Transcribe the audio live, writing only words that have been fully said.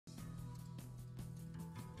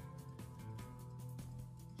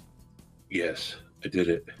Yes, I did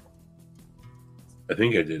it. I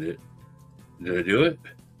think I did it. Did I do it?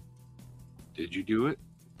 Did you do it?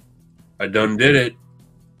 I done did it.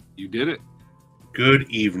 You did it. Good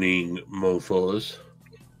evening, mofos.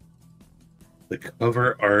 The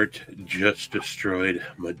cover art just destroyed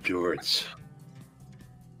my jorts.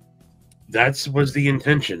 That was the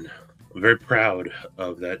intention. I'm very proud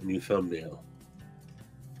of that new thumbnail.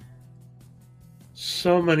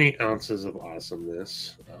 So many ounces of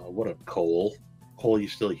awesomeness. What up, Cole? Cole, you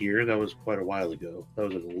still here? That was quite a while ago. That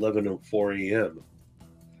was at 11:04 a.m.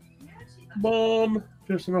 Mom,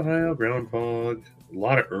 just an Ohio groundhog. A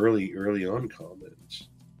lot of early on comments.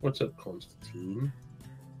 What's up, Constantine?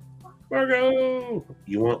 Margo!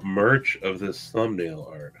 You want merch of this thumbnail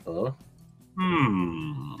art, huh?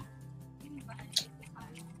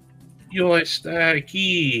 Yo,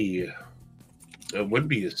 stacky. That would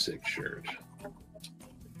be a sick shirt.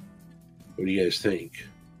 What do you guys think?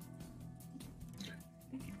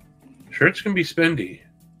 Shirts can be spendy.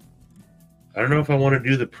 I don't know if I want to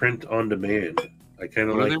do the print on demand. I kind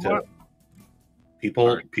of like to. People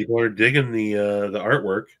are digging the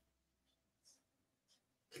artwork.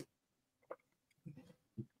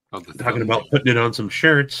 Talking about putting it on some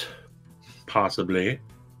shirts, possibly.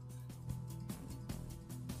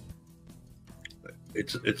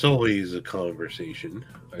 It's always a conversation,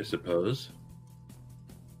 I suppose.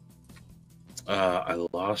 I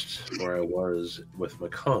lost where I was with my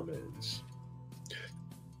comments.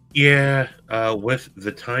 Yeah, with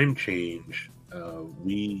the time change,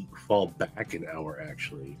 we fall back an hour,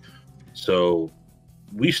 actually. So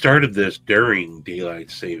we started this during daylight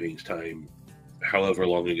savings time, however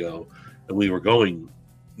long ago, and we were going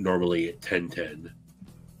normally at 10:10.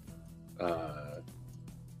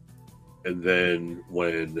 And then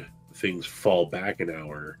when things fall back an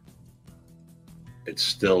hour, it's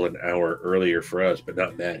still an hour earlier for us, but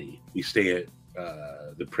not Maddie. We stay at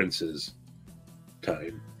the Prince's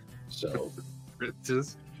time. So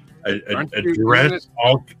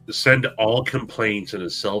send all complaints in a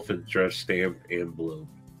self-addressed stamped envelope.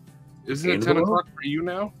 Isn't it 10 o'clock for you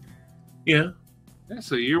now? Yeah. Yeah,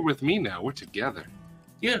 so you're with me now. We're together.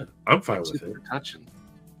 Yeah, I'm fine with it. Touching.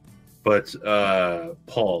 But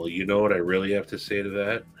Paul, you know what I really have to say to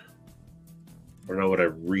that? Or know what I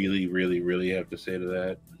really, really, really have to say to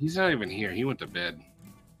that? He's not even here. He went to bed.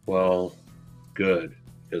 Well, good.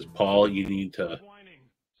 Because Paul, you need to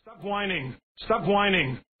Stop whining. Stop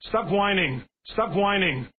whining. Stop whining. Stop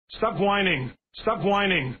whining. Stop whining. Stop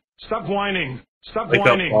whining. Stop whining. Stop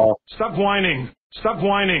whining. Stop whining. Stop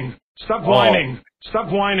whining. Stop whining.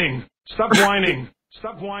 Stop whining. Stop whining.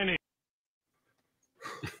 Stop whining.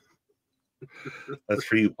 That's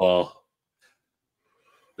for you, Paul.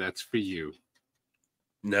 That's for you.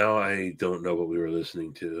 Now I don't know what we were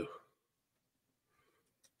listening to.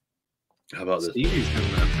 How about this? Stevie's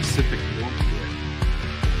doing that Pacific Northwest.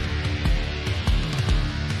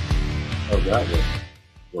 Oh, that would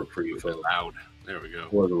work for you, Phil. Loud. There we go.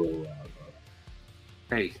 Was a little loud.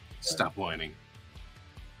 Hey, stop whining.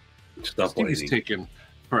 Stop Stevie's whining. taking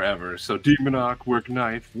forever. So Demonoc, Work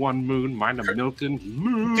Knife, One Moon, Minor Milton,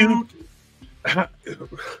 Dude,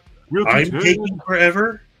 I'm taking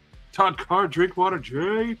forever. Todd Carr, Drinkwater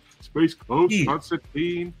J, Space Coast,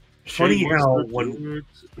 Constantine. Funny how when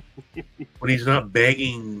he's not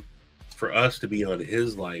begging for us to be on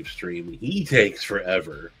his live stream, he takes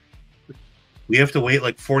forever. We have to wait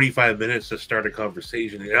like 45 minutes to start a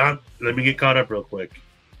conversation. Let me get caught up real quick.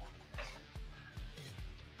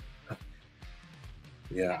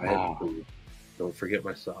 Yeah, I have to leave. Don't forget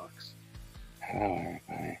my socks. Hi.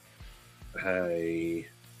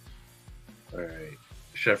 All right.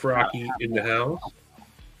 Chef Rocky in the house.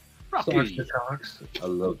 Rocky. Socks to Talks, a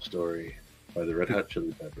love story by the Red Hot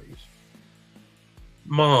Chili Peppers.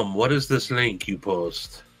 Mom, what is this link you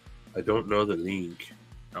post? I don't know the link.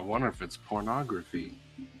 I wonder if it's pornography.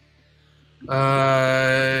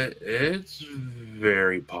 It's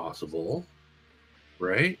very possible,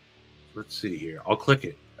 right? Let's see here. I'll click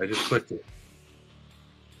it. I just clicked it.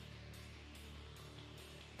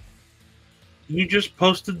 You just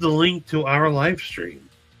posted the link to our live stream.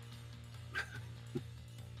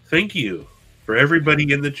 Thank you for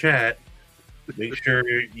everybody in the chat. Make sure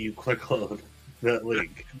you click on that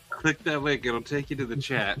link. Click that link. It'll take you to the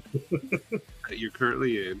chat that you're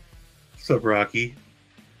currently in. What's up, Rocky?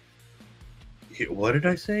 What did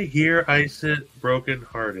I say? Here I sit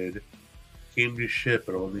broken-hearted. Came to shit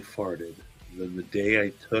but only farted. Then the day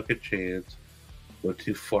I took a chance, went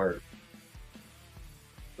to fart,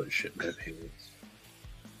 but shit my pants.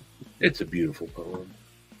 It's a beautiful poem.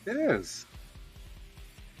 It is.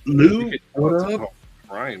 Lou, what up?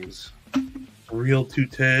 Rhymes. Real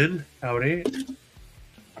 210. Howdy.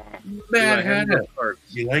 Mad Hatter.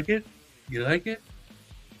 You like it? You like it?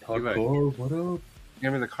 Hardcore, what up?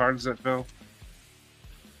 Give me the cards that fell.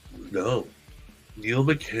 No. Neil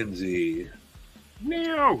McKenzie.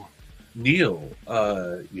 No. Neil,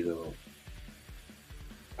 you know,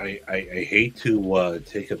 I hate to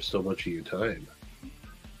take up so much of your time.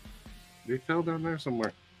 They fell down there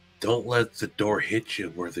somewhere. Don't let the door hit you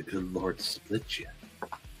where the good Lord split you.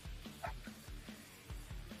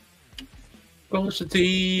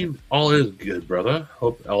 Constantine, all is good, brother.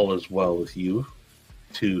 Hope all is well with you,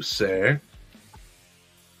 too, sir.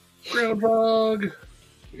 Groundhog.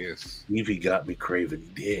 Yes. Evie got me craving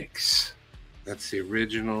dicks. That's the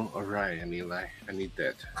original Orion, Eli. I need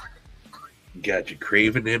that. Got you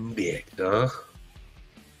craving them dicks, huh?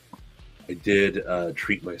 I did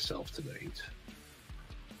treat myself tonight.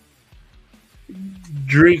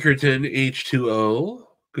 Drinkerton H2O,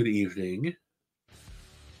 good evening.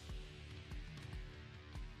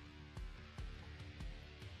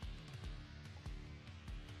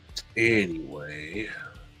 Anyway,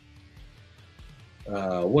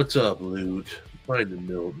 what's up, Loot? Finding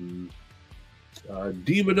Milton.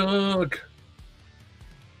 Demonog.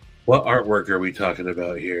 What artwork are we talking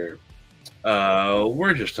about here?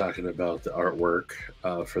 We're just talking about the artwork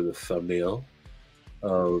for the thumbnail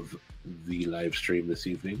of the live stream this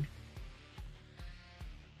evening.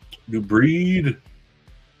 New breed.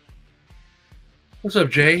 What's up,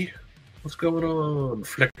 Jay? What's going on,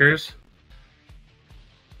 Flickers?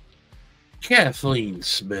 Kathleen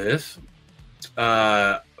Smith.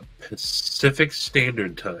 Pacific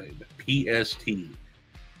Standard Time. PST.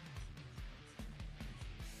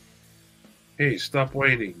 Hey, stop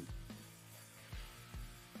whining.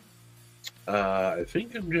 I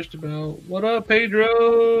think I'm just about... What up,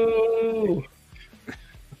 Pedro?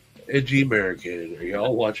 Edgy American. Are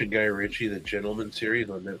y'all watching Guy Ritchie, the Gentleman series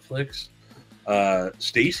on Netflix?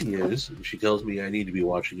 Stacy is, and she tells me I need to be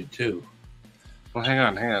watching it too. Well, hang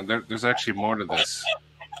on. There's actually more to this.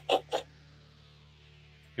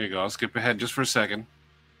 Here you go. I'll skip ahead just for a second.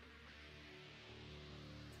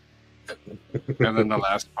 And then the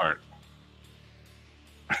last part.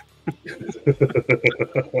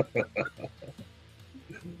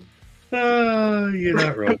 You're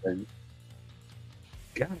not wrong.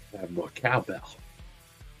 Gotta have more cowbell.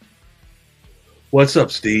 What's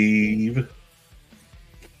up, Steve?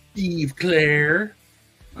 Steve Claire.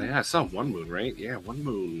 Oh, yeah, I saw One Moon, right? Yeah, One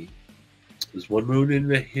Moon. Is One Moon in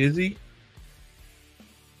the hizzy?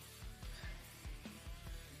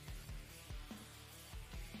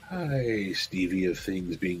 Hi, Stevie of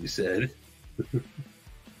Things Being Said.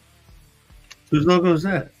 Whose logo is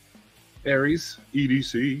that? Aries,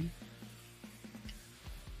 EDC.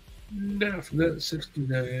 Nafnut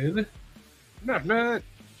 69. Nafnut.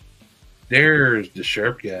 There's the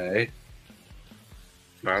sharp guy.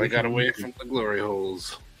 Finally got away from the glory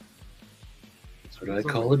holes. That's what I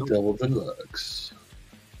call a double deluxe.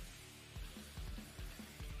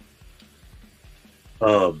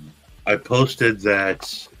 I posted that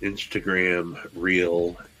Instagram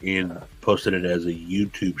reel and posted it as a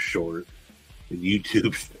YouTube short. The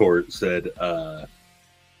YouTube short said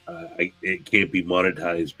it can't be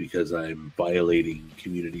monetized because I'm violating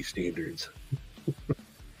community standards.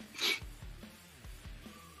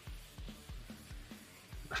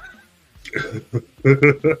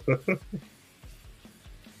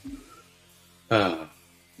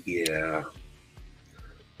 Yeah.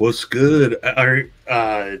 What's good?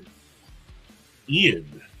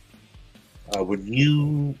 Ian, when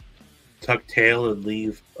you tuck tail and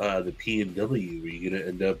leave the P and W, are you going to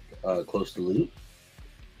end up close to Loot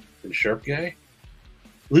and Sharp Guy?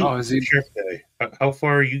 Loot is he Sharp Guy? How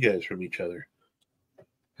far are you guys from each other?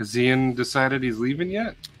 Has Ian decided he's leaving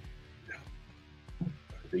yet?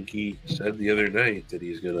 I think he said the other night that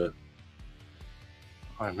he's going to...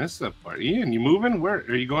 Oh, I missed that part. Ian, you moving? Where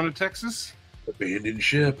are you going to Texas? Abandon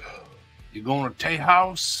ship. You going to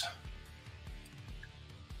Tejas?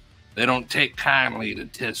 They don't take kindly to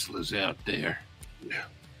Teslas out there.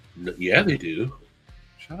 Yeah, they do.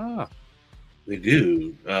 Shut up. They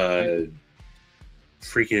do.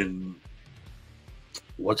 Freaking...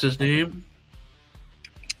 What's his name?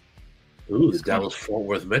 Ooh, the Dallas-Fort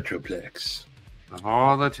Worth Metroplex. Of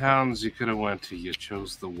all the towns you could have went to, you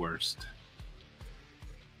chose the worst.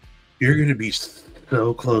 You're going to be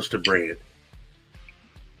so close to Brand.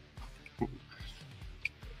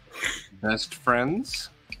 Best friends?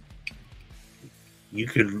 He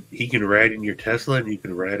can ride in your Tesla and you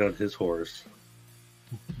can ride on his horse.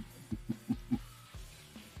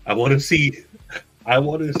 I want to see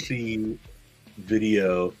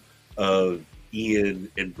video of Ian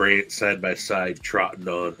and Brant side by side trotting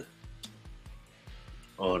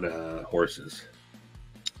on horses.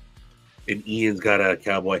 And Ian's got a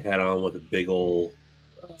cowboy hat on with a big old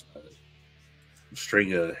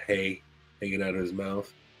string of hay hanging out of his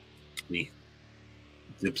mouth. And he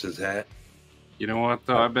dips his hat. You know what,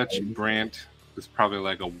 though? I bet you Brant is probably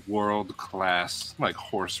like a world-class, like,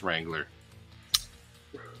 horse wrangler.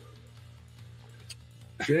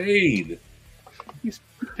 Jade! He's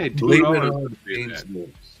paid Blame it $2 on to do Jade's that.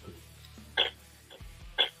 lips.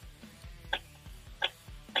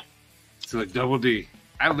 So, like, Double D.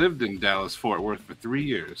 I lived in Dallas-Fort Worth for 3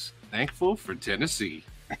 years. Thankful for Tennessee.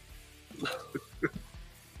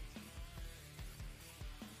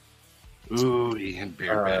 Ooh, Ian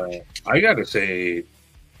Bareback. I gotta say,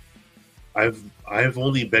 I've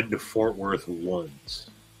only been to Fort Worth once,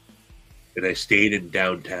 and I stayed in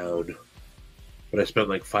downtown. But I spent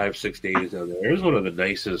like 5-6 days down there. It was one of the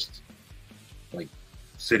nicest, like,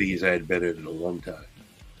 cities I had been in a long time.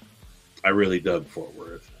 I really dug Fort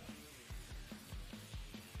Worth.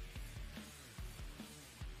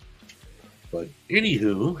 But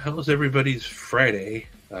anywho, how's everybody's Friday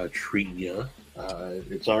treating you?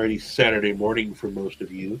 It's already Saturday morning for most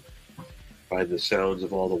of you, by the sounds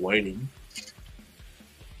of all the whining.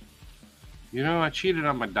 You know, I cheated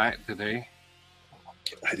on my diet today.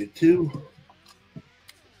 I did too.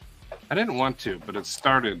 I didn't want to, but it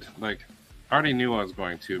started, like, I already knew I was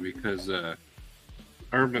going to because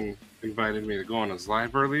Urban invited me to go on his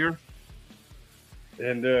live earlier.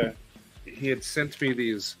 And he had sent me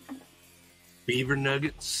these beaver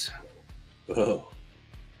nuggets. Oh.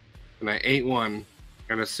 And I ate one,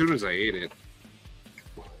 and as soon as I ate it,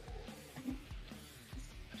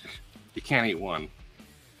 you can't eat one.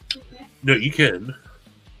 No, you can.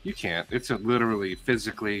 You can't. It's literally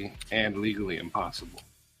physically and legally impossible.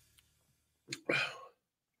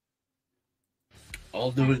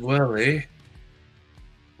 All doing well, eh?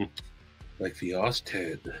 Like the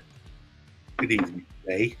Oz-10. Good evening,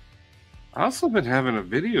 eh? I also been having a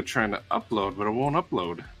video trying to upload, but it won't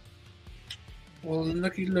upload. Well,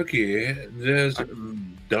 looky, there's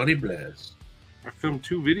Donnie Bless. I filmed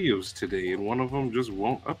 2 videos today, and one of them just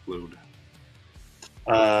won't upload.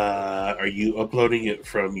 Are you uploading it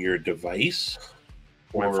from your device?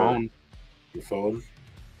 My phone. Your phone?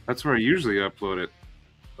 That's where I usually upload it.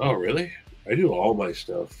 Oh, really? I do all my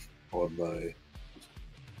stuff on my...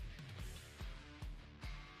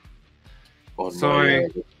 what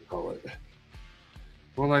do you call it?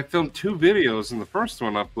 Well, I filmed 2 videos, and the first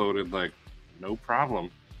one uploaded, like, no problem.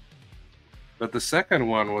 But the second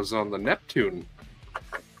one was on the Neptune.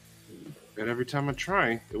 And every time I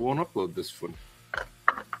try, it won't upload this one.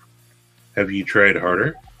 Have you tried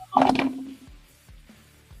harder?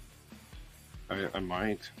 I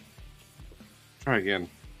might. Try again.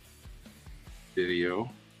 Video.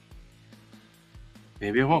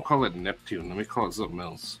 Maybe I won't call it Neptune. Let me call it something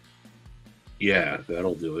else. Yeah,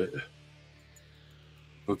 that'll do it.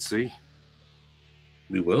 Let's see.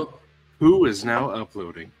 We will. Who is now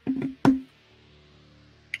uploading?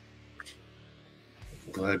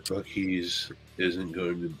 Glad Bucky's isn't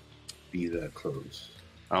going to be that close.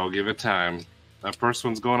 I'll give it time. That first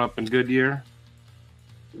one's going up in Goodyear.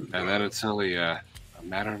 And then it's only a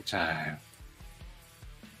matter of time.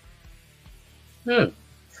 Yeah,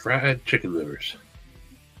 fried chicken livers.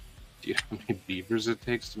 Do you know how many beavers it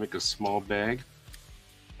takes to make a small bag?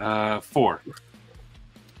 4.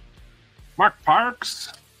 Mark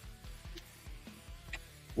Parks.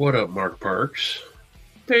 What up, Mark Parks?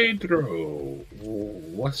 Pedro,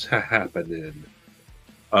 what's happening?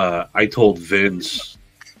 I told Vince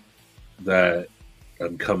that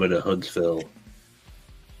I'm coming to Huntsville,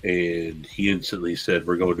 and he instantly said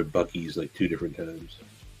we're going to Bucky's like 2 different times.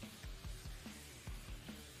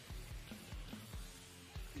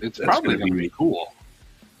 It's probably going to be cool.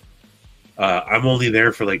 I'm only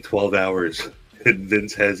there for like 12 hours, and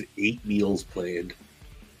Vince has 8 meals planned,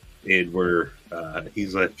 and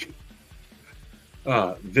he's like,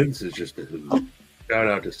 Vince is just a hoot. Shout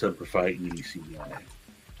out to Simplify EDC guy.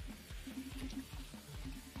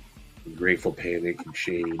 Grateful Panic and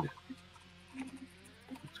Shane.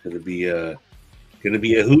 It's gonna be a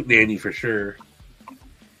hoot nanny for sure.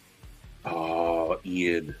 Oh,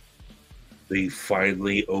 Ian. They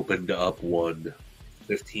finally opened up one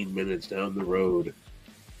 15 minutes down the road,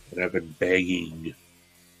 and I've been begging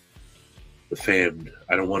the fam.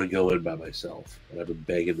 I don't want to go in by myself, but I've been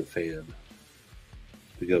begging the fam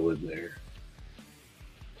to go in there.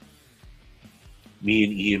 Me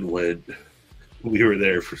and Ian went. We were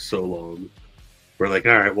there for so long. We're like,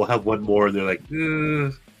 all right, we'll have one more. And they're like,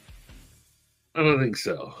 I don't think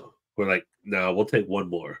so. We're like, no, we'll take one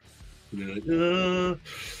more. And they're like,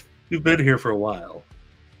 we've been here for a while.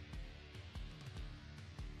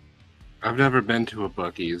 I've never been to a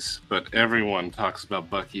Buc-ee's, but everyone talks about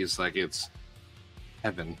Buc-ee's like it's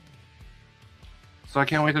heaven. So I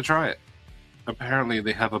can't wait to try it. Apparently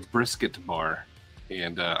they have a brisket bar,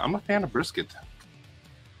 and I'm a fan of brisket.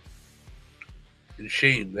 And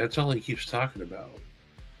Shane, that's all he keeps talking about.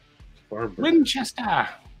 Farm burgers. Winchester!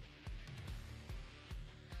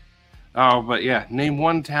 Oh, but yeah, name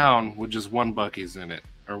one town with just one Buc-ee's in it,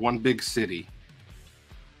 or one big city.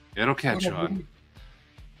 It'll catch on.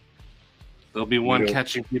 There'll be one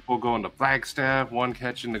catching people going to Flagstaff, one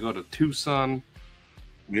catching to go to Tucson.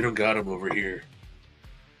 We don't got them over here.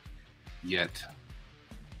 Yet.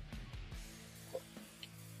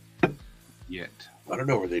 I don't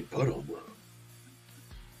know where they'd put them.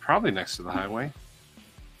 Probably next to the highway.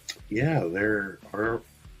 Yeah, they're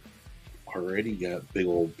already got big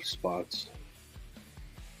old spots.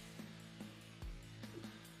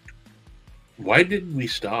 Why didn't we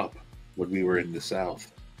stop when we were in the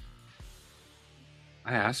South?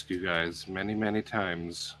 I asked you guys many, many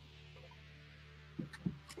times.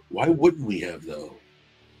 Why wouldn't we have, though?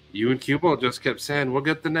 You and Cuba just kept saying, we'll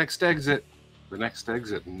get the next exit. The next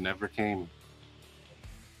exit never came.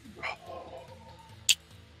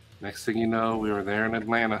 Next thing you know, we were there in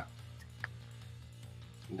Atlanta.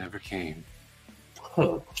 Never came.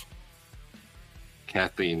 Huh.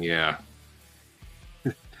 Kathleen, yeah.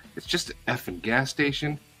 It's just an effing gas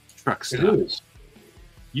station. Truck stop. It is.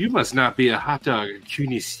 You must not be a hot dog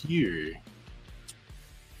connoisseur.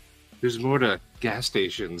 There's more to gas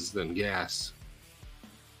stations than gas.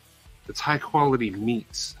 It's high quality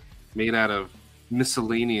meats made out of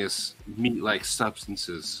miscellaneous meat-like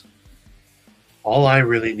substances. All I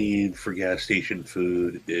really need for gas station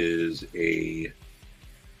food is a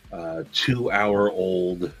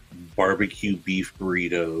 2-hour-old barbecue beef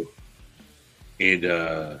burrito and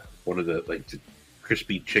one of the the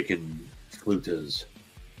crispy chicken flautas.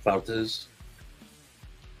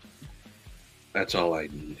 That's all I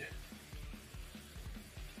need.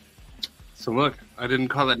 So look, I didn't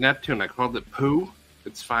call it Neptune, I called it Pooh.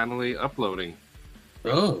 It's finally uploading.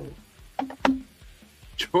 Oh.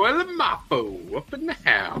 Troy Lamapo up in the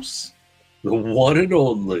house. The one and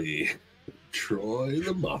only Troy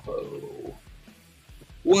Lamapo.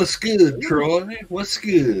 What's good, Troy? What's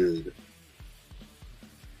good?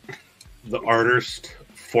 The artist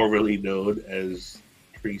formerly known as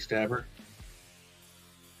Tree Stabber.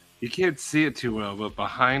 You can't see it too well, but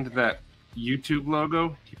behind that YouTube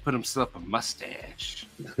logo, he put himself a mustache.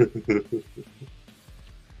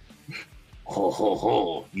 Ho, ho,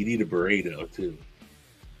 ho. You need a beret now, too.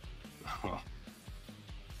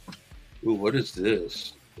 Ooh, what is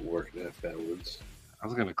this? Working at balance. I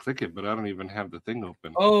was going to click it, but I don't even have the thing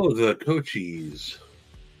open. Oh, the Cochise.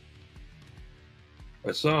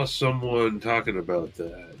 I saw someone talking about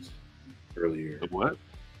that earlier. The what?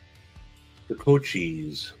 The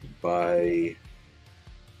Cochise by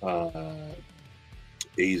AZ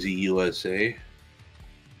USA.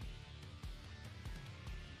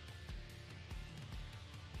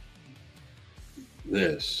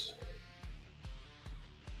 This.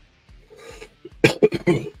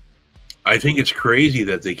 I think it's crazy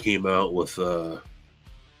that they came out with a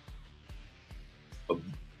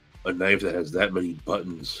knife that has that many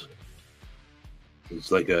buttons.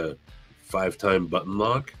 It's like a 5-time button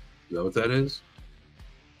lock. Is that what that is?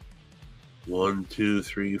 1, 2,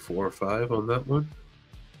 3, 4, 5 on that one?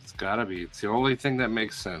 It's gotta be. It's the only thing that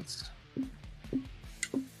makes sense.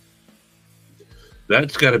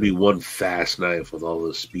 That's got to be one fast knife with all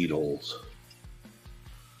those speed holes.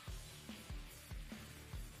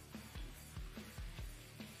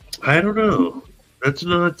 I don't know. That's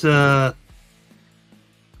not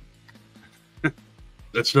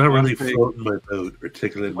that's not really floating my boat or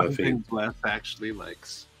tickling my face. Les actually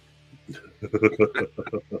likes.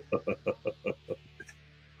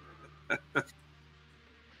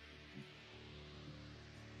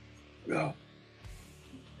 Yeah.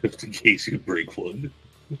 Just in case you break one.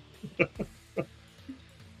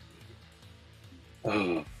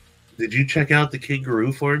 Did you check out the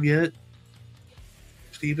kangaroo farm yet,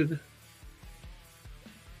 Steven?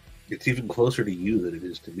 It's even closer to you than it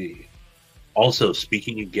is to me. Also,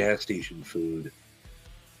 speaking of gas station food,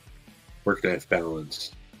 work-life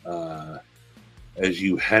balance, as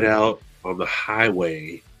you head out on the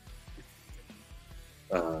highway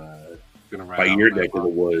by your neck of the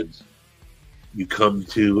woods, you come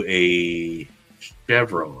to a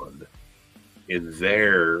Chevron, and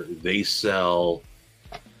there they sell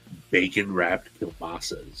bacon-wrapped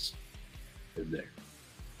kielbasa's in there.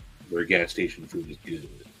 Their gas station food is good.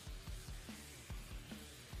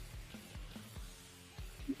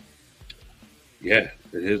 Yeah,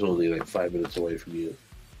 it is only like 5 minutes away from you.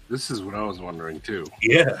 This is what I was wondering too.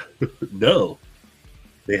 Yeah, no.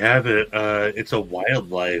 They have it. It's a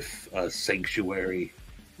wildlife sanctuary.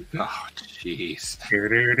 Oh, jeez.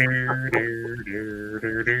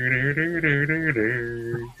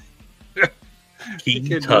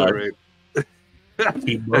 King Tut.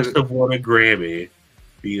 He must have won a Grammy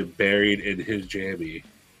being buried in his jammy.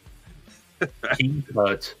 King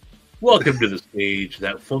Tut, welcome to the stage,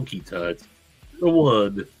 that funky Tut. The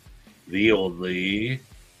one, the only,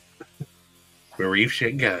 Marif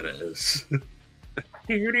Shanganas.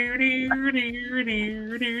 I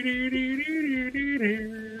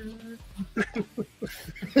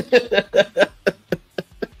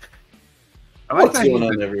like What's going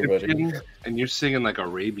on, everybody? And you're singing like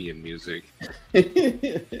Arabian music.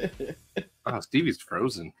 Oh, Stevie's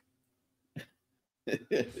frozen.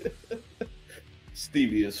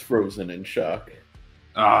 Stevie is frozen in shock.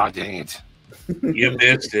 Ah, oh, dang it. You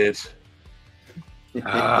missed it.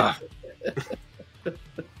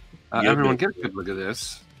 Everyone, get a good look at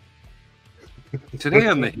this. Today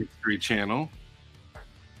on the History Channel.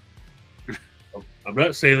 I'm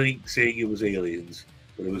not saying it was aliens,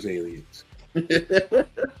 but it was aliens.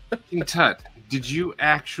 King Tut, did you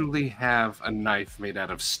actually have a knife made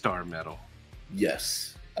out of star metal?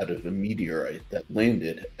 Yes, out of a meteorite that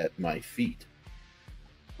landed at my feet.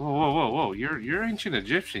 Whoa. You're ancient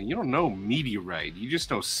Egyptian. You don't know meteorite. You just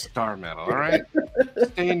know star metal, all right?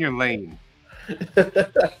 Stay in your lane.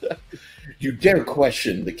 You dare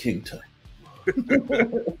question the King Tut.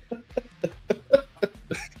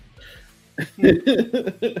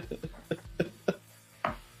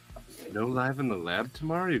 No live in the lab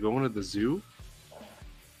tomorrow? You're going to the zoo?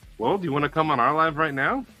 Well, do you want to come on our live right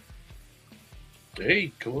now?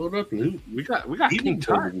 Hey, come on up, Luke. We got King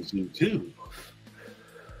Tut. The zoo too.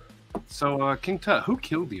 So, King Tut, who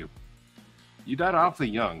killed you? You died awfully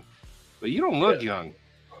young, but you don't look young.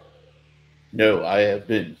 No, I have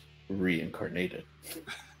been reincarnated.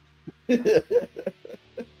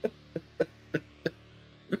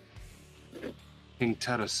 King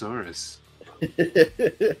Tutosaurus.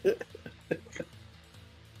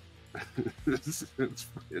 Mr.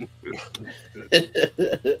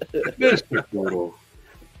 Portal.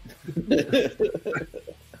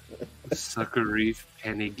 Sucker Reef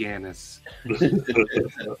Peniganus.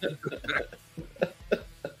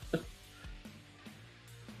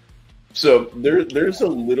 So there's a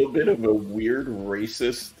little bit of a weird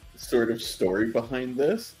racist sort of story behind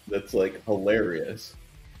this that's like hilarious.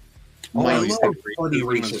 I love funny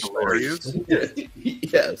racist stories.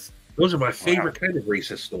 Yes. Those are my favorite kind of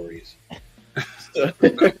racist stories. So,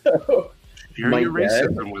 You're your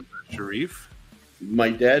racism with that, Sharif. My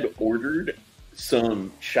dad ordered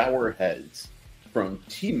some shower heads from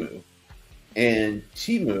Temu, and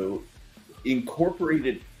Temu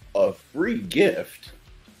incorporated a free gift,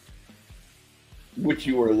 which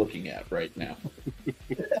you are looking at right now.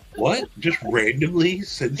 What? Just randomly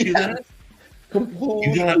sent you that?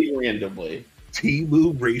 Completely randomly.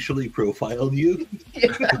 Temu racially profiled you?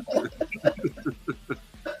 Yeah.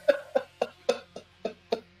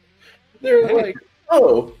 They're like,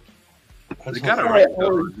 oh, They got it by right.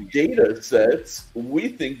 our data sets, we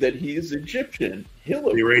think that he's Egyptian. They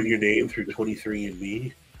ran your name through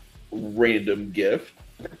 23andMe. Random gift.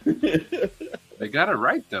 They got it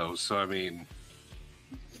right, though, so I mean...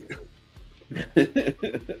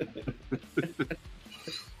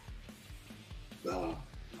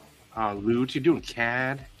 Loot, you doing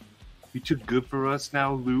CAD? You too good for us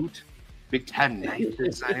now, Loot? Big time knife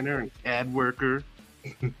designer and CAD worker.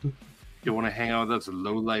 You want to hang out with us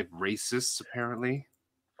low-life racists, apparently?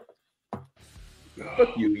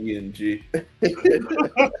 Fuck you, ENG.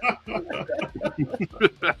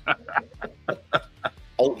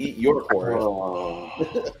 I'll eat your corn.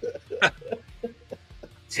 Oh.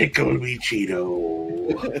 Tickle me,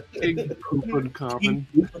 Cheeto. Big poopin' common.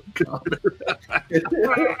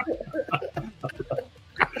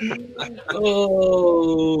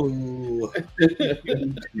 Oh.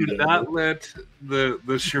 Do not let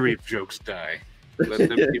the Sharif jokes die. Let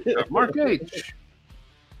them keep up. Mark H.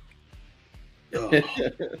 Oh.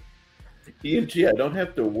 ENG, I don't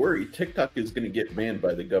have to worry. TikTok is going to get banned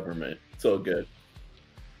by the government. It's all good.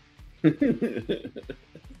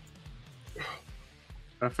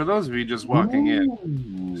 For those of you just walking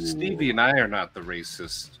in, Stevie and I are not the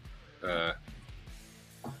racist.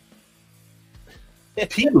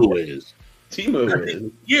 Temu is. Temu is.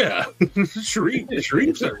 Yeah.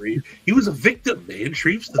 Sharif's not racist. He was a victim, man.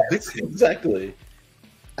 Sharif's the victim. Exactly.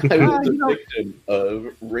 I was a victim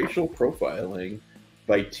of racial profiling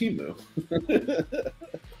by Temu.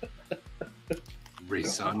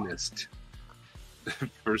 Racist.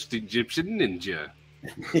 First Egyptian ninja.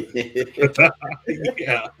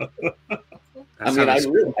 Yeah. I mean, I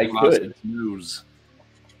could. News.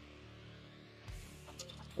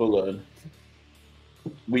 Hold on.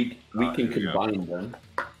 We can combine them.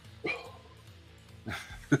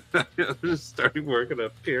 I'm just starting working a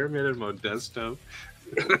pyramid in Modesto.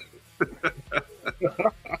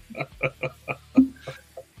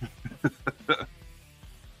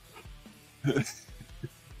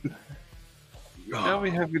 Now we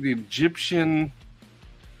have an Egyptian.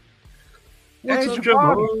 What's Hey, up,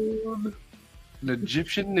 Javon? Javon? An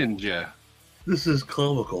Egyptian ninja. This is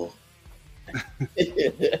comical.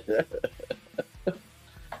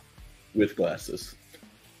 With glasses.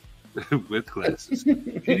 With glasses. You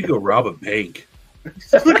need to go rob a bank.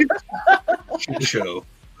 Look at this show.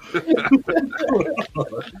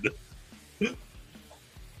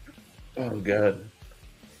 Oh God.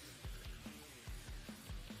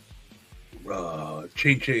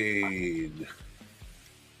 Chain.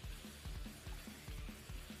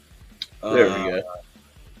 There we go.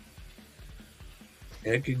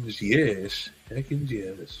 Hackins, yes.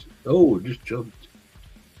 Oh, it just jumped.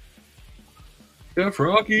 Yeah,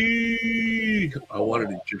 Rocky. I want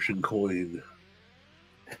an Egyptian coin.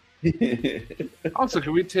 Also,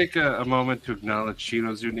 can we take a moment to acknowledge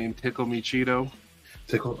Cheeto's new name, Tickle Me Cheeto?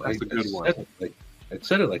 That's a good one. I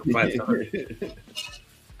said it like 5 times.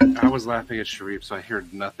 I was laughing at Sharif, so I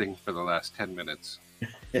heard nothing for the last 10 minutes.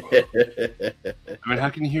 I mean, how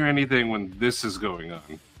can you hear anything when this is going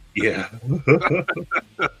on? Yeah.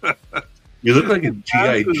 You look like a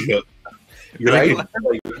G.I. Joe. You're like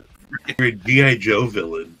you're a G.I. Joe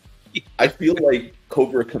villain. I feel like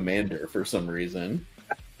Cobra Commander for some reason.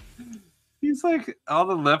 He's like all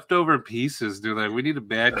the leftover pieces, dude. Like, we need a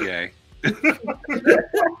bad guy.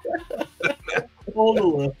 All the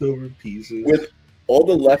leftover pieces. With all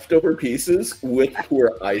the leftover pieces with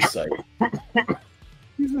poor eyesight.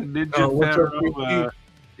 He's a ninja pharaoh.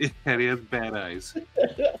 And he has bad eyes.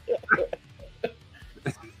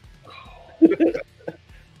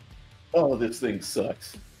 Oh, this thing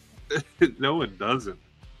sucks. No, it doesn't.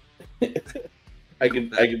 I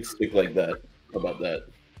can stick like that. How about that?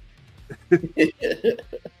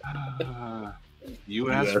 You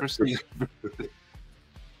asked for some.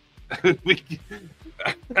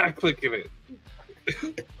 I'm clicking it.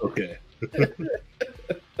 Okay.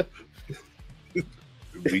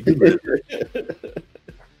 We delivered.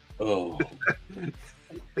 Oh.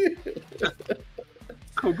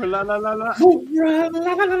 Cobra la la la la. Oh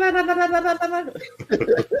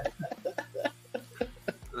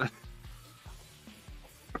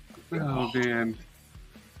man.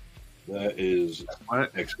 That is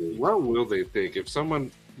What? excellent. What will they think if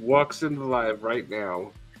someone walks into live right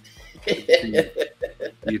now? The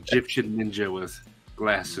Egyptian ninja with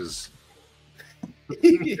glasses.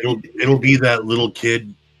 It'll be that little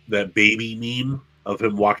kid, that baby meme of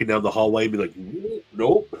him walking down the hallway and be like,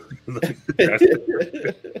 nope.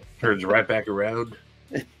 Turns right back around.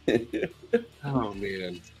 Oh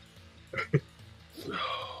man.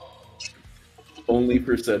 Only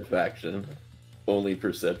for SaidFaction. Only for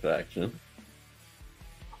SaidFaction.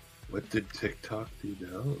 What did TikTok do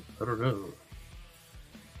now? I don't know.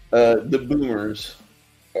 The boomers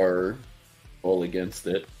are all against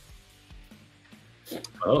it.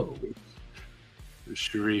 Oh.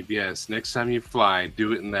 Sharif, yes. Next time you fly,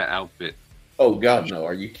 do it in that outfit. Oh God, no!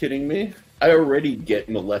 Are you kidding me? I already get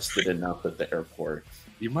molested enough at the airport.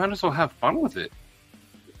 You might as well have fun with it.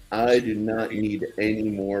 I do not need any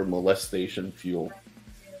more molestation fuel.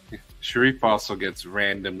 Sharif also gets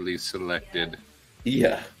randomly selected.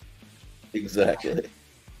 Yeah, exactly.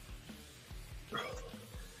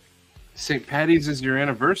 St. Patty's is your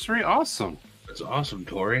anniversary? Awesome. That's awesome,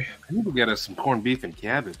 Tori. I need to get us some corned beef and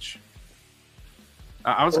cabbage.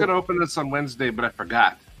 I was going to open this on Wednesday, but I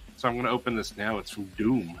forgot. So I'm going to open this now. It's from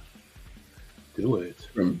Doom. Do it.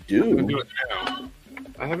 From I'm going to Doom. do it now.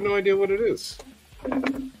 I have no idea what it is.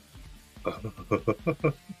 Came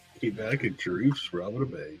back and Sharif's robbing a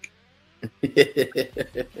bank.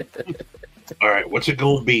 All right, what's it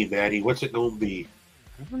gonna be, Maddie? What's it gonna be?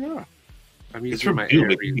 I don't know. I'm It's using from my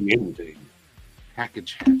Doom. It Aries can be anything.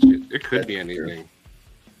 package hatchet. It could That's be anything.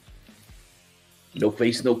 No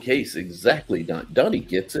face, no case. Exactly. Donnie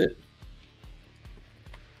gets it.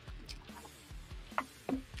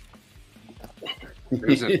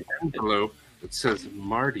 There's an envelope that says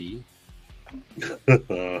Marty.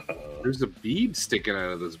 There's a bead sticking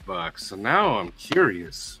out of this box. So now I'm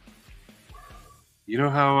curious. You know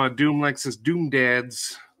how Doom likes his Doom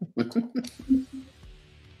dads.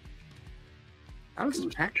 How does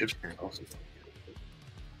this package? I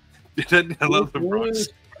love the Bronx.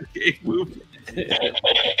 Okay, move.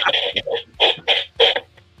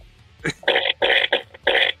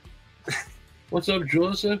 What's up,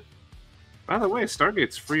 Joseph? By the way,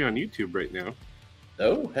 Stargate's free on YouTube right now.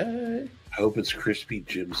 Oh, hey. I hope it's crispy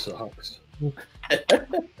gym socks.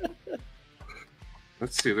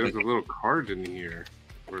 Let's see, there's a little card in here.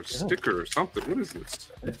 Or a sticker or something. What is this?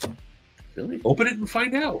 Really? Open it and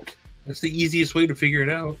find out. That's the easiest way to figure it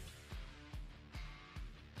out.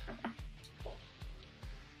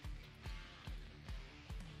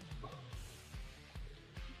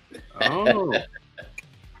 Oh.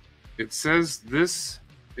 It says this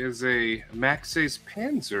is a Maxace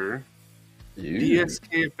Panzer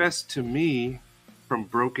DSKFS to me from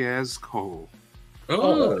Broke As Cole.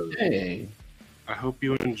 Oh, hey. I hope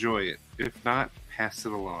you enjoy it. If not, pass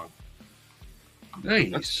it along.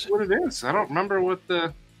 nice. That's what it is. I don't remember what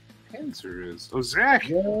the Panzer is. Oh, Zach!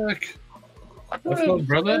 Jack. Have fun,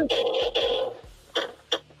 brother.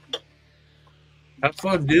 Have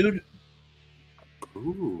fun, dude.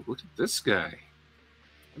 Ooh, look at this guy.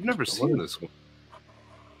 I've never seen this one.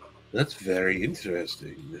 That's very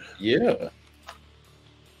interesting. Yeah.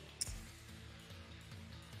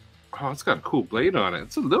 Oh, it's got a cool blade on it.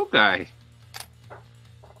 It's a little guy.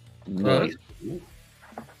 Nice.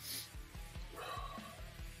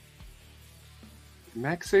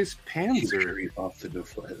 Maxace Panzer. Off the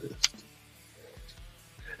no-fly list.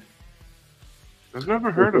 I've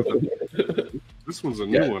never heard of it. This one's a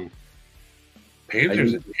new one.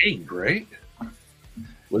 Panzer's a tank, right?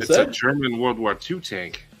 What's It's that? a German World War II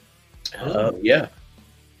tank. Yeah.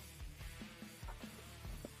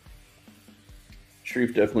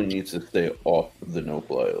 Shreve definitely needs to stay off of the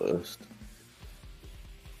no-fly list.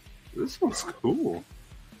 This one's cool.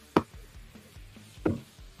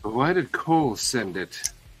 But why did Cole send it?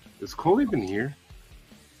 Is Cole even here?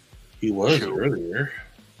 He was Chode. earlier.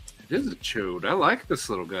 It is a chode. I like this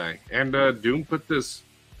little guy. And Doom put this,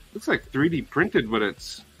 looks like 3D printed, but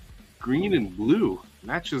it's green and blue.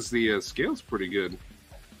 Matches the scales pretty good.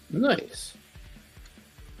 Nice.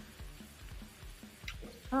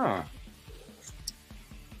 Huh.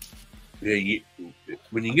 Yeah,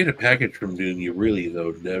 when you get a package from Doom, you really,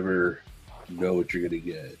 though, never know what you're going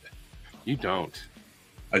to get. You don't.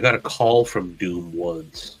 I got a call from Doom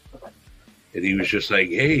once, and he was just like,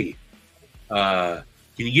 hey, can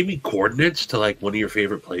you give me coordinates to, like, one of your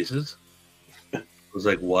favorite places? I was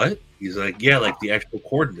like, what? He's like, yeah, like the actual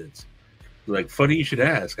coordinates. I'm like, funny you should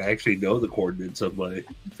ask. I actually know the coordinates of my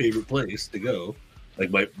favorite place to go,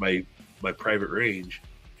 like my private range.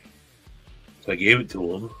 So I gave it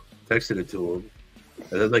to him, texted it to him,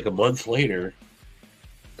 and then like a month later,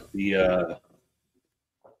 the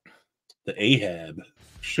Ahab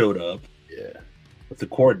showed up. Yeah. With the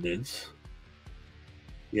coordinates.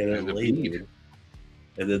 Yeah, And the bead.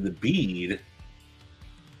 And then the bead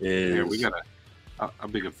is. Here, we gotta. I'll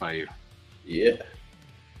bigify you. Yeah.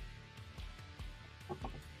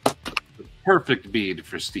 The perfect bead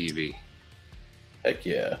for Stevie. Heck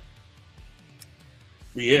yeah.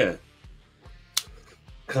 Yeah.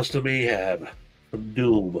 Custom Ahab from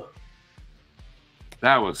Doom.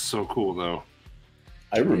 That was so cool, though.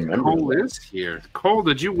 I remember. Cole that. is here. Cole,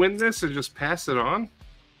 did you win this or just pass it on?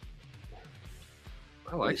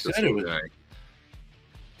 I like I this said it little was- guy.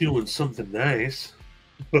 Doing something nice.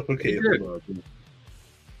 Okay, He did. hold on.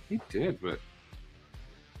 He did, but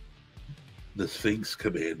The Sphinx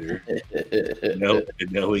Commander. And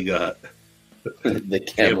now we got The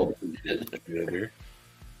camel. Commander.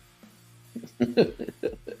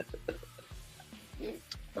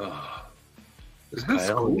 Oh, This is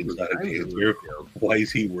Kyle cool. is not a dancer. Why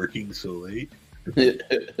is he working so late? this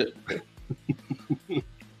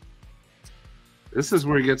is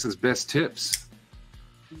where he gets his best tips.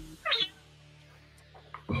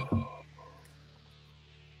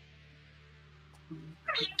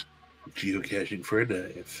 Geocaching for a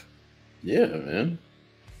knife. Yeah, man.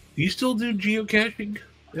 Do you still do geocaching,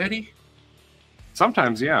 Eddie?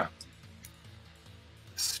 Sometimes, yeah.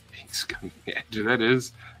 Sphinx Commander. That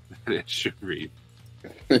is should read.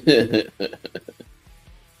 I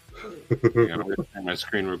gotta share my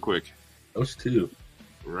screen real quick. Those two.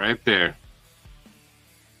 Right there.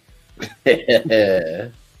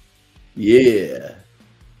 Yeah.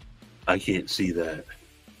 I can't see that.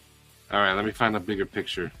 All right, let me find a bigger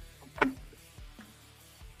picture. Are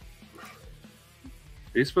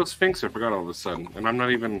you supposed to Sphinx? I forgot all of a sudden, and I'm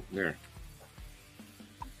not even there.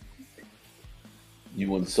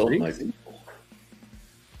 You insult my people.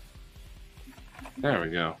 There we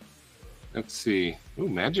go. Let's see. Ooh,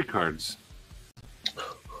 magic cards.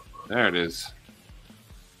 There it is.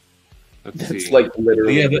 Let's That's see. like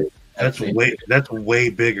literally. Yeah, that's way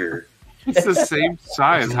bigger. It's the same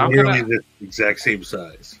size. It's How can literally I? the exact same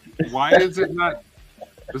size. Why is it not?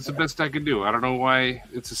 That's the best I can do. I don't know why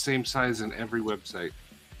it's the same size in every website.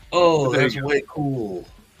 Oh, There that's you go. way cool.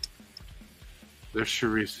 There's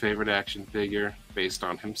Sharif's favorite action figure based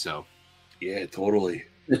on himself. Yeah, totally.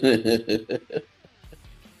 They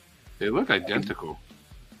look identical.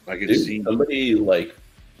 I can Dude, see. somebody like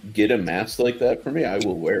get a mask like that for me. I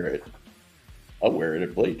will wear it. I'll wear it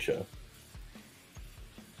at Blade Show.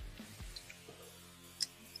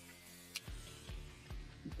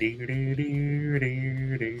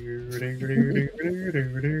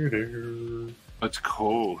 That's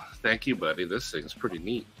cool. Thank you, buddy. This thing's pretty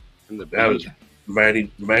neat. In the That was bag.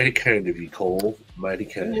 mighty kind of you, Cole. Mighty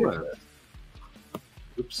kind. Yeah.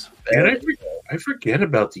 Oops. And I forget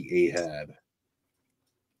about the Ahab.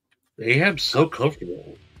 The Ahab's so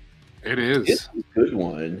comfortable. It It's is. a good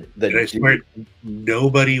one. That And I swear,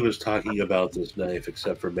 nobody was talking about this knife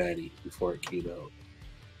except for Maddie before it came out.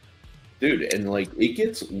 dude, and like it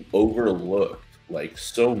gets overlooked like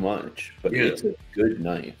so much, but Yeah. it's a good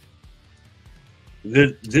knife.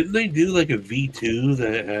 Didn't they do like a V2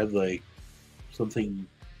 that had like something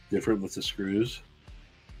different with the screws?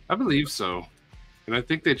 I believe so. And I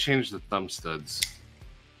think they changed the thumb studs.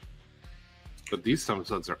 But these thumb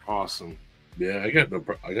studs are awesome. Yeah, I got no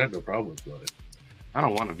problem with it. I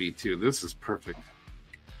don't want a V2. This is perfect.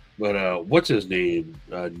 But what's his name?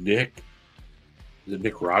 Nick? Is it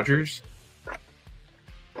Nick Rogers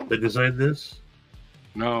that designed this?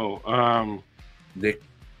 No, Nick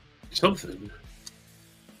something.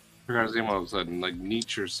 I forgot his name all of a sudden. Like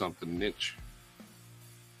Nietzsche or something. Niche.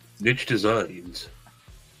 Niche Designs.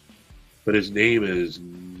 But his name is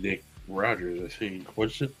Nick Rogers, I think.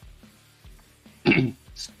 What's it?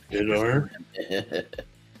 NR?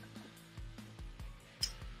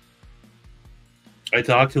 I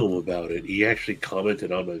talked to him about it. He actually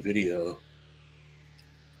commented on my video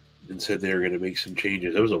and said they were going to make some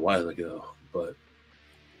changes. It was a while ago, but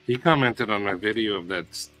He commented on my video of that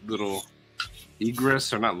little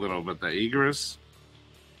egress, or not little, but the egress.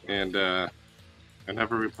 And I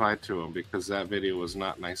never replied to him because that video was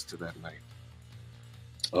not nice to that night.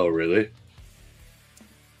 oh, really?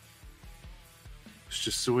 It's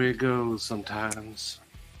just the way it goes sometimes.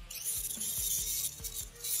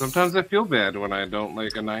 Sometimes I feel bad when I don't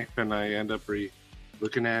like a knife and I end up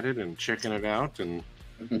looking at it and checking it out. And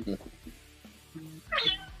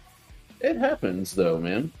It happens though,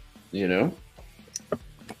 man. You know?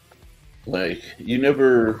 Like you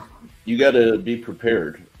gotta be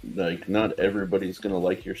prepared. Like not everybody's gonna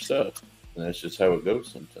like your stuff. And that's just how it goes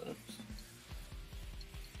sometimes.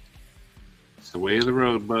 it's the way of the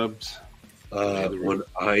road, bubs. When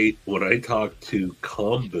I talked to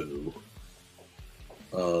Kombu,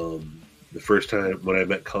 the first time when I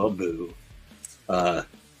met Kombu,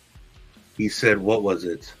 he said, "What was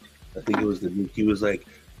it? I think it was the nuke." He was like,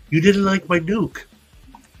 "You didn't like my nuke,"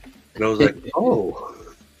 and I was like, "Oh,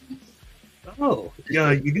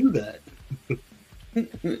 yeah, you knew that."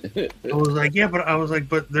 I was like, "Yeah,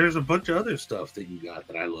 but there's a bunch of other stuff that you got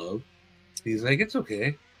that I love." He's like, "It's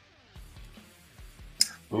okay."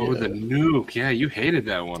 Oh, the nuke. Yeah, you hated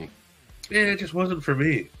that one. Yeah, it just wasn't for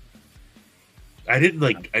me. I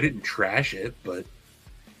didn't trash it, but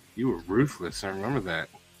You were ruthless. I remember that.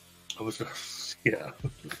 I was, yeah.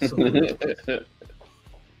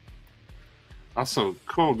 Also,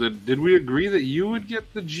 Cole, did we agree that you would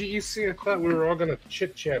get the GEC? I thought we were all going to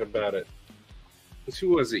chit-chat about it.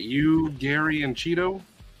 Who was it? You, Gary, and Cheeto?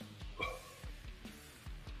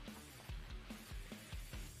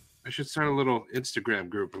 I should start a little Instagram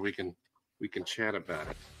group and we can chat about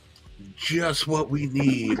it. Just what we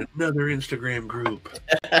need. Another Instagram group.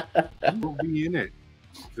 Who'll be in it?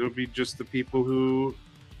 It'll be just the people who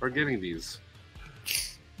are getting these.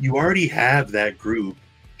 You already have that group.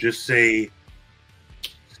 Just say,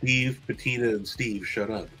 Steve, Patina, and Steve, shut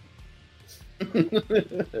up.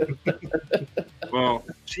 Well,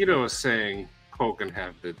 Cheeto is saying Cole can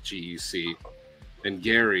have the GEC, and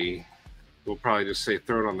Gary will probably just say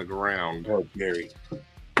throw it on the ground. Oh, Gary.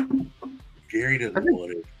 Gary doesn't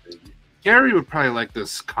want it. Gary would probably like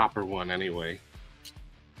this copper one anyway.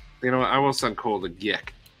 You know what? I will send Cole the Gyek.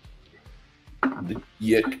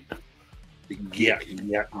 Yick.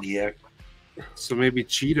 Yeah. So maybe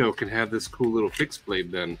Cheeto can have this cool little fixed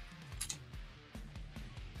blade then.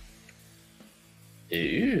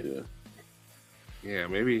 Ew. Yeah,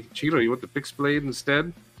 maybe Cheeto, you want the fixed blade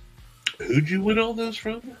instead? Who'd you win all those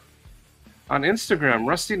from? On Instagram,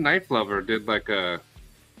 Rusty Knife Lover did like it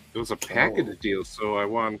was a package deal, so I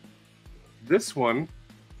won this one,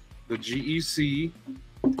 the GEC.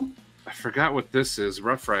 I forgot what this is,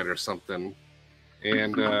 Rough Rider something,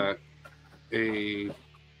 and a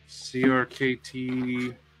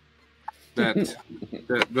CRKT, that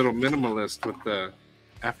little minimalist with the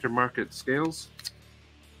aftermarket scales.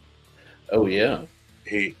 Oh yeah.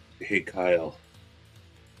 Hey, Kyle.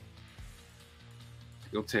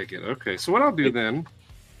 You'll take it. Okay, so what I'll do then...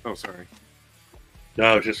 Oh, sorry. No,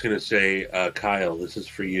 I was just going to say, Kyle, this is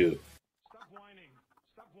for you. Stop whining.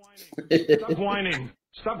 Stop whining.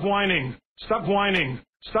 Stop whining. Stop whining.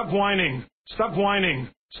 Stop whining. Stop whining.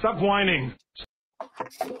 Stop whining.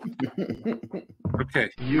 Okay.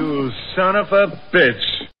 You son of a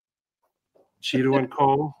bitch. Cheeto and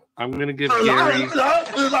Cole, I'm going to give Gary...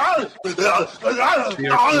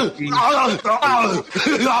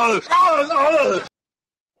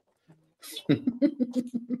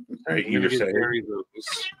 All right, you were saying. Gary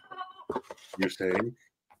those. You're saying.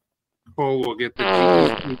 Cole will get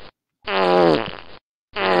the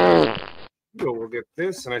we'll get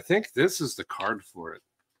this, and I think this is the card for it.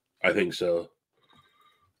 I think so.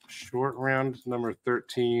 Short round number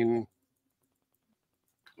 13.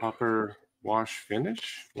 Copper wash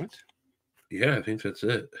finish. What? Yeah, I think that's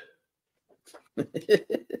it.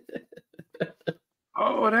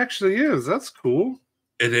 Oh, it actually is. That's cool.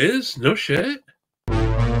 It is? No shit. Look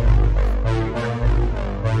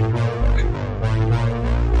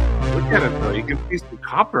at it, though. You can see some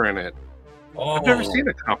copper in it. Oh. I've never seen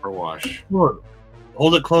a copper wash.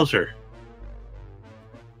 Hold it closer.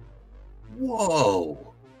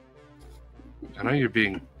 Whoa. I know you're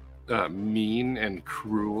being mean and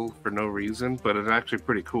cruel for no reason, but it's actually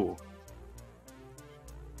pretty cool.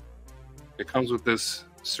 It comes with this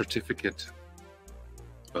certificate.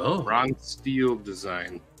 Oh. Bronze steel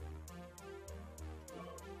design.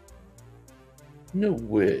 No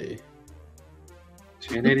way.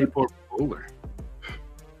 1084 Bowler.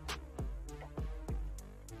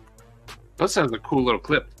 Plus has a cool little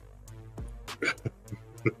clip.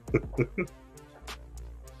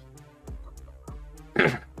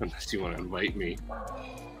 Unless you want to invite me.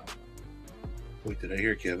 Wait, did I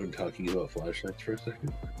hear Kevin talking about flashlights for a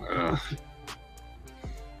second?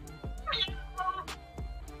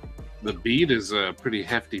 The bead is a pretty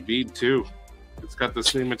hefty bead too. It's got the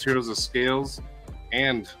same materials as scales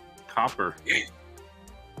and copper.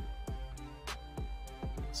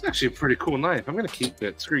 It's actually a pretty cool knife. I'm gonna keep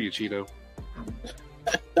it. Screw you, Cheeto.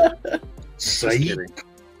 Just kidding.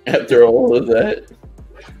 After all of that.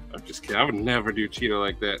 I'm just kidding. I would never do Cheeto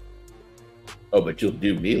like that. Oh, but you'll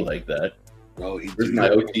do me like that. Oh, Where's my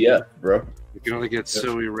OTF, bro? You can only get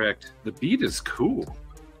so erect. The bead is cool.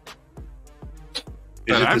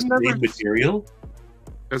 Is it the same material?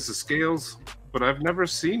 As the scales, but I've never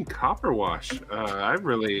seen copper wash. It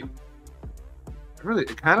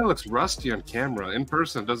kind of looks rusty on camera. In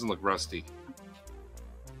person, it doesn't look rusty.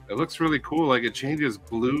 It looks really cool. Like it changes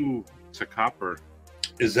blue to copper.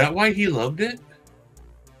 Is that why he loved it?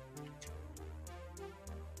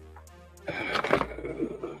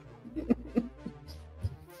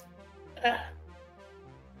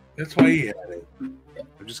 That's why he had it.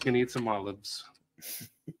 I'm just gonna eat some olives.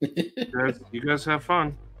 You guys have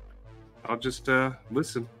fun. I'll just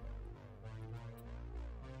listen.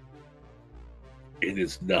 It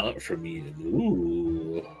is not from Ian.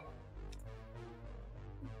 Ooh.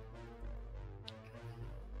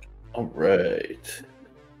 All right.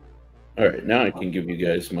 All right, now I can give you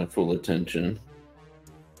guys my full attention.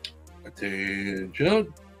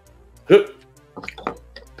 Attention.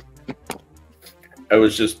 I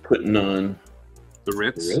was just putting on The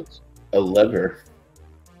Ritz? a lever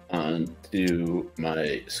onto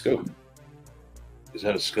my scope. Is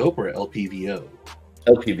that a scope or LPVO?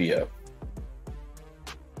 LPVO.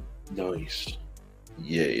 Nice.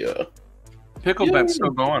 Yeah. Pickle bet's still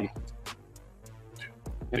going.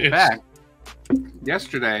 In fact,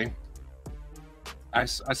 yesterday, I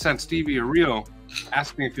sent Stevie a reel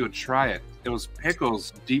asking if he would try it. It was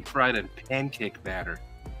pickles deep fried in pancake batter.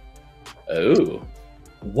 Oh.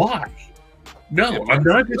 Why? No, I'm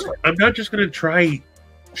not just gonna try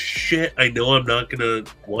shit I know I'm not gonna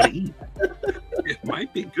want to eat. It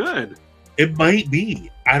might be good. It might be.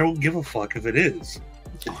 I don't give a fuck if it is.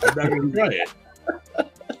 I'm not gonna try it.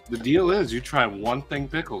 The deal is, you try one thing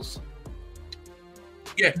pickles.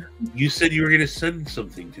 Yeah, you said you were gonna send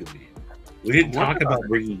something to me. We didn't talk about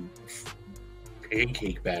bringing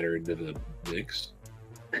pancake batter into the mix.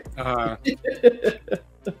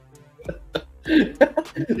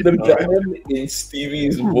 The tone in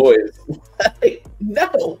Stevie's voice. Like, no.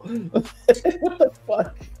 What the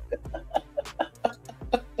fuck?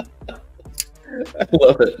 I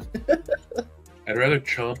love it. I'd rather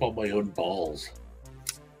chomp on my own balls.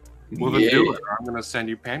 Well, then do it. I'm going to send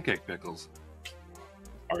you pancake pickles.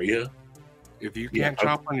 Are you? If you can't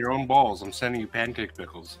chop on your own balls, I'm sending you pancake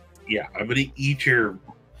pickles. Yeah, I'm gonna eat your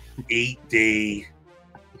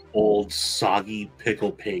 8-day-old soggy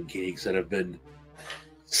pickle pancakes that have been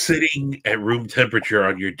sitting at room temperature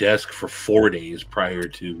on your desk for 4 days prior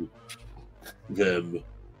to them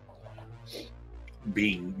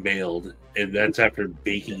being mailed, and that's after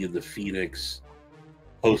baking in the Phoenix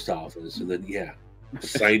post office. And then, yeah,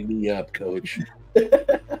 sign me up, coach.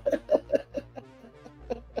 It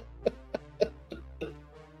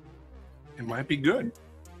might be good.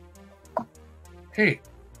 Hey,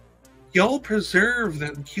 y'all preserve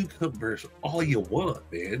them cucumbers all you want,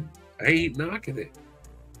 man. I ain't knocking it.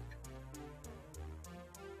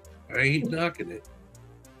 I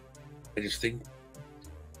just think...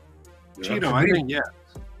 Cheeto, I think, yeah.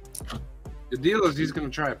 The deal is he's going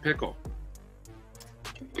to try a pickle.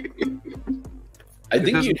 I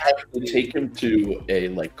think you'd have to take him to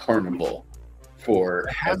a carnival for.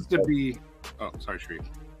 It has to be. Oh, sorry, Shreve.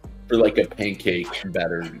 For like a pancake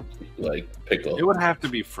battered pickle. It would have to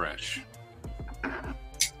be fresh.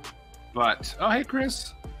 But hey,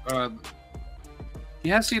 Chris. He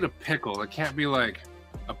has to eat a pickle. It can't be like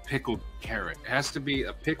a pickled carrot. It has to be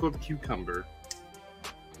a pickled cucumber.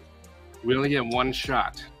 We only get one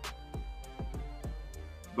shot.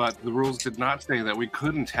 But the rules did not say that we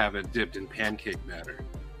couldn't have it dipped in pancake batter.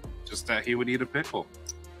 Just that he would eat a pickle.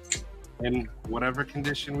 In whatever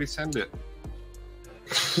condition we send it.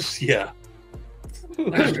 Yeah.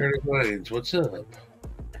 Alternative minds, what's up?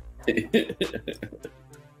 I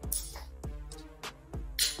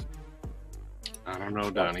don't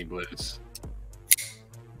know, Donnie Blitz.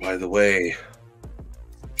 By the way,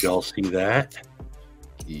 did y'all see that?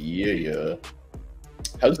 Yeah.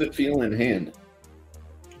 How's it feel in hand?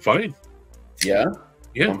 Fine. Yeah?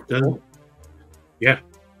 Yeah. Yeah.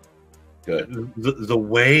 Good. The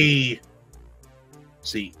way...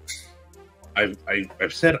 See, I've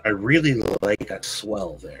said I really like that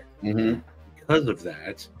swell there. Mm-hmm. Because of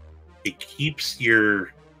that, it keeps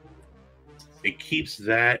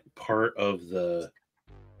that part of the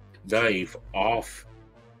knife off.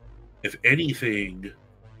 If anything,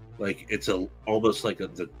 it's almost like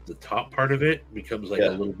the top part of it becomes a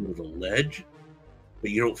little bit of a ledge, but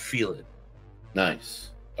you don't feel it. Nice.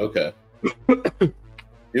 Okay.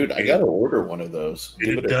 Dude, I gotta order one of those.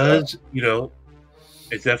 It does,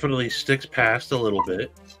 it definitely sticks past a little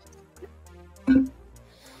bit. And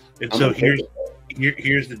so here's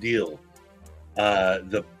the deal.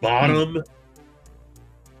 The bottom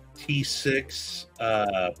T6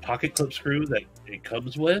 pocket clip screw that it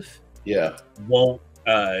comes with, won't.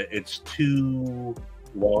 It's too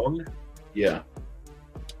long. Yeah.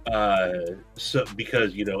 So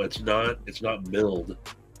because it's not milled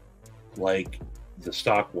like the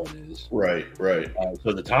stock one is. Right.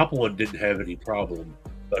 So the top one didn't have any problem,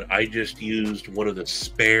 but I just used one of the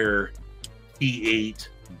spare T8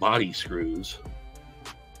 body screws.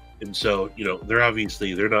 And so,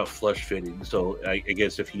 they're not flush fitting. So I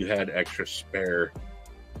guess if you had extra spare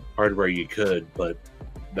hardware, you could, but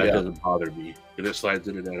that doesn't bother me. And it slides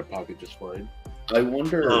in and out of pocket just fine. I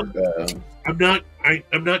wonder. I'm not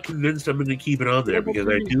convinced I'm going to keep it on there because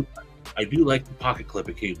I do like the pocket clip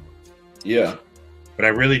it came with. Yeah. But I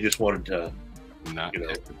really just wanted to not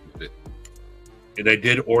it. And I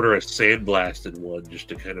did order a sandblasted one just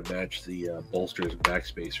to kind of match the bolsters and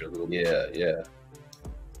backspacer a little bit. Yeah.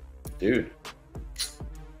 Dude.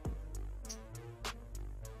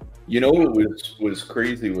 What was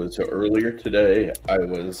crazy was earlier today I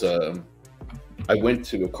went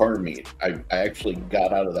to a car meet. I actually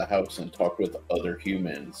got out of the house and talked with other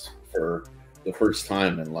humans for the first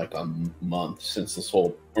time in a month since this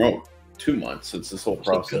whole 2 months since this whole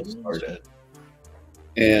process started.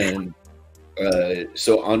 And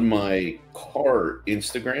so on my car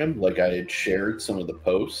Instagram, I had shared some of the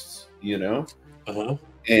posts, Uh-huh.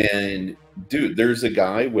 And dude, there's a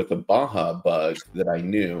guy with a Baja bug that I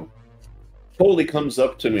knew. Totally comes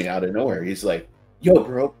up to me out of nowhere. He's like, "Yo,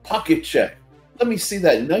 bro, pocket check. Let me see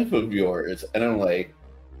that knife of yours." And I'm like,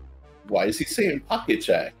 "Why is he saying pocket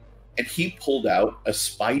check?" And he pulled out a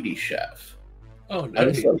Spidey chef. Oh, nice. I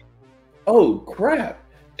was like, "Oh crap!"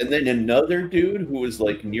 And then another dude who was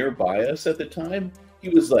nearby us at the time, he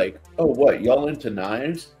was like, "Oh, what? Y'all into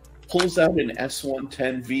knives?" Pulls out an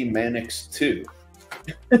S110V Manix 2.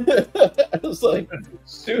 I was like,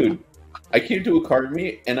 dude, I came to a car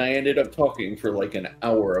meet and I ended up talking for an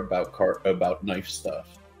hour about knife stuff.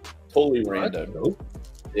 Totally random. Nope.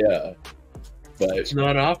 Yeah. But it's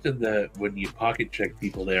not often that when you pocket check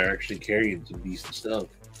people, they're actually carrying some decent stuff.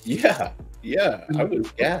 Yeah. I was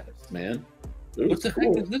gassed, man. What the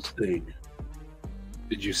heck is this thing?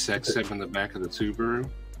 Did you sex him in the back of the Subaru?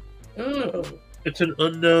 Oh, it's an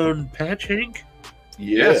unknown patch ink?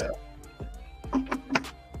 Yeah.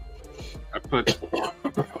 I put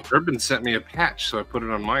Urban sent me a patch, so I put it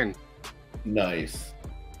on mine. Nice.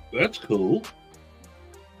 That's cool.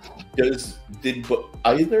 Did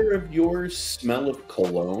either of yours smell of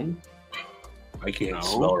cologne? I can't No.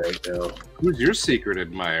 smell right now. Who's your secret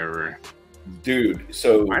admirer? Dude,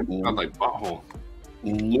 so Mine smelled like butthole.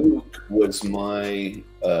 Luke was my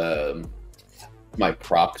my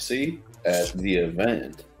proxy at the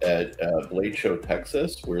event at Blade Show,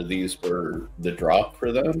 Texas, where these were the drop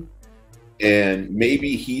for them. And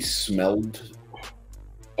maybe he smelled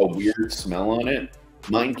a weird smell on it.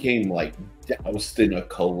 Mine came like doused in a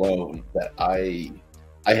cologne that I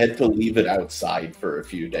had to leave it outside for a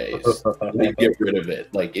few days to get rid of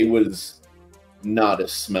it. Like, it was not a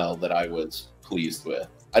smell that I was pleased with.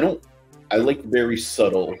 I like very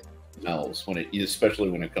subtle smells especially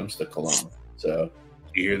when it comes to cologne. So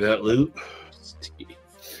You hear that, Luke?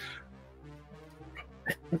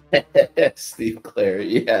 Steve Clare,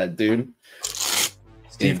 yeah, dude.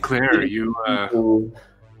 Steve Clare, are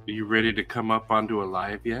you ready to come up onto a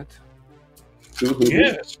live yet?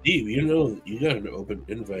 Yeah, Steve, you know you got an open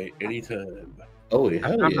invite anytime. Oh,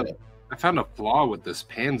 hell yeah. I found a flaw with this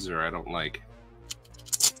Panzer I don't like.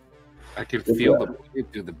 I can feel the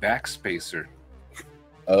blade through the backspacer.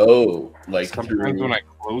 Oh, like sometimes when I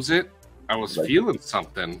close it, I was feeling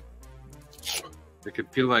something. I could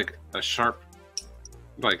feel like a sharp,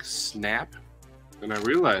 like, snap, and I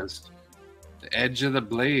realized the edge of the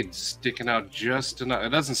blade sticking out just enough. It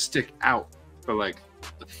doesn't stick out, but like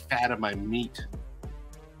the fat of my meat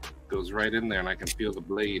goes right in there, and I can feel the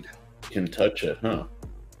blade. Can touch it, huh?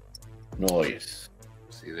 Nice.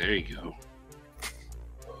 See, there you go.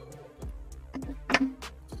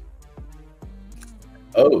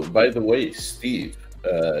 Oh, by the way, Steve,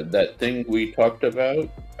 that thing we talked about,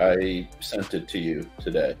 I sent it to you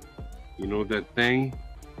today. You know that thing?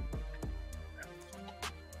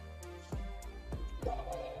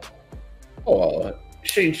 Oh,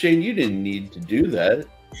 Shane, you didn't need to do that.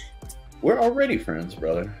 We're already friends,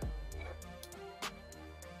 brother.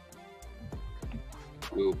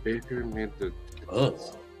 Will Baker made the... Oh.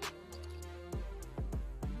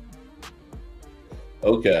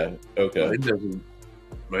 Okay.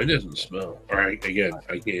 Mine doesn't smell. All right, again,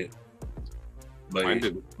 I can't. Mine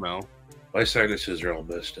didn't smell. My sinuses are all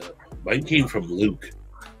messed up. Mine came from Luke.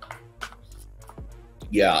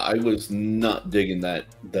 Yeah, I was not digging that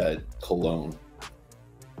cologne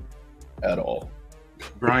at all.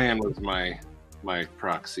 Brian was my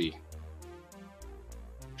proxy.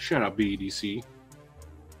 Shut up, BEDC.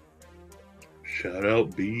 Shout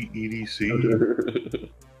out BEDC.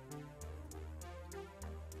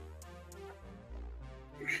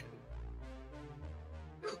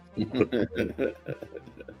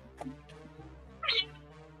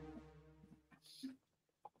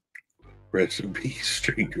 Rest in peace,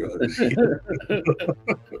 street drugs.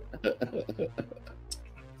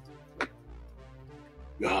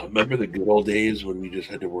 Remember the good old days when we just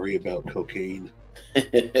had to worry about cocaine?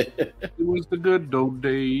 It was the good old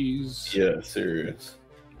days. Yeah, serious.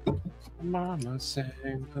 Mama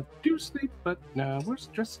sang up to sleep, but now we're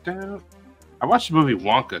stressed out. I watched the movie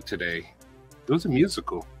Wonka today. It was a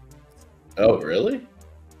musical. Oh, really?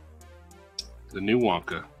 The new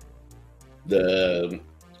Wonka. The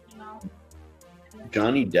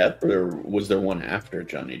Johnny Depp, or was there one after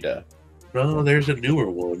Johnny Depp? No, there's a newer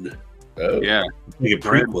one. Oh, Yeah, Like a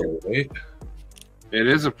prequel, right? it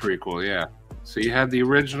is a prequel, yeah. So you had the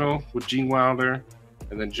original with Gene Wilder,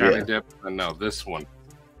 and then Johnny Depp, and now this one.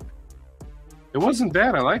 It wasn't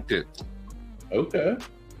bad. I liked it. okay.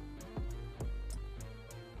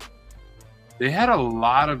 They had a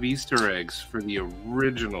lot of Easter eggs for the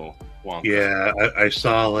original Wonka. Yeah, I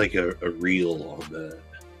saw like a reel on that.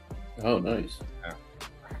 Oh, nice.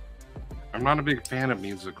 I'm not a big fan of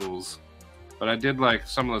musicals, but I did like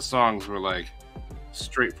some of the songs were like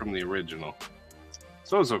straight from the original.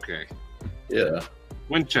 So it was okay. Yeah.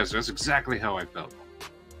 Winchester, that's exactly how I felt.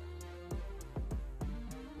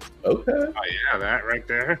 Okay. Oh yeah, that right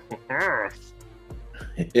there.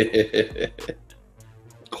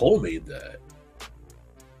 Cole made that.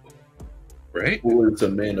 Right? Who is a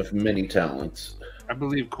man of many talents? I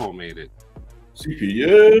believe Cole made it.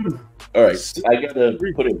 CPM. All right, I gotta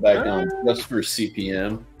put it back on just for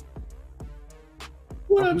CPM.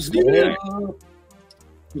 What up, What's Steve? up?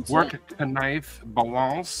 Work a knife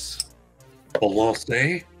balance. Balance.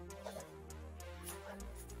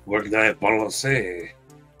 Work that balance.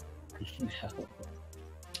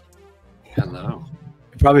 Hello.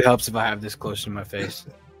 It probably helps if I have this close to my face.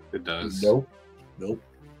 It does. Nope.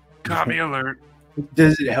 Commie alert.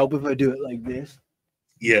 Does it help if I do it like this?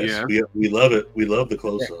 Yes, we love it. We love the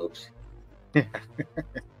close-ups.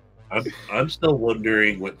 I'm still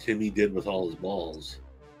wondering what Timmy did with all his balls.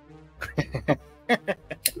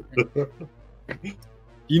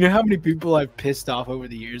 You know how many people I've pissed off over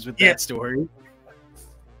the years with that story?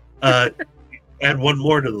 Add one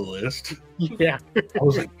more to the list. Yeah. I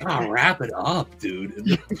was like, oh, wrap it up, dude.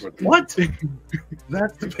 And I was like, what?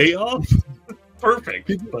 That's the payoff?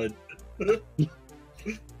 Perfect. But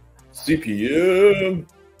CPM.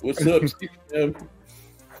 What's up, CPM?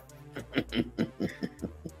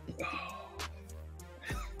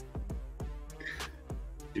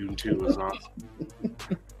 Dune 2 was awesome.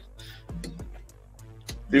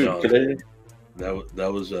 Dude, no,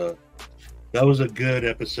 that was a good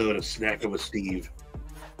episode of Snacking with Steve.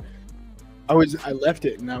 I left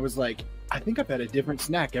it and I was like, I think I've had a different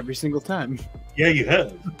snack every single time. Yeah, you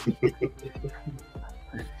have.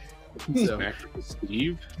 So, Snacking with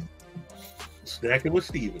Steve? Snacking with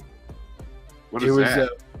Steven. What is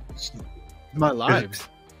that? My lives.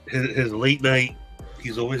 His late night,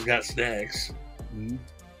 he's always got snacks. Mm-hmm.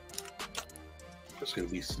 It's going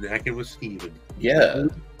to be Snacking with Steven. Yeah.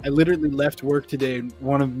 I literally left work today. And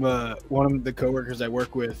one of the coworkers I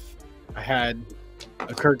work with, I had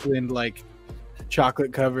a Kirkland like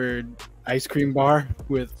chocolate covered ice cream bar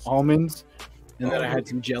with almonds, and then I had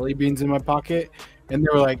some jelly beans in my pocket. And they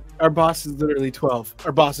were like, "Our boss is literally 12.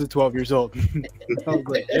 Our boss is 12 years old." I was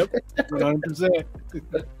like, "Yep, 100%."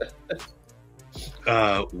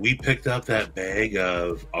 We picked up that bag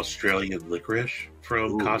of Australian licorice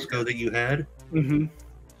from Costco that you had. Mm-hmm.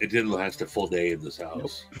 It didn't last a full day in this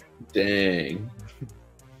house. Dang.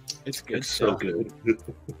 It's good. It's so good.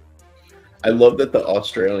 I love that the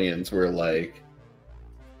Australians were like...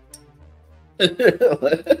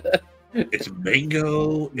 It's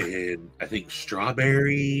mango and I think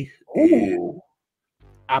strawberry. Ooh.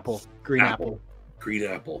 Apple. Green apple. Green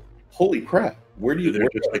apple. Holy crap. Where do you... They're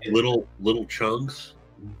just like little chunks.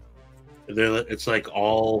 And it's like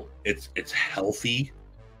it's healthy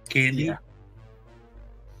candy. Yeah.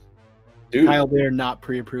 Dude. Kyle, they're not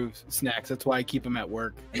pre-approved snacks. That's why I keep them at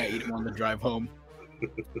work and I eat them on the drive home.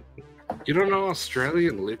 You don't know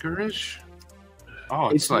Australian licorice?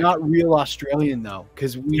 Oh, It's like not real Australian though,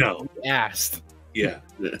 because we asked. Yeah.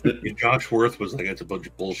 And Josh Worth was like, "That's a bunch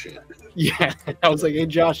of bullshit." Yeah, I was like, "Hey,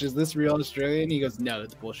 Josh, is this real Australian?" He goes, "No,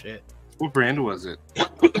 that's bullshit." what brand was it?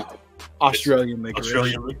 Australian licorice.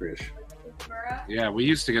 Australian licorice. Yeah, we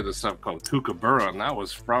used to get this stuff called Kookaburra, and that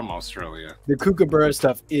was from Australia. The Kookaburra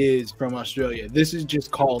stuff is from Australia. This is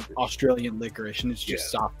just called Australian licorice, and it's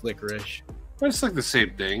just soft licorice. But it's like the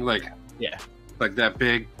same thing, like like that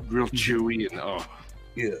big, real chewy, and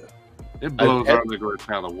it blows our licorice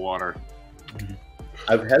out of the water.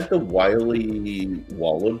 I've had the Wiley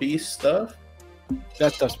Wallaby stuff.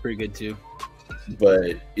 That stuff's pretty good too.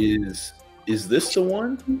 But is this the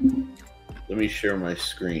one? Let me share my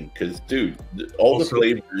screen, because dude, all the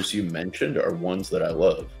flavors you mentioned are ones that I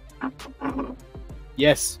love.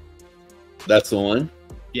 Yes. That's the one?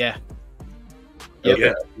 Yeah.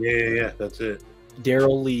 Okay. Yeah, that's it.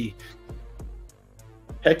 Daryl Lee.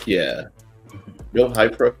 Heck yeah. No high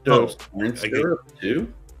fructose corn syrup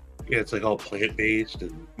too? Yeah, it's like all plant-based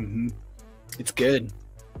and It's good.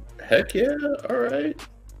 Heck yeah, alright.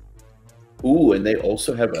 Ooh, and they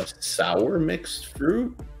also have a sour mixed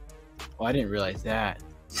fruit. Oh, I didn't realize that.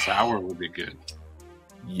 Sour would be good.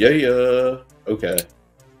 Yeah. Okay.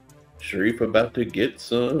 Sharif about to get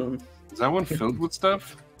some. Is that one filled with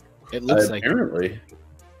stuff? It looks like apparently.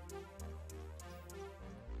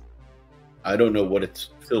 I don't know what it's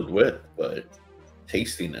filled with, but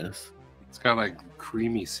tastiness. It's got like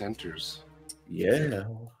creamy centers. Yeah.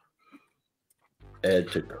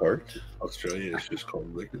 Add to cart. Australia is just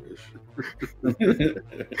called licorice. I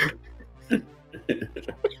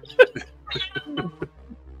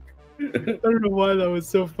don't know why that was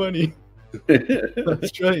so funny.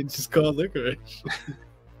 Australians just call licorice.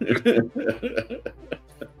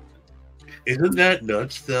 Isn't that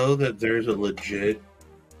nuts, though, that there's a legit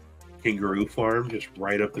kangaroo farm just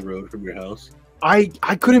right up the road from your house? I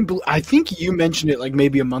couldn't believe. I think you mentioned it like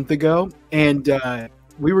maybe a month ago, and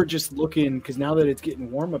we were just looking because now that it's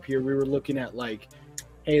getting warm up here, we were looking at like,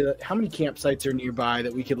 hey, how many campsites are nearby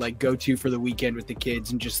that we could like go to for the weekend with the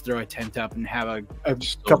kids and just throw a tent up and have a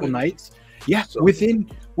couple nights. Yeah, within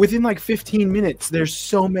like 15 minutes, there's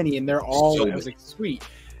so many, and they're all. I was like, sweet.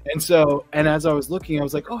 And as I was looking, I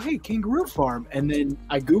was like, oh, hey, kangaroo farm. And then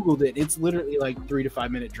I Googled it. It's literally like 3 to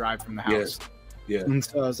 5 minute drive from the house. Yeah. And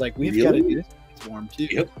so I was like, we've got to do this. It's warm too.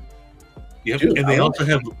 Yep. Dude, and they also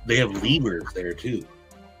have lemurs there too.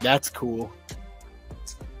 That's cool.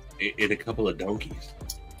 in a couple of donkeys.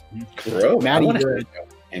 Bro, Maddie, I wanna the check out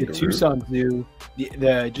kangaroo. Tucson Zoo,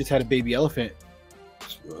 just had a baby elephant.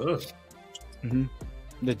 Ugh.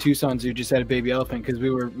 The Tucson Zoo just had a baby elephant because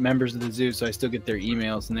we were members of the zoo, so I still get their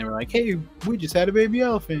emails, and they were like, "Hey, we just had a baby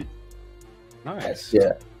elephant." Nice.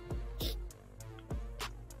 Yeah.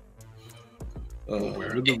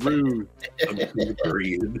 Where are the rude? I'm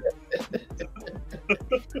Korean.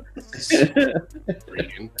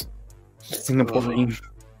 Korean. Singaporean.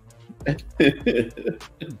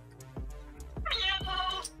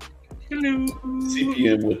 Hello.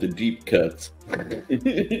 CPM with the deep cuts.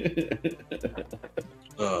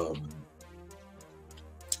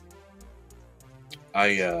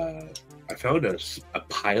 I found a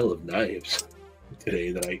pile of knives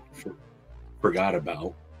today that I forgot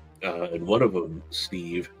about, and one of them,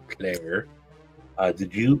 Steve, Claire.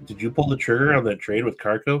 Did you pull the trigger on that trade with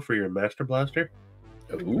Carco for your Master Blaster?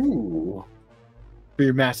 Ooh. For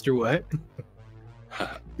your master, what?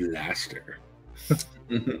 Blaster.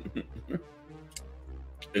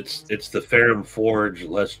 It's the Ferrum Forge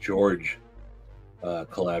Les George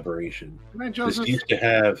collaboration. Good night, Joseph.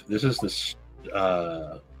 This is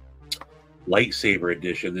the lightsaber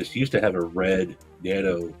edition. This used to have a red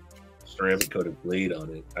nano ceramic coated blade on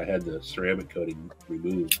it. I had the ceramic coating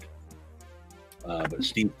removed. But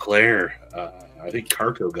Steve Clare, I think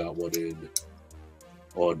Carco got one in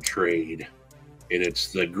on trade, and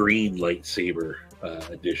it's the green lightsaber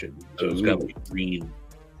edition. So it's got like green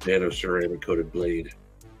nano ceramic coated blade.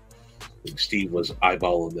 And Steve was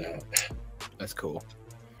eyeballing that. That's cool.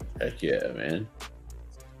 Heck yeah, man.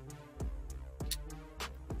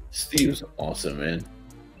 Steve's awesome, man.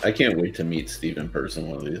 I can't wait to meet Steve in person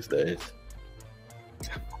one of these days.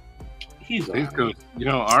 He's Good. You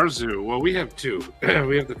know, our zoo, well, we have two.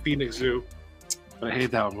 We have the Phoenix Zoo, but I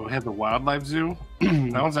hate that one. We have the Wildlife Zoo.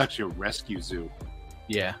 That one's actually a rescue zoo.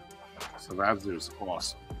 Yeah. So that zoo's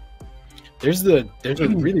awesome. There's a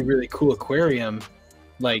really, really cool aquarium,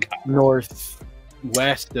 like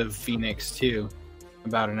northwest of Phoenix too,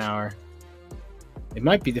 about an hour. It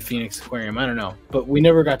might be the Phoenix Aquarium, I don't know. But we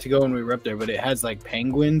never got to go when we were up there, but it has like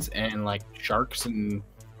penguins and like sharks and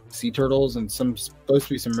sea turtles and supposed to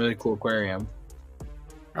be some really cool aquarium.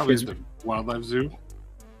 Probably the Wildlife Zoo.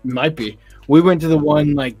 Might be. We went to the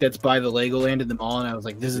one like that's by the Legoland in the mall, and I was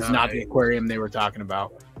like, this is not the aquarium they were talking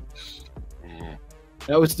about.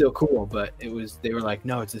 That was still cool, but they were like,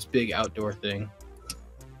 no, it's this big outdoor thing.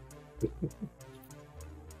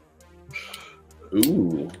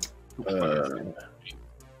 Ooh.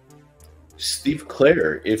 Steve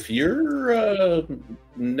Clare, if you're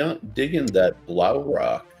not digging that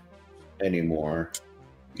Blaurock anymore,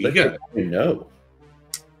 no.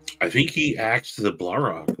 I think he axed the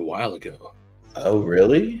Blaurock a while ago. Oh,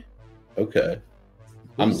 really? Okay.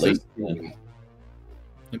 I'm What's late. this?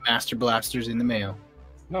 The Master Blaster's in the mail.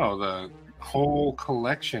 No, the whole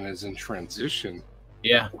collection is in transition.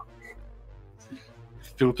 Yeah.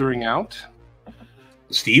 Filtering out?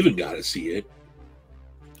 Steven got to see it.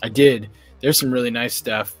 I did. There's some really nice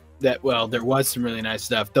stuff. There was some really nice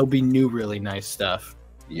stuff. There'll be new really nice stuff.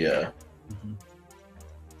 Yeah.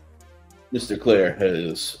 Mr. Clare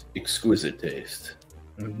has exquisite taste.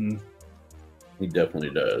 Mm-hmm. He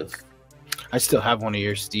definitely does. I still have one of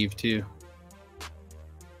yours, Steve, too.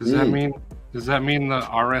 Does that mean the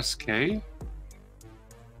RSK?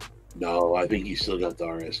 No, I think he still got the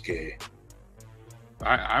RSK.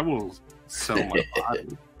 I will sell my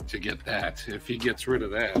body to get that if he gets rid of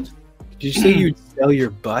that. Did you say you'd sell your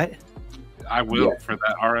butt? I will for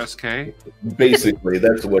that RSK. Basically,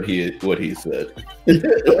 that's what he said.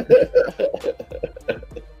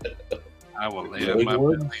 I will lay on my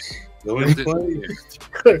belly.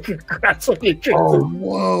 Congrats on your Oh,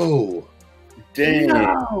 whoa. Dang.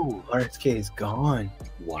 No. RSK is gone.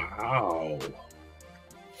 Wow.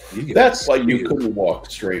 That's why you couldn't walk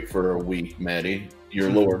straight for a week, Maddie. Your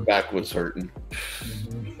lower back was hurting.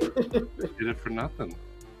 Did it for nothing.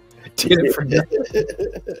 Did it for nothing.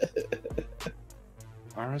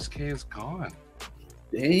 RSK is gone.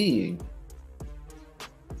 Dang.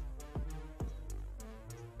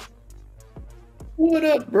 What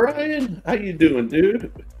up, Brian? How you doing,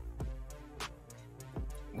 dude?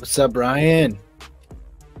 What's up, Brian?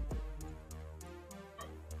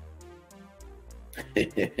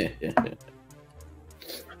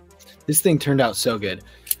 This thing turned out so good.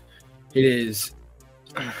 It is.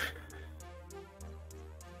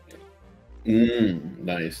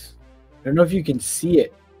 Nice. I don't know if you can see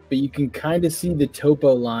it, but you can kind of see the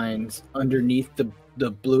topo lines underneath the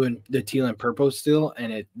blue and the teal and purple still,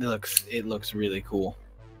 and it looks really cool.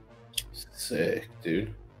 Sick,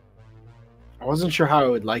 dude. I wasn't sure how I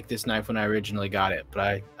would like this knife when I originally got it,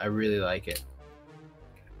 but I really like it.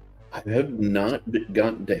 I have not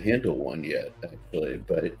gotten to handle one yet, actually,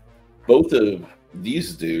 but both of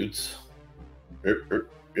these dudes,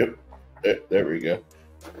 yep, there we go.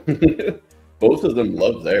 Both of them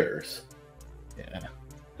love theirs. Yeah.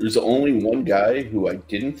 There's only one guy who I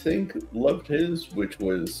didn't think loved his, which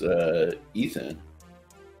was Ethan.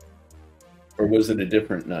 Or was it a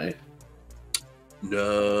different knife?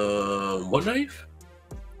 No, what knife?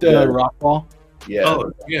 The rock ball? Yeah.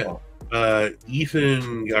 Oh, yeah.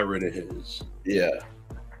 Ethan got rid of his. Yeah.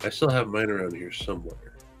 I still have mine around here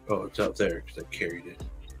somewhere. Oh, it's out there because I carried it.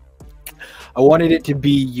 I wanted it to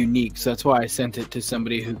be unique, so that's why I sent it to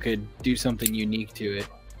somebody who could do something unique to it.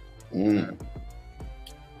 Mm.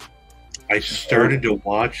 I started to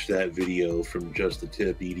watch that video from Just the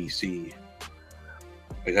Tip EDC.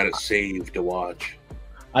 I got it saved to watch.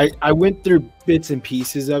 I went through bits and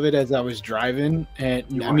pieces of it as I was driving,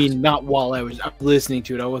 and I mean, not while I was listening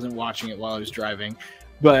to it. I wasn't watching it while I was driving,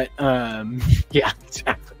 but yeah,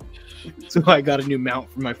 exactly. So I got a new mount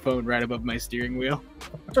for my phone right above my steering wheel.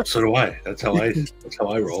 So do I. That's how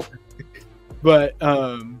I roll. But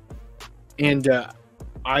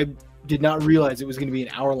I did not realize it was going to be an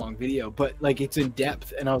hour-long video, but like it's in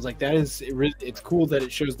depth, and I was like, it's cool that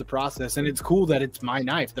it shows the process, and it's cool that it's my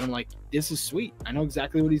knife. That I'm like, this is sweet. I know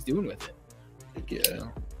exactly what he's doing with it. Yeah,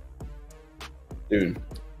 so. Dude,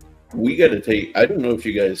 we got to take. I don't know if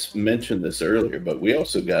you guys mentioned this earlier, but we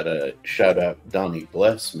also got to shout out Donnie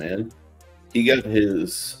Bless, man. He got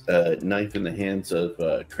his knife in the hands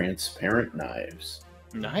of transparent knives.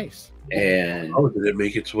 Nice. And oh, did it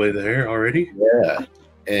make its way there already? Yeah.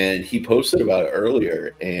 And he posted about it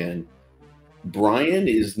earlier, and Brian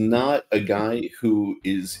is not a guy who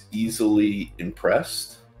is easily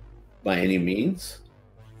impressed by any means,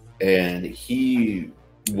 and he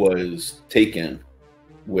was taken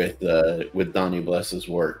with Donnie Bless's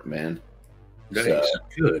work, man. Nice, So,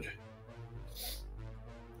 good.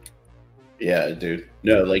 Yeah, dude.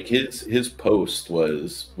 No, like his post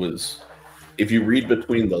was if you read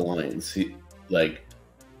between the lines, he like.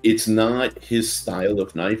 It's not his style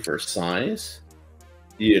of knife or size,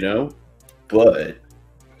 you know, but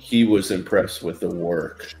he was impressed with the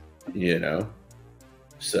work, you know.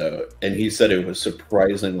 So, and he said it was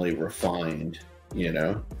surprisingly refined, you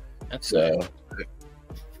know. So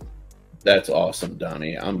that's awesome,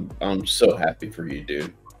 Donnie. I'm so happy for you,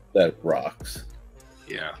 dude. That rocks.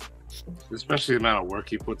 Yeah, especially the amount of work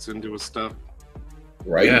he puts into his stuff.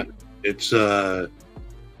 Right? Yeah, it's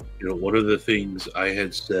you know, one of the things I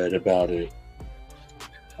had said about it,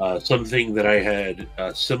 something that I had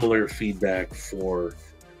similar feedback for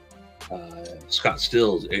Scott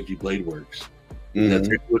Still's Edgy Blade Works, that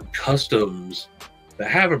they're doing customs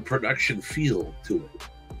that have a production feel to it.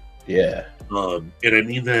 Yeah. And I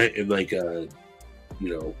mean that in like a, you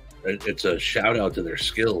know, it's a shout out to their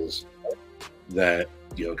skills that,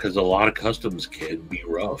 you know, because a lot of customs can be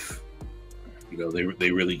rough. You know,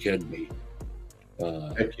 they really can be.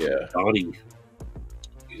 Heck yeah. Donnie,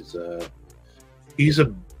 he's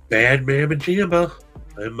a bad mamma jamma.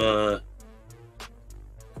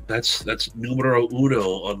 That's numero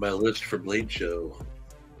uno on my list for Blade Show.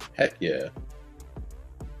 Heck yeah.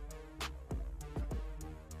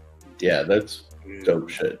 Yeah, that's dope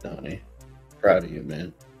shit, Donnie. Proud of you,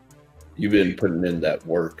 man. You've been putting in that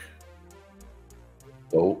work.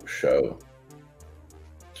 Dope show.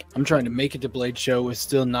 I'm trying to make it to Blade Show with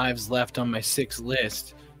still knives left on my 6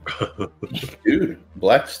 list. Dude,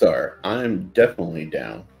 Black Star, I'm definitely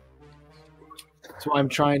down. That's why I'm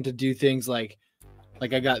trying to do things like I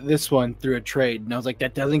got this one through a trade, and I was like,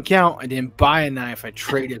 that doesn't count. I didn't buy a knife. I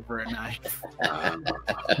traded for a knife.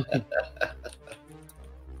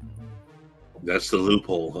 That's the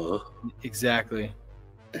loophole, huh? Exactly.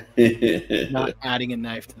 Not adding a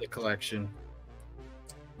knife to the collection.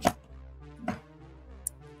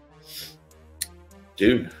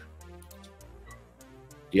 Dude.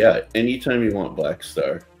 Yeah, anytime you want, Black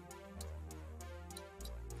Star.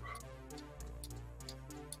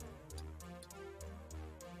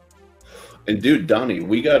 And dude, Donnie,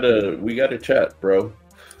 we gotta chat, bro.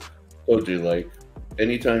 Told you, like,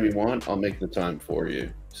 anytime you want, I'll make the time for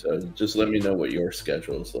you. So just let me know what your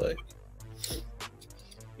schedule is like.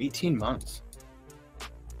 18 months.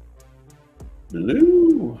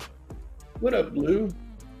 Blue. What up, Blue?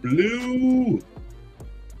 Blue.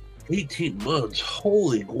 18 months.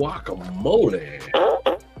 Holy guacamole.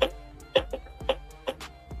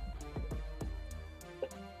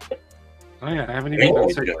 Oh yeah, I haven't even done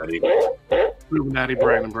Illuminati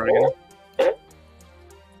Brian and Brian.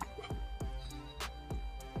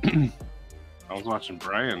 I was watching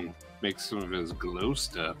Brian make some of his glow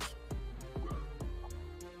stuff.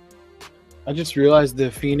 I just realized the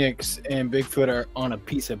Phoenix and Bigfoot are on a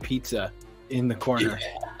piece of pizza in the corner.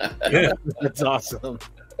 Yeah. That's awesome.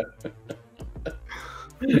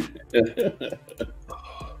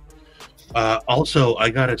 Also, I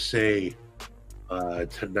gotta say,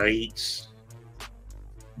 tonight's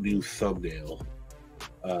new thumbnail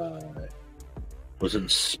was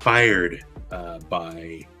inspired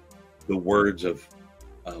by the words of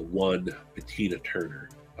one Bettina Turner.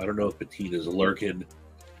 I don't know if Bettina's lurking.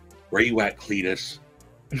 Where you at, Cletus?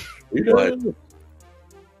 But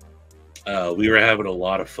we were having a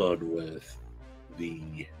lot of fun with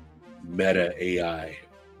the meta AI.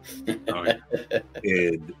 Oh, yeah.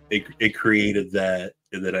 And it created that,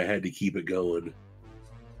 and then I had to keep it going.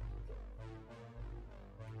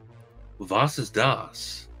 Was ist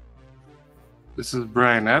das? This is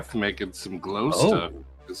Brian F. making some glow stuff.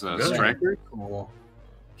 Is a good. striker. Cool.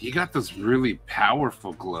 He got this really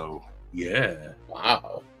powerful glow. Yeah.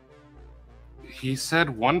 Wow. He said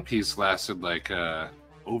one piece lasted like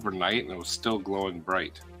overnight and it was still glowing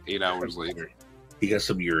bright 8 hours later. He got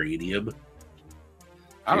some uranium.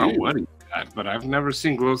 I don't know what he got, but I've never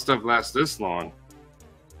seen glow stuff last this long.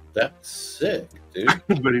 That's sick, dude.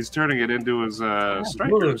 But he's turning it into his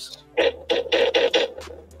strikers.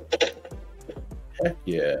 Heck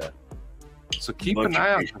yeah. So keep an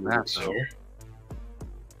eye out for that, though.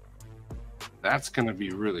 That's going to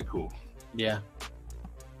be really cool. Yeah.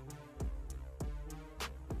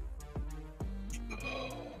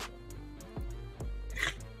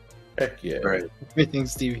 Heck yeah. Right. Everything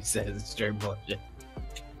Stevie says is straight bullshit.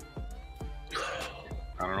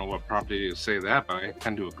 I don't know what prompted you to say that, but I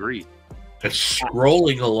tend to agree. It's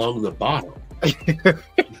scrolling along the bottom. I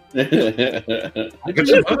There's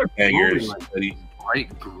some other bangers like that he,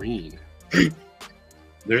 bright green.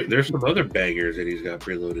 there's some other bangers that he's got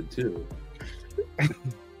preloaded too.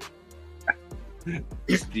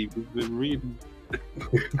 Steve has been reading.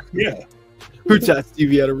 Yeah. Who taught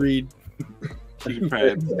Stevie how to read?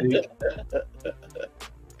 Keypad.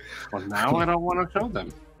 Well, now I don't want to show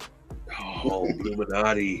them. Oh,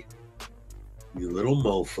 Illuminati. You little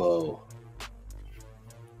mofo.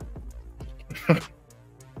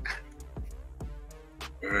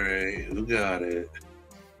 Alright, who got it?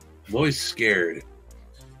 I'm always scared.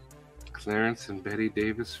 Clarence and Betty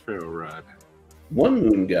Davis Ferro Rod. One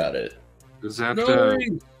Moon got it. Is that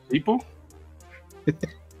Nice. people?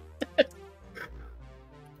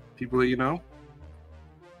 People that you know?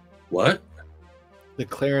 What? The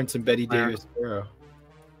Clarence and Betty Clarence. Davis Sparrow.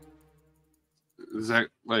 Is that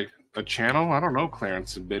like a channel? I don't know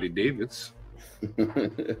Clarence and Betty Davis.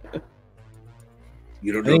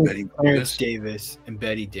 You don't I know think Betty Clarence Davis? Davis and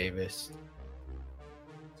Betty Davis.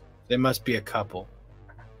 They must be a couple.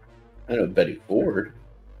 I know Betty Ford.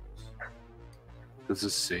 Does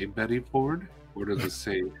it say Betty Ford? Or does it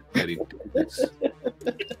say Betty Davis?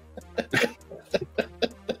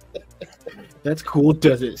 That's cool.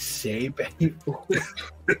 Does it say Betty Ford?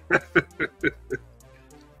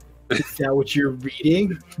 Is that what you're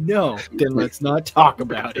reading? No. Then let's not talk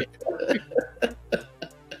about it.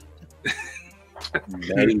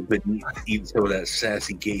 Maddie's been eating some of that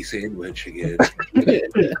sassy gay sandwich again.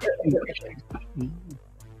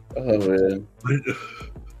 Oh man.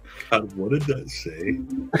 God, what did that say?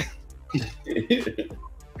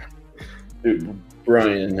 Dude,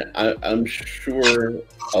 Brian, I'm sure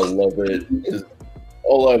I'll love it.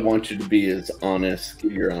 All I want you to be is honest.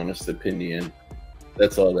 Give your honest opinion.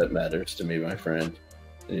 That's all that matters to me, my friend.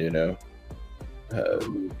 You know.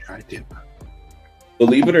 I do.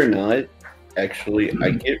 Believe it or not, actually,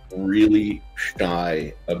 I get really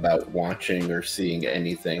shy about watching or seeing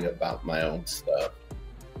anything about my own stuff.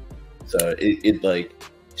 So it like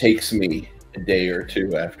takes me a day or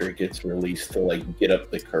two after it gets released to like get up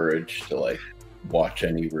the courage to like watch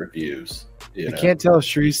any reviews. You I know? can't tell if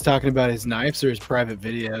Shree's talking about his knives or his private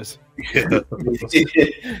videos. Yeah.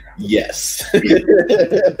 Yes.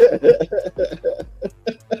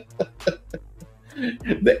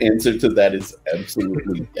 The answer to that is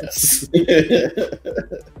absolutely yes.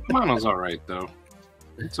 Mono's all right though.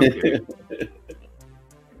 It's okay.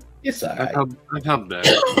 Yes, I've held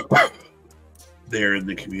better. They're in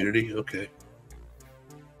the community? Okay.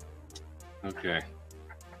 Okay.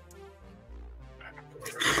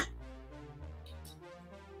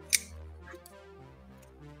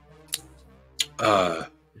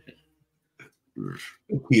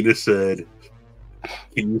 Peter said,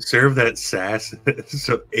 "Can you serve that sass?"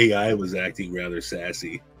 So AI was acting rather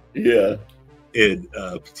sassy. Yeah. And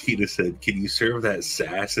Tina said, "Can you serve that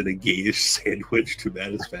sass in a gayish sandwich to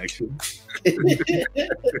Mattisfaction?"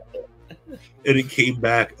 And it came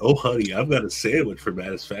back, oh, honey, I've got a sandwich for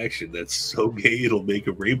Mattisfaction that's so gay it'll make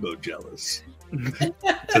a rainbow jealous.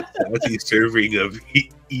 It's a fancy serving of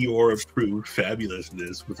Eeyore-approved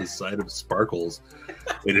fabulousness with a side of sparkles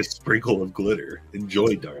and a sprinkle of glitter.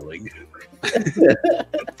 Enjoy, darling. It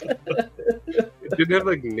did have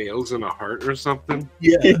like nails and a heart or something.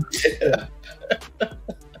 Yeah.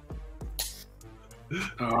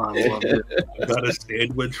 Oh, I love it. I've got a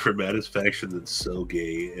sandwich for Mattisfaction that's so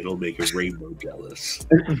gay it'll make a rainbow jealous.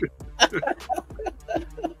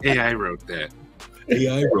 AI wrote that.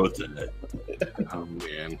 AI wrote that. Oh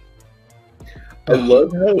man. I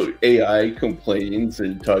love how AI complains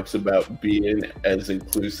and talks about being as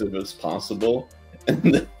inclusive as possible, and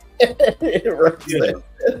then it writes that.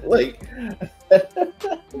 Like,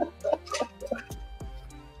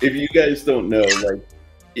 if you guys don't know, like,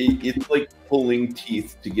 it's like pulling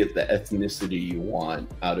teeth to get the ethnicity you want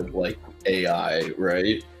out of like AI,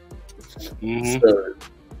 right? Mm-hmm. So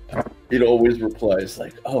it always replies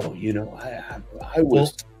like, "Oh, you know, I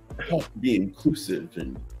was taught to be inclusive,"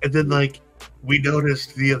 and then like we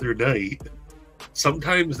noticed the other night,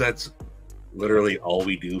 sometimes that's literally all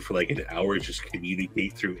we do for like an hour is just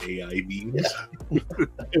communicate through AI memes. Yeah.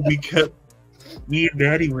 And me and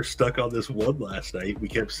Maddie were stuck on this one last night. We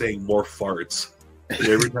kept saying more farts. And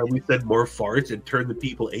every time we said more farts, it turned the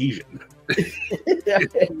people Asian.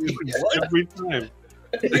 Every time.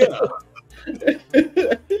 Yeah.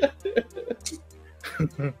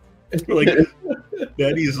 Like,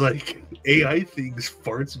 Maddie's like, AI thinks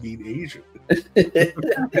farts mean Asian.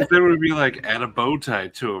 Then would be like, add a bow tie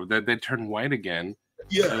to them. They turn white again.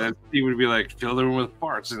 Yeah. And then he would be like, fill the room with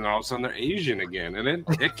farts. And all of a sudden they're Asian again. And then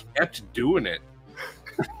it kept doing it.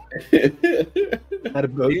 Add a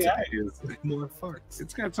bow tie. AI is more farts.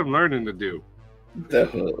 It's got some learning to do.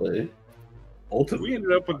 definitely. Ultimately, We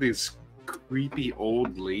ended up with these creepy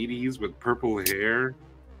old ladies with purple hair.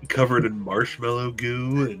 covered in marshmallow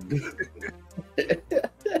goo and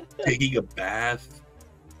taking a bath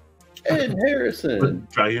Ed Harrison.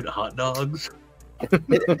 with giant hot dogs.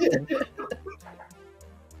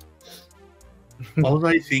 All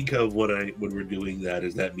I think of when we're doing that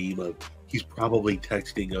is that meme of he's probably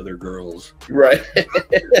texting other girls, Right.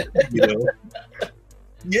 you know?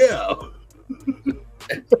 Yeah.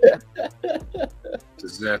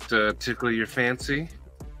 Does that tickle your fancy?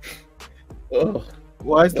 Oh,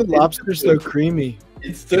 Why is the lobster so creamy?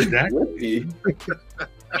 it's so Exactly. grippy.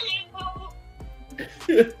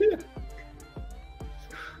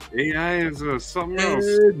 AI is something else.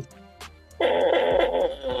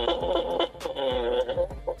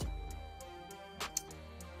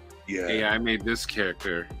 Yeah. AI made this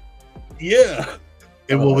character. Yeah.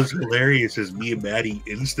 And what was hilarious is me and Maddie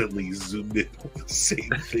instantly zoomed in on the same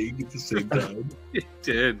thing at the same time. It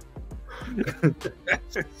did.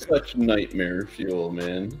 Such nightmare fuel,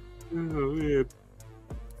 man. Oh, man.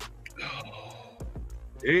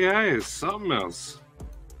 AI is something else.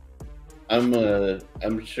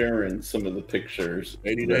 I'm sharing some of the pictures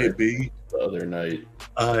 99B. the other night.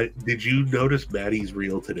 Did you notice Maddie's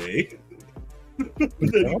reel today? That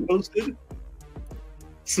he posted?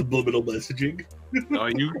 Subliminal messaging. No,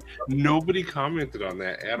 nobody commented on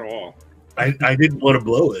that at all. I didn't want to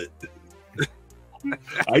blow it.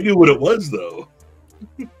 I knew what it was, though.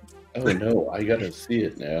 Oh no, I gotta see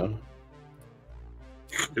it now.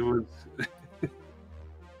 It was.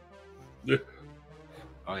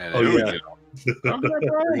 Oh yeah. Oh, There yeah. we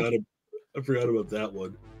go. I forgot about that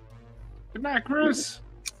one. Good night, Chris.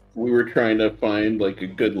 We were trying to find like a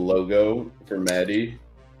good logo for Maddie.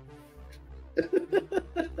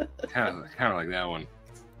 Kind of like that one.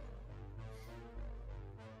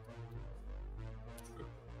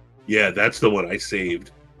 Yeah, that's the one I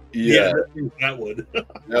saved. Yeah, that one.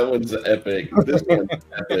 that one's epic. This one's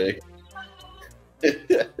epic.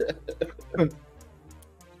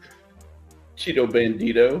 Cheeto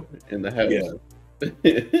Bandito in the house.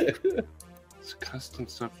 It's custom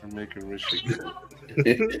stuff for making Michigan.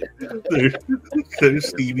 There's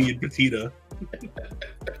Stevie and Patina.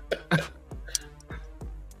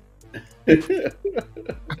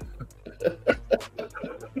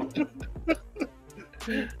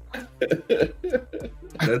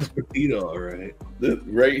 That's Patina, all right.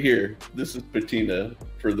 Right here. This is Patina,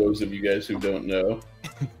 for those of you guys who don't know.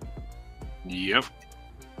 Yep.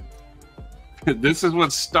 This is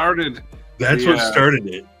what started. That's what started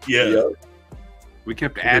it. Yeah. Yep. We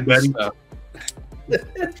kept adding stuff.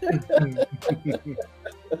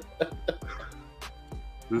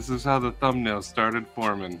 This is how the thumbnail started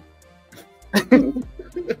forming.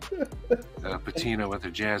 Patina with her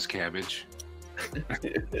jazz cabbage.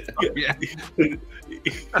 Yeah.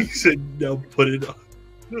 He said, "Now put it on.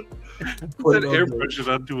 Then airbrush it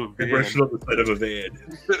onto a van. Airbrush it on the side of a van.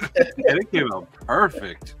 And it came out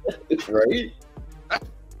perfect. Right?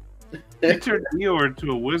 He turned Neo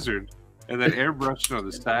into a wizard and then airbrushed it on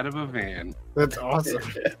the side of a van. That's awesome.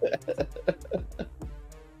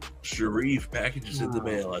 Sharif, packages in the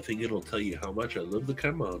mail. I think it'll tell you how much I love the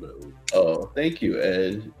Kaimano. Oh, thank you,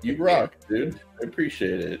 Ed. You rock, dude. I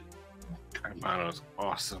appreciate it. Kaimano's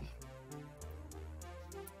awesome.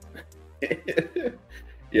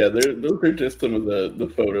 Yeah, those are just some of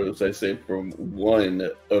the photos I saved from one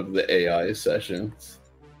of the AI sessions.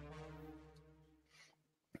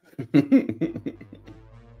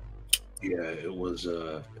 Yeah, it was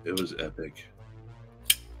epic.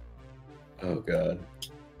 Oh god.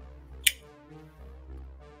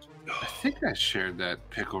 I think I shared that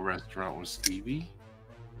pickle restaurant with Stevie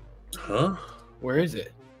Huh? Where is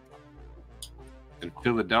it? in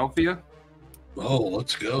Philadelphia. Oh,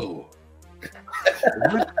 let's go.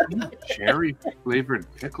 Cherry flavored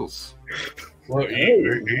pickles. Well,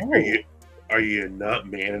 are you not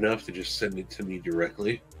man enough to just send it to me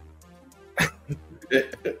directly?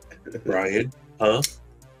 Brian? Huh?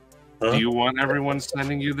 Do you want everyone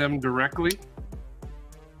sending you them directly?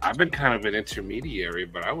 I've been kind of an intermediary,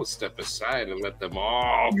 but I will step aside and let them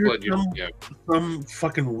all You're flood your yeah. Some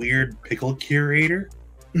fucking weird pickle curator?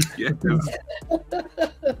 Yeah.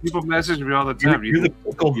 People message me all the time. You're the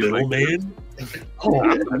pickle middleman? Oh,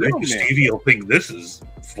 I bet middleman. Stevie will think this is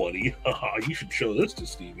funny. You should show this to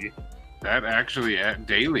Stevie. That actually at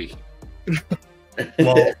daily.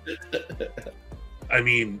 Well, I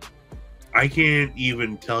mean, I can't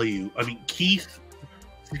even tell you. I mean, Keith,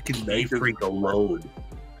 freaking Knife Freak alone.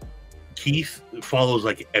 Keith follows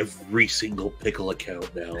like every single pickle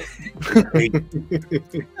account now. Fucking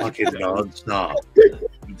nonstop.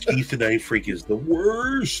 Keith and Knife Freak is the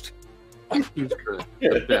worst.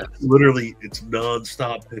 The best. Literally, it's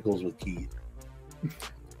nonstop pickles with Keith.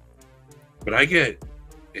 But I get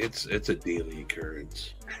it's a daily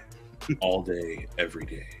occurrence. All day, every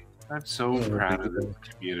day. I'm so proud of this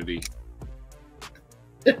community.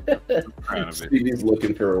 I'm proud of it. Stevie's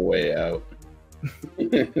looking for a way out. I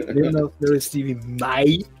didn't know if Stevie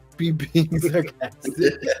might be being sarcastic.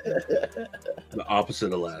 The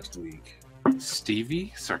opposite of last week.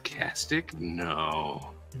 Stevie? Sarcastic?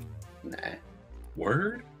 No. Nah,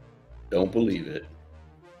 Word? don't believe it.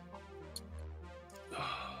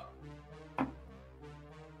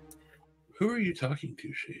 Who are you talking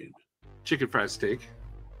to, Shane? Chicken fried steak.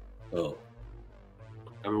 Oh,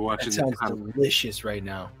 I've been watching That sounds the delicious right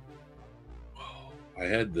now. I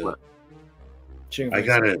had the. What? Chicken I fried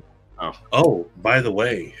got it. Oh, by the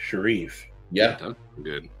way, Sharif, Yeah, That's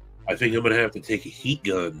good. I think I'm gonna have to take a heat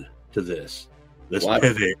gun to this. This Why?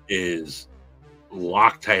 pivot is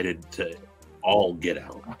Loctited to all get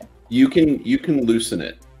out. you can loosen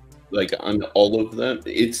it, like on all of them.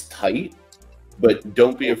 It's tight, but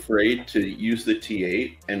don't be afraid to use the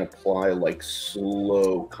T8 and apply like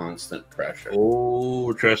slow, constant pressure.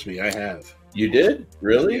 Oh, trust me, I have. You did?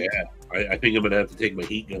 Really? Yeah, I think I'm gonna have to take my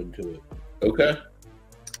heat gun to it. Okay.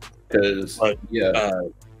 Because But, yeah,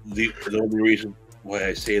 The only reason why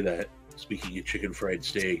I say that, speaking of chicken fried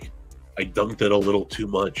steak, I dunked it a little too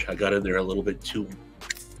much. I got in there a little bit too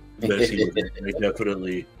messy with it.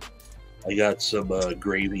 I got some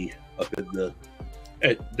gravy up in the.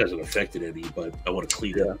 It doesn't affect it any, but I want to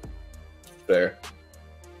clean it. fair.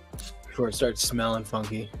 before it starts smelling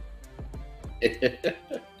funky.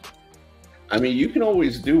 I mean, you can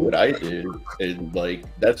always do what I did, and like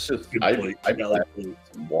that's just Good I point. add some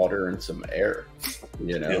water and some air,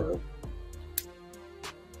 you know.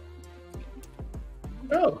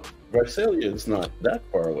 Oh, Visalia is not that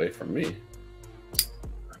far away from me.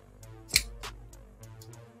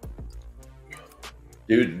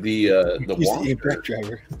 Dude, the You truck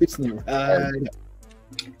driver. Listen, right.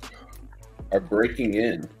 are breaking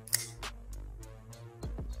in.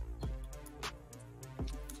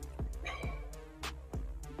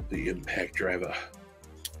 The impact driver.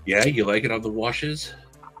 Yeah, you like it on the washes?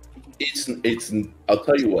 It's I'll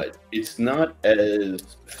tell you what, it's not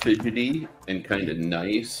as fidgety and kind of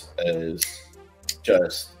nice as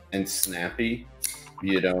just and snappy,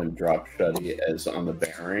 you know, and drop shutty as on the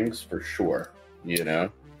bearings for sure, you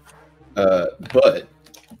know. But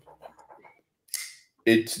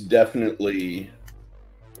it's definitely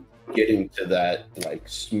getting to that like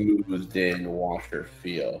smoothed in washer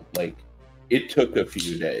feel. Like it took a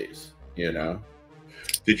few days, you know.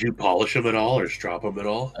 Did you polish them at all or strop them at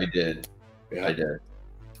all? I did. Yeah. I did.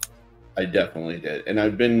 I definitely did. And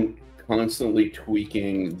I've been constantly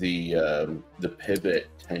tweaking the pivot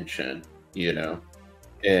tension, you know,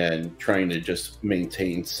 and trying to just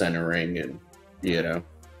maintain centering and, you know.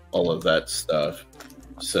 all of that stuff.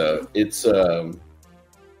 So it's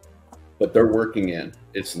but they're working in.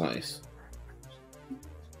 It's nice.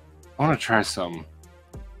 I want to try some.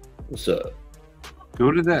 What's up?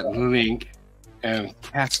 Go to that link and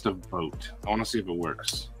cast a vote. I want to see if it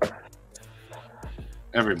works.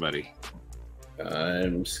 Everybody.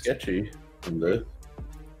 I'm sketchy on this.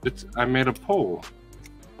 I made a poll.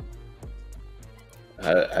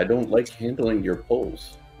 I don't like handling your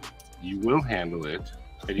polls. You will handle it,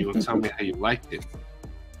 and you will tell me how you liked it.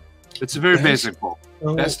 It's a very basic poll.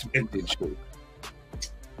 Best vintage shape.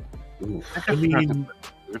 I mean,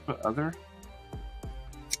 did I put other?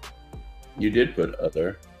 You did put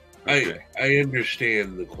other. Okay. I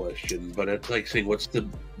understand the question, but it's like saying, what's the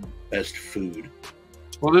best food?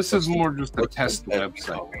 Well, this is more just to What's test the best website.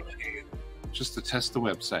 color? Just to test the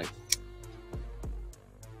website.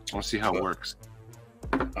 I want to see how it works.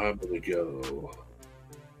 I'm gonna go.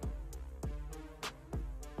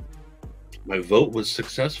 My vote was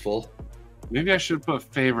successful. Maybe I should put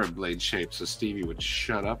favorite blade shape so Stevie would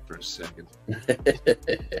shut up for a second.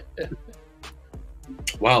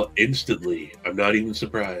 Wow, instantly. I'm not even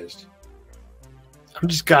surprised. I'm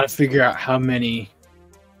just got to figure out how many.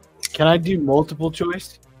 Can I do multiple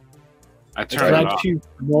choice? I Can turned it I off. choose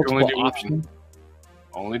only multiple do one. options?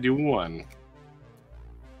 Only do one.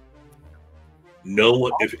 No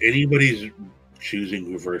one, if anybody's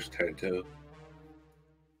choosing reverse Tanto,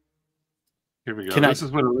 Here we go. Can I- This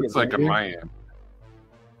is what it looks like on here? my end.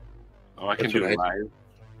 Oh, I can That's do what it I- live.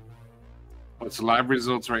 Well, it's live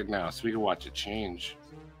results right now, so we can watch it change.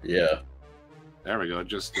 Yeah. There we go.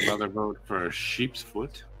 Just another vote for Sheep's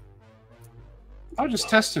Foot. I was just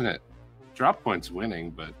testing it. Drop points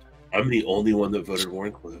winning, but I'm the only one that voted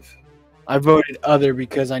Warncliffe. I voted other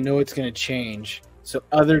because I know it's going to change. So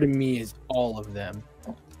other to me is all of them.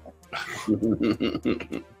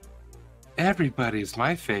 everybody's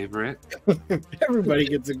my favorite. Everybody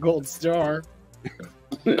gets a gold star.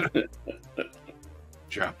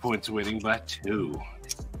 Drop points winning by 2.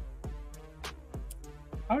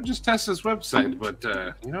 I would just test this website, but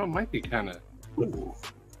you know, it might be kind of.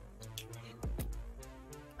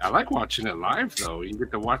 I like watching it live, though. You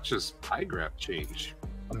get to watch this pie graph change.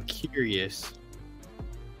 I'm curious.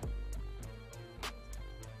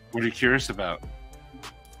 What are you curious about?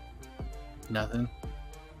 Nothing.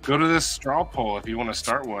 Go to this straw poll if you want to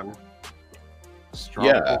start one. Straw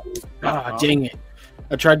Yeah. poll. Ah, dang it.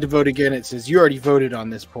 I tried to vote again. It says you already voted on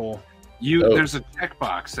this poll. There's a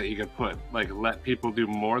checkbox that you could put, like let people do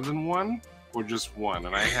more than one or just one.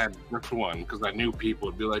 And I had just one because I knew people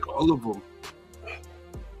would be like, all of them.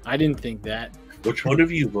 I didn't think that. Which one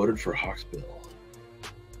of you voted for Hawksbill?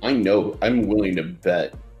 I know. I'm willing to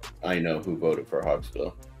bet I know who voted for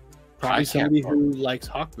Hawksbill. Probably I can't somebody vote. who likes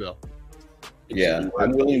Hawkbill. Yeah,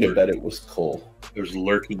 I'm willing to bet it was Cole. There's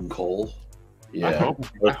Lurking Cole. Yeah. I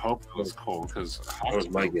hope it was cool because That was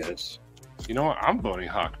my guess. You know what? I'm voting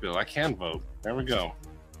Hawkbill. I can vote. There we go.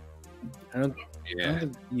 I don't Yeah.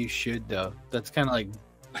 think you should, though. That's kind of like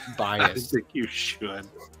I biased. think you should.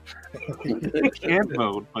 You can't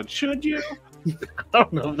vote, but should you? I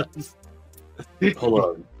don't know. That's... Hold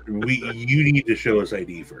on. You need to show us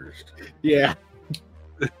ID first. Yeah.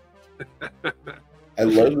 I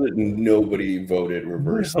love that nobody voted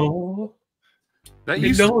reverse. No. That You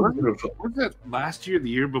used know to what's gonna vote. was it last year, the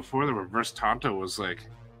year before the reverse Tonto was like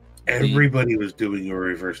Everybody was doing a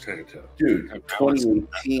reverse Tanto. Dude,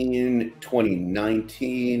 2018,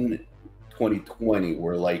 2019, 2020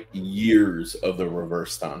 were like years of the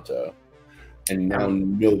reverse Tonto. And now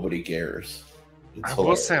nobody cares. It's I will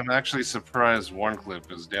hilarious. say I'm actually surprised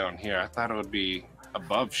Warncliffe is down here. I thought it would be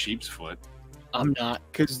above Sheep's Foot. I'm not,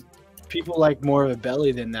 because people like more of a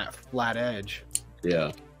belly than that flat edge.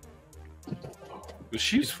 Yeah. The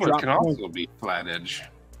Sheep's It's Foot drop can also be flat edge.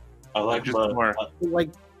 I like Just my. more.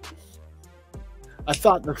 Like, I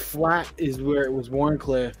thought the flat is where it was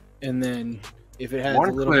Warncliffe, and then if it has a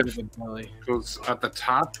little bit of a belly, Goes at the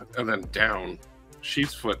top and then down.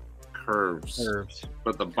 Sheep's Foot curves, curves.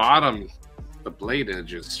 but the bottom, the blade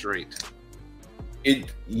edge is straight.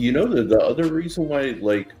 You know the other reason why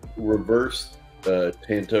like reverse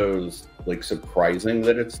Tanto's like surprising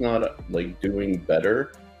that it's not like doing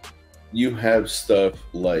better. You have stuff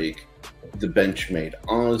like the Benchmade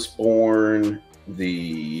Osborne,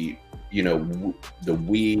 the the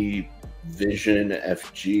Wii Vision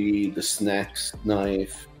FG, the Snacks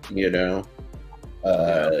knife.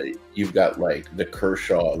 You've got like the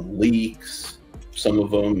Kershaw Leaks. Some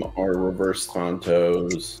of them are reverse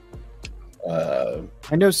Tontos.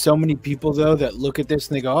 I know so many people though that look at this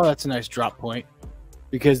and they go, "Oh, that's a nice drop point,"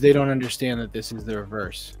 because they don't understand that this is the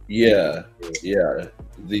reverse. Yeah.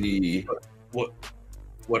 The What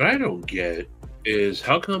What I don't get is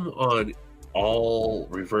how come on all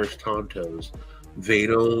reverse Tontos they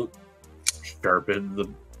don't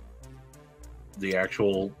sharpen the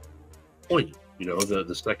actual point, you know,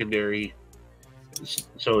 the secondary.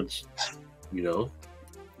 So it's, you know,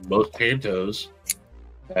 most Tantos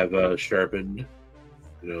have a sharpened,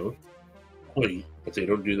 you know, point, but they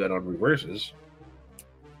don't do that on reverses.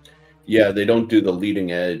 Yeah, they don't do the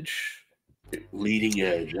leading edge. Leading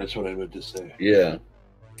edge, that's what I meant to say. Yeah.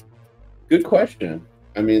 Good question.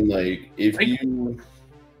 I mean, like, if you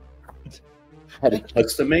had a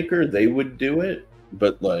custom maker, they would do it,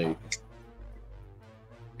 but like,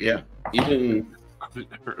 yeah, even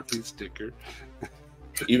sticker.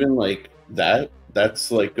 Even like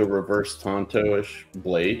that's like a reverse Tonto-ish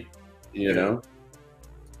blade, you know?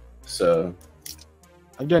 So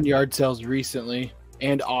I've done yard sales recently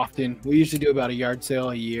and often. We usually do about a yard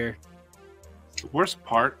sale a year. The worst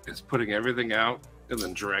part is putting everything out and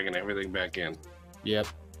then dragging everything back in. Yep.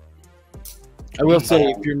 I will say,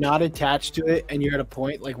 if you're not attached to it and you're at a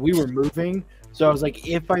point, like we were moving, so I was like,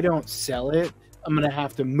 if I don't sell it, I'm going to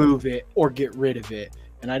have to move it or get rid of it.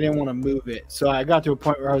 And I didn't want to move it. So I got to a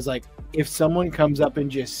point where I was like, if someone comes up and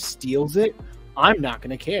just steals it, I'm not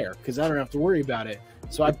going to care because I don't have to worry about it.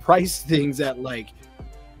 So I priced things at like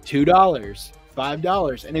 $2,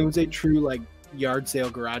 $5. And it was a true like yard sale,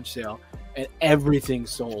 garage sale. And everything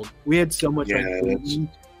sold. We had so much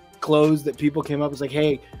clothes that people came up and was like,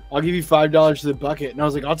 hey, I'll give you $5 to the bucket. And I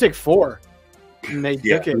was like, I'll take $4. And they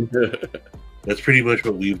took it. That's pretty much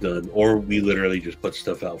what we've done. Or we literally just put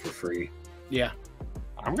stuff out for free. Yeah.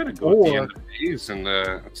 I'm going to go at the end of days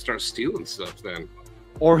and start stealing stuff then.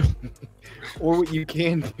 Or what you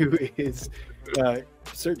can do is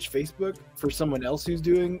search Facebook for someone else who's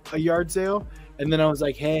doing a yard sale. And then I was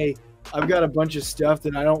like, hey, I've got a bunch of stuff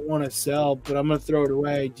that I don't want to sell, but I'm going to throw it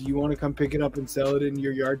away. Do you want to come pick it up and sell it in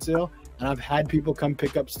your yard sale? And I've had people come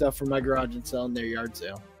pick up stuff from my garage and sell in their yard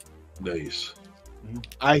sale. Nice.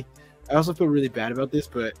 I also feel really bad about this,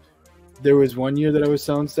 but there was one year that I was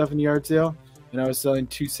selling stuff in the yard sale, and I was selling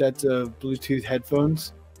 2 sets of Bluetooth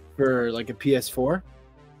headphones for like a PS4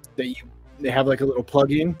 that they have like a little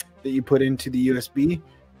plug-in that you put into the USB,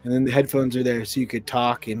 and then the headphones are there so you could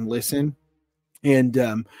talk and listen.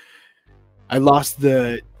 And I lost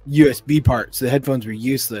the USB part, so the headphones were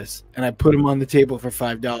useless, and I put them on the table for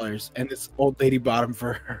 $5, and this old lady bought them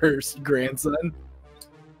for her grandson.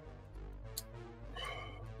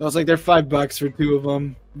 I was like, they're $5 for 2 of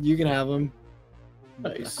them. You can have them.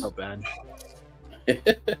 nice. Not bad.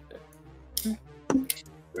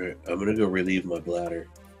 Right, I'm gonna go relieve my bladder.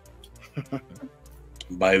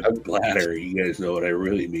 By bladder, you guys know what I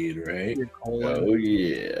really mean, right? Oh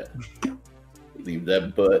yeah. Leave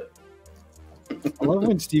that butt. I love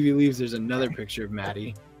when Stevie leaves, there's another picture of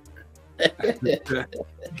Matty.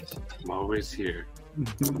 I'm always here.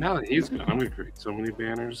 Now that he's gone, we create so many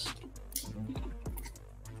banners.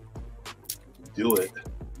 Do it.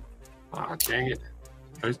 Ah, dang it.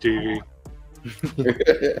 Hi, Stevie.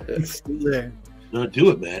 It's still there. No,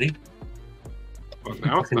 do it, Matty. Well,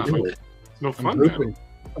 now it's not Do like, it. it's no fun I'm now. pooping.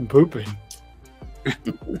 I'm pooping.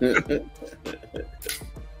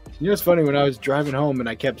 You know what's funny? When I was driving home and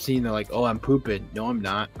I kept seeing they're like, oh, I'm pooping. No, I'm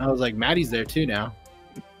not. I was like, Maddie's there too now.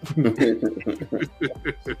 I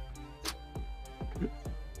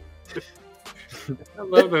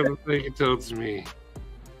love that the thing it tells me.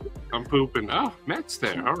 I'm pooping. Oh, Matt's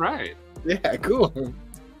there. All right. Yeah, cool.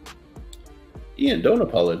 Ian, don't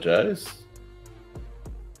apologize.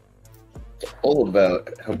 It's all about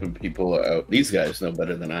helping people out. These guys know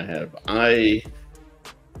better than I have.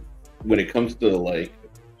 When it comes to like,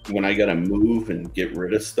 when I gotta move and get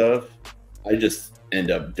rid of stuff, I just end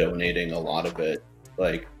up donating a lot of it.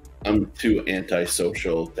 Like, I'm too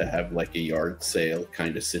antisocial to have like a yard sale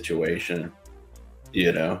kind of situation.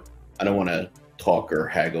 You know, I don't want to talk or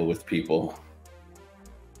haggle with people.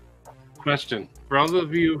 Question. For all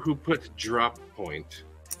of you who put drop point,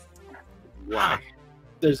 why?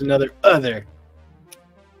 There's another other.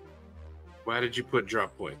 Why did you put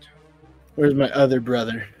drop point? Where's my other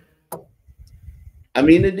brother? I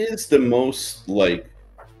mean, it is the most like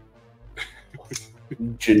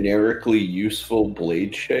generically useful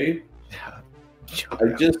blade shape. I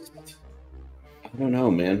don't know,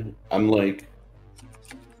 man. I'm like,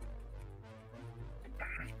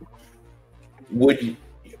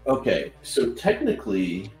 okay, so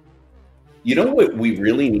technically, you know what we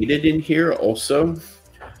really needed in here also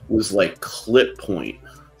was like clip point.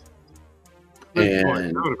 Clip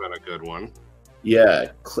point. That would have been a good one.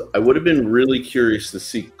 Yeah, I would have been really curious to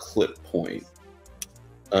see clip point.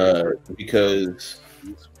 Because,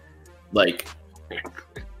 like,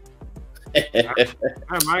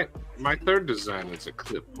 My third design is a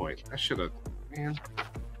clip point. I should have, man.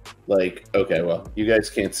 Like, okay, well, you guys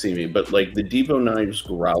can't see me, but like the Devo Knives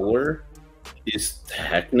Growler is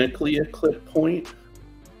technically a clip point,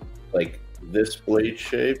 like this blade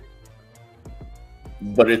shape,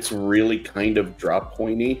 but it's really kind of drop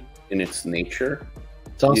pointy in its nature.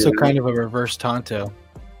 It's also kind of a reverse Tonto.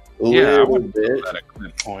 Yeah, I wouldn't call that a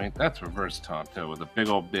clip point. That's reverse Tonto with a big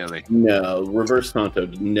old belly. No, reverse Tonto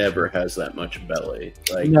never has that much belly.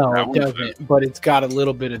 Like, no, it doesn't, but it's got a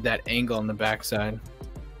little bit of that angle on the backside.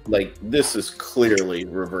 Like, this is clearly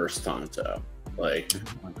reverse Tonto. Like,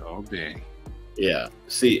 all day. Yeah.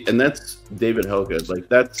 See, and that's David Helga. Like,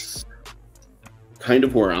 that's kind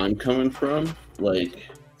of where I'm coming from. Like,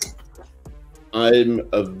 I'm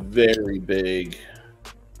a very big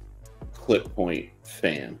clip point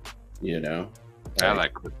fan, you know? I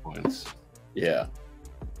like clip points. Yeah.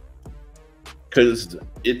 Because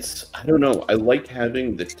it's, I don't know, I like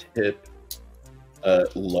having the tip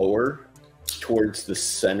lower towards the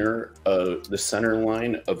center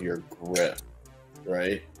line of your grip,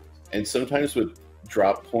 right? And sometimes with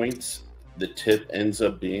drop points, the tip ends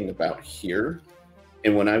up being about here.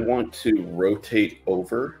 And when I want to rotate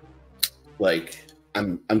over, like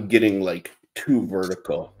I'm getting like too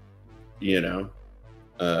vertical, you know?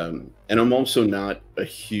 And I'm also not a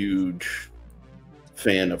huge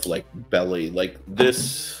fan of like belly. Like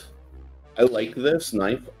this, I like this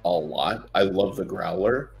knife a lot. I love the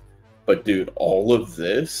Growler. But dude, all of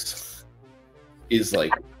this is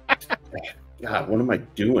like, God, what am I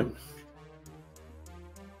doing?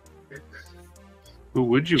 Who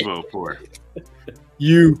would you vote for?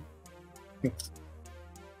 You.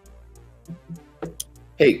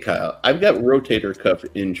 Hey, Kyle, I've got rotator cuff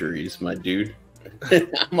injuries, my dude.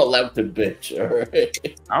 I'm allowed to bitch, all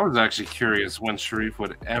right? I was actually curious when Sharif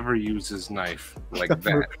would ever use his knife like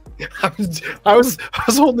that. I was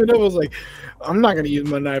holding it up. I was like, I'm not gonna use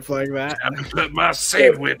my knife like that. I put my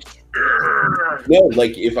sandwich. No,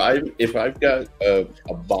 like if I've got a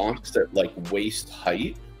box at like waist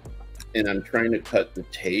height and I'm trying to cut the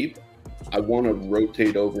tape, I want to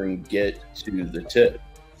rotate over and get to the tip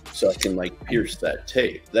so I can like pierce that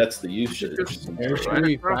tape. That's the usage. There's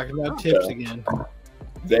Sharif talking about tips again.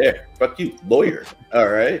 There, fuck you, lawyer. All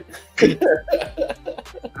right.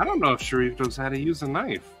 I don't know if Sharif knows how to use a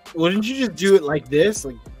knife. Wouldn't you just do it like this?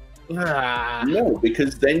 Like, No,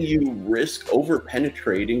 because then you risk over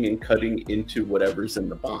penetrating and cutting into whatever's in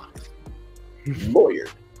the box. Lawyer.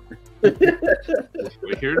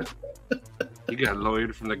 Weird. You got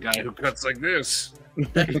lawyered from the guy who cuts like this.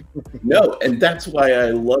 No, and that's why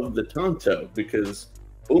I love the Tonto, because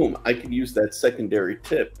boom, I can use that secondary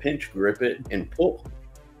tip, pinch grip it, and pull.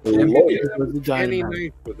 The lawyer. Any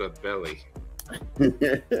knife with a belly.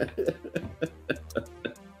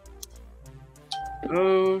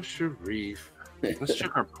 Oh, Sharif. Let's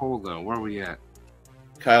check our poll, though. Where are we at?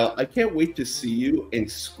 Kyle, I can't wait to see you and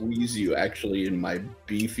squeeze you actually in my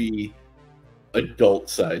beefy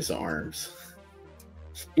adult-size arms.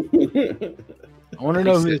 I want to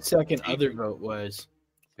know who the second other vote was.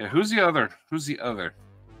 Yeah, who's the other? Who's the other?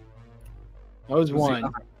 That was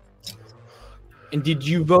one. And did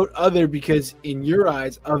you vote other because in your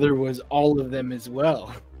eyes, other was all of them as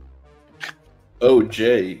well? Oh,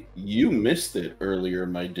 Jay, you missed it earlier,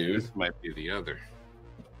 my dude. This might be the other.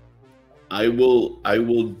 I will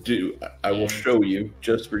show you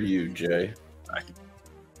just for you, Jay.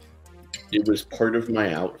 It was part of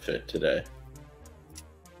my outfit today.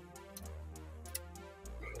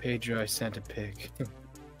 Pedro, I sent a pic.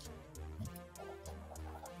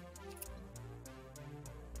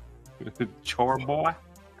 Chore boy.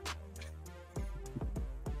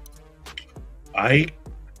 I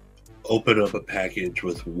open up a package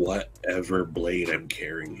with whatever blade I'm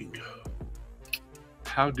carrying.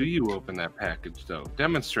 How do you open that package, though?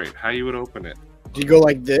 Demonstrate how you would open it. Do you go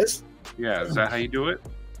like this? Yeah, is that how you do it?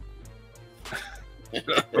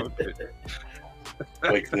 Okay.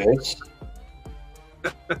 Like this?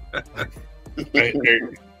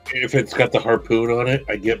 If it's got the harpoon on it,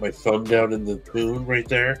 I get my thumb down in the poon right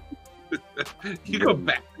there. You go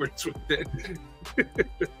backwards with it.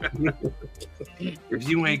 If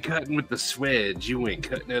you ain't cutting with the swedge, you ain't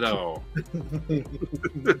cutting at all.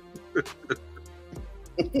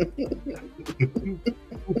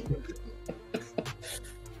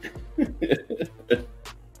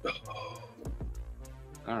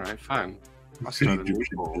 All right, fine. I'll start a new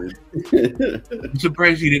poll. I'm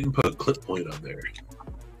surprised you didn't put a clip point on there.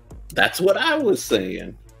 That's what I was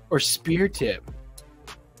saying. Or spear tip?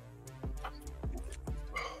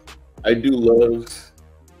 I do love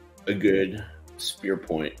a good spear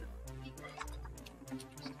point.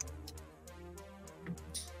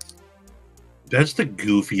 That's the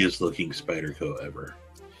goofiest looking Spyderco ever.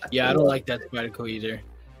 Yeah, I don't like that Spyderco either.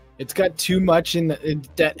 It's got too much in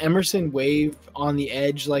that Emerson wave on the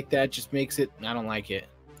edge like that. Just makes it. I don't like it.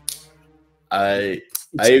 I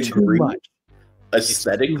It's too agree. much.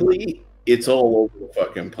 Aesthetically, it's all over the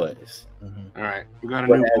fucking place. All right, we got a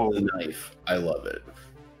But new as poll. a knife, I love it.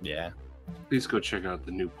 Yeah. Please go check out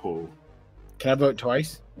the new poll. Can I vote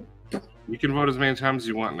twice? You can vote as many times as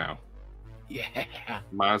you want now. Yeah.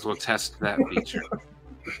 Might as well test that feature.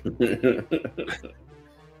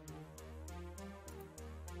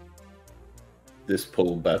 This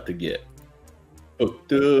poll about to get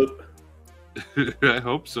hooked up. I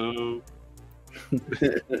hope so.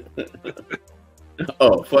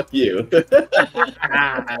 Oh, fuck you.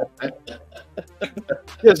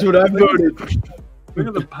 Guess what I voted? Look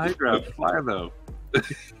at the pie grab fly, though.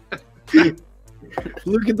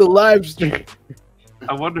 Look at the live stream.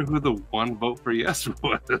 I wonder who the one vote for yes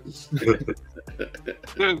was.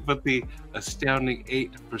 But the astounding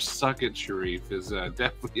 8 for Suck It Sharif is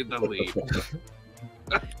definitely in the lead.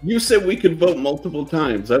 You said we could vote multiple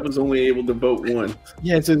times. I was only able to vote once.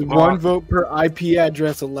 Yeah, it says one vote per IP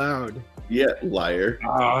address allowed. Yeah, liar.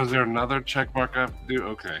 Oh, is there another check mark I have to do?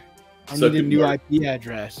 Okay. I Suck need a it, new Mark. IP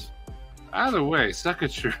address. Either way, Suck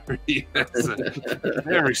It Sharif has a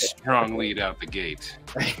very strong lead out the gate.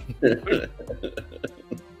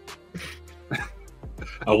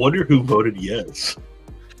 I wonder who voted yes.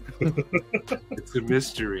 It's a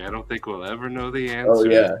mystery. I don't think we'll ever know the answer.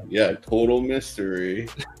 Oh, yeah, total mystery.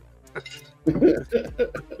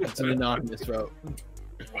 It's an anonymous vote.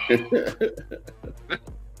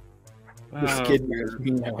 This kid knows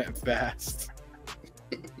me now went fast.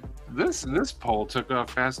 This poll took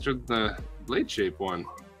off faster than the Blade Shape one.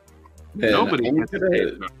 Man, Nobody I'm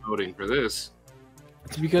hesitated gonna- about voting for this.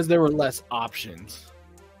 It's because there were less options.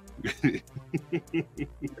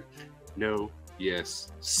 No,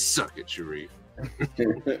 yes, suck it, Sharif.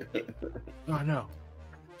 Oh no.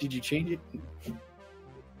 Did you change it?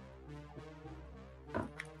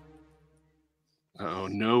 Oh,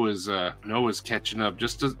 Noah's catching up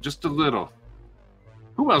just a little.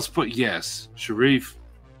 Who else put yes? Sharif.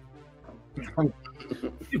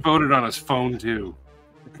 He voted on his phone too.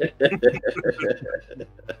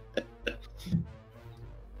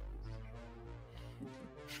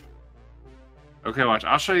 Okay, watch.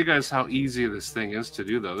 I'll show you guys how easy this thing is to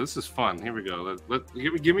do, though. This is fun. Here we go.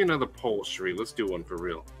 Give me another poll, Sharif. Let's do one for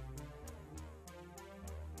real.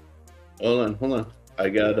 Hold on. I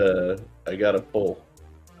got a poll.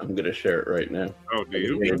 I'm gonna share it right now. Oh, do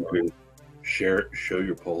you? Share it. Show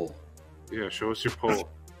your poll. Yeah, show us your poll.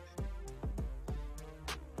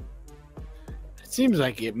 It seems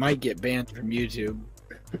like it might get banned from YouTube.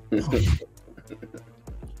 Let's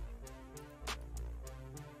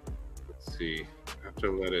see. I have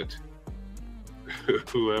to let it.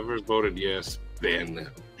 Whoever voted yes, ban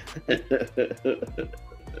them.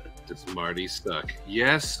 Does Marty suck?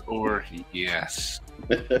 Yes or yes?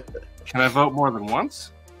 Can I vote more than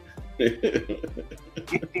once?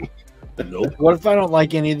 Nope. What if I don't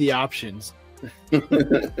like any of the options? All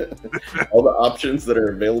the options that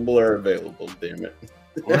are available, damn it.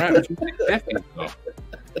 We're at 50-50, though.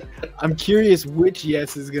 I'm curious which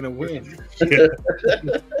yes is going to win.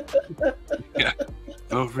 Yeah.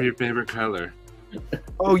 Vote for your favorite color.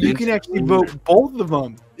 Oh, you can actually vote both of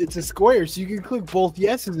them. It's a square, so you can click both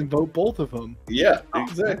yeses and vote both of them. Yeah,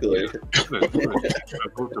 exactly. Good. I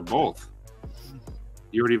vote to both.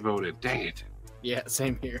 You already voted. Dang it. Yeah,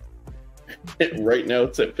 same here. Right now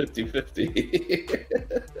it's at 50-50.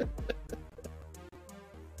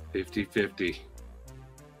 50-50.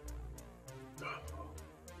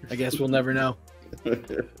 I guess we'll never know.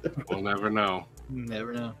 We'll never know.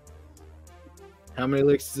 Never know. How many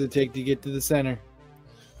licks does it take to get to the center?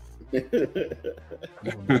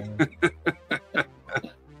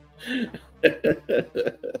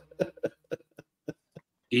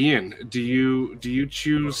 Ian, do you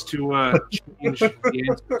choose to change the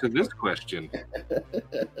answer to this question?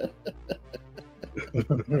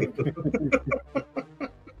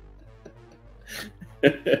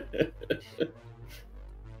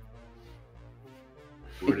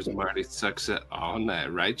 Where does Marty sucks at all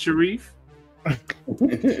night, right, Sharif?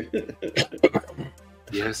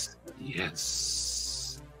 Yes,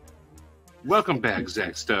 yes. Welcome back,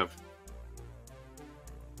 Zach Stuff.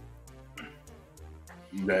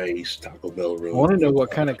 Nice Taco Bell I roll. want to know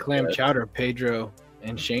what kind of clam chowder Pedro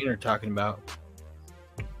and Shane are talking about.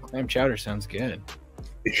 Clam chowder sounds good.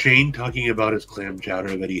 Is Shane talking about his clam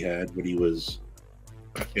chowder that he had when he was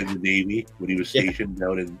in the Navy, when he was stationed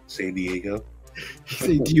down in San Diego?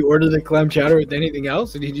 Do you order the clam chowder with anything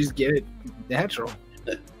else, or do you just get it natural?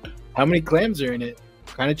 How many clams are in it?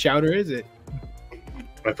 What kind of chowder is it?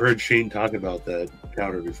 I've heard Shane talk about that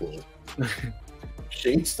chowder before.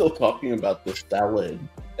 Shane's still talking about the salad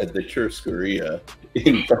at the churrascaria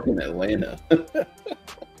in fucking Atlanta.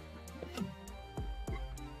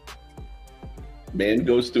 Man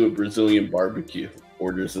goes to a Brazilian barbecue,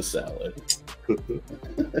 orders a salad.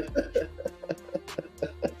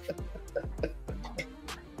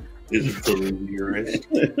 Is it the your wrist?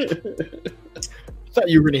 I thought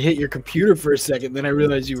you were going to hit your computer for a second, then I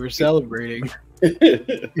realized you were celebrating.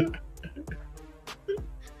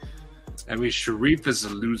 I mean, Sharif is a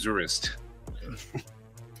loserist.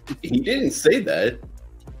 He didn't say that.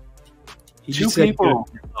 He Two just said people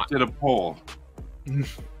did a poll.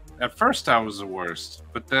 At first, I was the worst,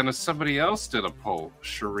 but then somebody else did a poll,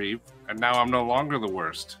 Sharif, and now I'm no longer the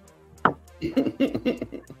worst.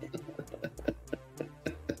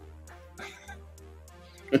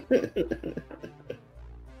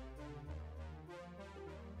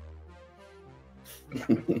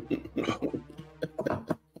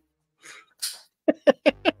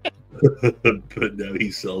 But now he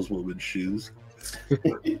sells women's shoes.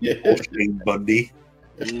 Yeah. Shane Bundy.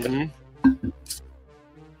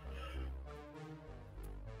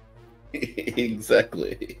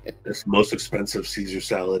 Exactly. It's the most expensive Caesar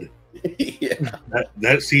salad. Yeah.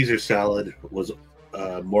 That Caesar salad was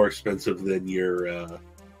more expensive than your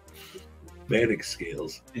Mannix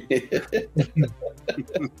scales.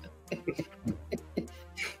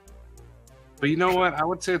 But you know what? I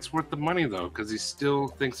would say it's worth the money, though, because he still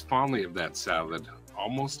thinks fondly of that salad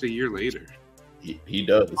almost a year later. He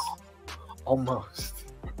does.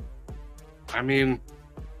 almost. I mean,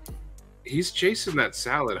 he's chasing that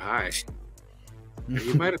salad high.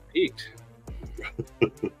 He might have peaked.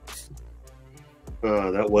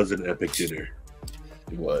 That was an epic dinner.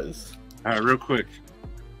 It was. All right, real quick.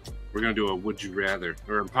 We're going to do a would you rather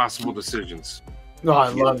or impossible decisions. Oh, I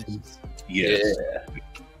love it. Yes. Yeah.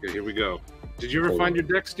 Okay, here we go. Did you ever find your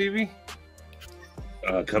deck, Stevie?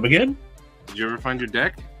 Come again? Did you ever find your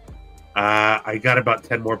deck? I got about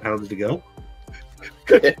 10 more pounds to go.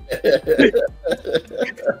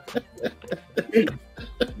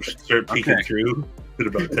 Start peeking through at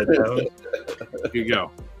about 10 pounds. Here you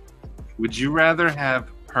go. Would you rather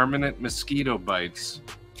have permanent mosquito bites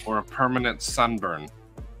or a permanent sunburn?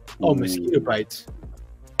 Oh, mosquito bites.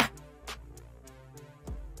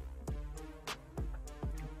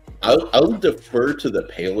 I'll defer to the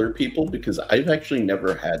paler people because I've actually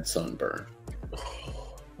never had sunburn.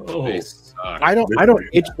 Oh, They suck. I don't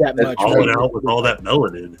itch that much. all it out with all that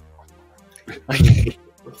melanin.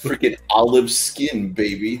 Freaking olive skin,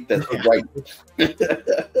 baby. That's right.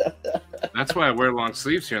 That's why I wear long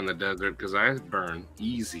sleeves here in the desert, because I burn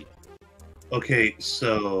easy. Okay,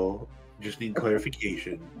 so just need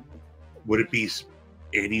clarification. Would it be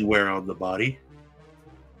anywhere on the body?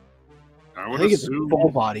 I I would think it's assume. full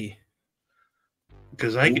body.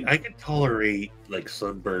 Because I could tolerate like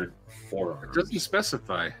sunburned It forearms. doesn't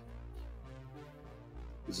specify.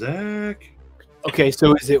 Zach? Okay,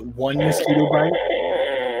 so is it one mosquito bite?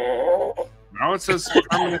 Now it says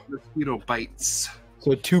permanent mosquito bites.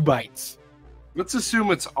 So 2 bites. Let's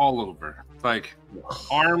assume it's all over, like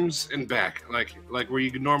arms and back, like where you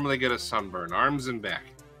could normally get a sunburn, arms and back.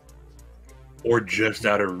 Or just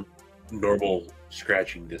out of normal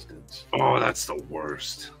scratching distance. Oh, that's the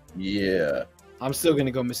worst. Yeah. I'm still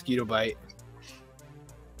gonna go mosquito bite.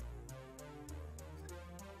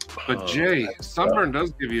 But Jay, sunburn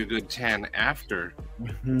does give you a good tan after,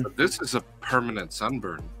 Mhm. but this is a permanent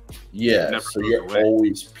sunburn. Yeah. Never So goes you're away.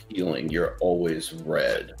 always peeling. You're always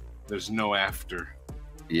red. There's no after.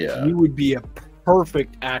 Yeah. You would be a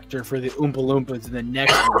perfect actor for the Oompa Loompas in the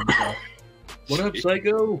next one. Bro. What up,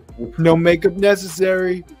 Psycho? No makeup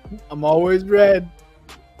necessary. I'm always red.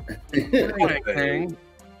 Dang.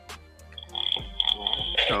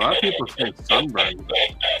 A lot of people think sunburn.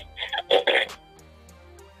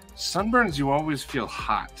 Sunburns, you always feel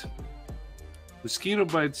hot. Mosquito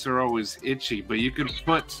bites are always itchy, but you can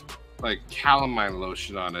put like calamine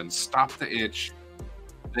lotion on it and stop the itch.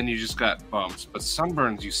 Then you just got bumps. But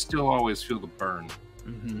sunburns, you still always feel the burn.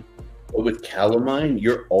 Mm-hmm. But with calamine,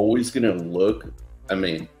 you're always gonna look. I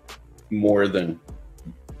mean, more than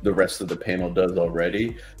the rest of the panel does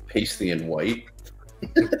already. Pasty and white.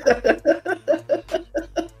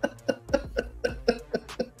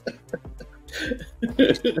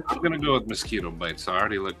 I'm gonna go with mosquito bites. So I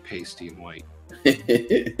already look pasty and white.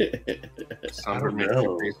 Sunburn makes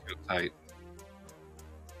your face feel tight.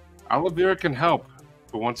 Aloe vera can help,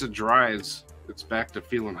 but once it dries, it's back to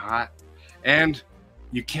feeling hot. And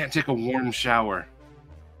you can't take a warm shower.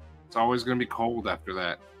 It's always gonna be cold after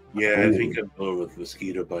that. Yeah, I think I'm going with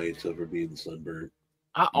mosquito bites over being sunburned.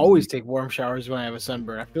 I always take warm showers when I have a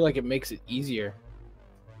sunburn. I feel like it makes it easier.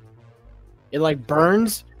 It like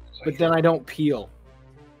burns, but then I don't peel.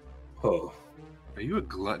 Oh, Are you a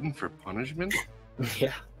glutton for punishment?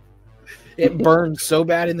 Yeah. It burns so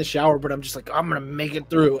bad in the shower, but I'm just like, I'm gonna make it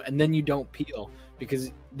through, and then you don't peel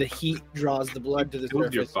because the heat draws the blood to the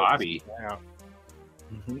Killed surface. your body. Yeah.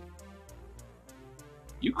 Mm-hmm.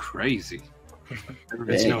 You crazy.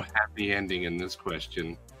 There's no happy ending in this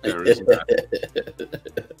question. There is not.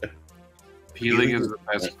 Peeling is the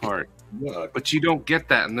best part. But you don't get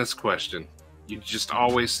that in this question. You just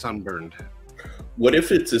always sunburned. What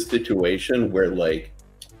if it's a situation where, like,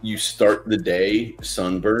 you start the day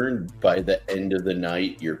sunburned, by the end of the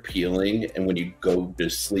night you're peeling, and when you go to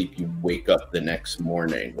sleep you wake up the next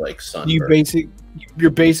morning like sunburned? You're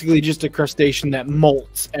basically just a crustacean that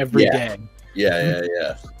molts every day.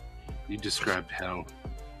 Yeah. You described hell.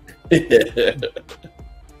 Yeah.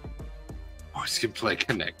 Boys can play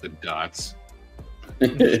connect the dots.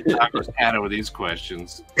 I was had over these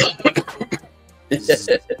questions.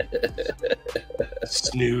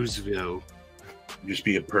 Snoozeville. just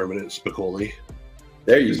be a permanent Spicoli.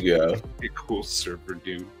 There you go. Be a cool surfer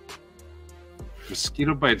dude.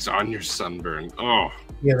 Mosquito bites on your sunburn. Oh.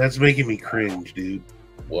 Yeah, that's making me cringe, dude.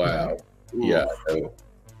 Wow. Ooh. Yeah. No.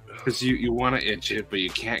 Because you want to itch it, but you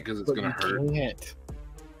can't because it's going to hurt.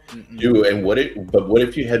 Dude, and what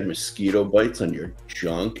if you had mosquito bites on your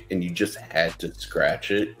junk and you just had to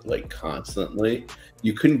scratch it like constantly?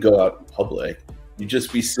 You couldn't go out in public. You'd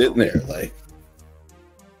just be sitting there like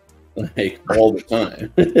all the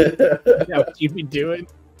time. Yeah, what you be doing?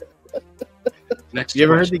 Next You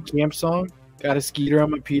ever heard question. the camp song? Got a skeeter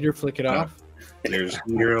on my Peter, flick it off. There's a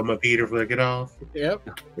skeeter on my Peter, flick it off.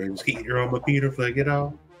 Yep. There's a skeeter on my Peter, flick it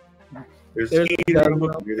off. There's a There's skeeter on my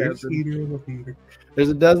a Peter, there's a skeeter on my Peter. There's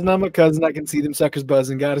a dozen on my cousin. I can see them suckers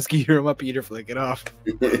buzzing. Got a skeeter on my Peter, flick it off.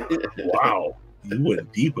 Wow, you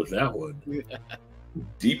went deep with that one.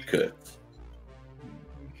 Deep cut.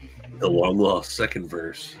 The long lost second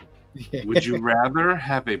verse. Would you rather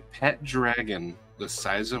have a pet dragon the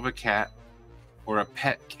size of a cat or a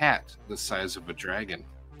pet cat the size of a dragon?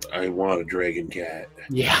 I want a dragon cat.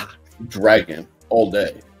 Yeah. Dragon all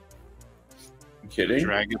day. You A kidding?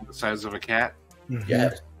 dragon the size of a cat?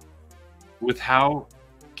 Yeah. With how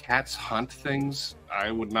cats hunt things, I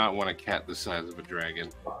would not want a cat the size of a dragon.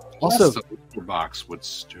 Also, the litter box would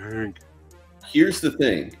stink. Here's the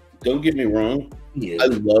thing. Don't get me wrong. Yeah. I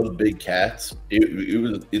love big cats.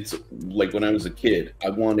 It's like when I was a kid, I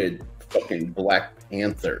wanted fucking Black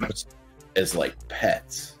Panthers as like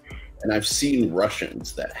pets. And I've seen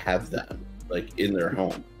Russians that have them like in their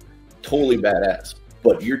home. Totally badass.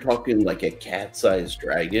 But you're talking like a cat-sized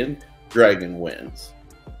dragon, dragon wins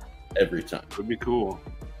every time. Would be cool.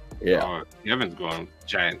 Yeah. Kevin's going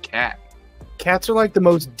giant cat. cats are like the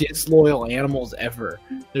most disloyal animals ever.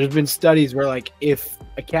 There's been studies where like if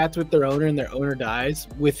a cat's with their owner and their owner dies,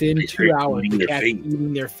 within They 2 hours eating the their cat's face.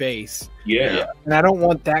 eating their face. Yeah. And I don't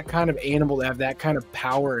want that kind of animal to have that kind of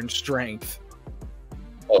power and strength.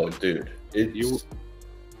 Oh, dude. It's,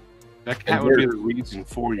 That cat would be the reason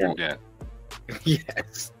for your death.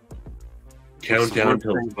 Yes. Count down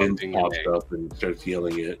till What's the Vince thing pops today? up and starts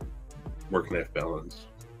yelling at work life balance.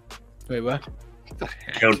 Wait, what? What the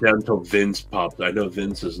heck? Count down till Vince pops. I know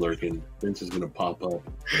Vince is lurking. Vince is gonna pop up.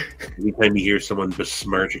 Anytime you hear someone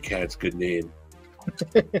besmirch a cat's good name.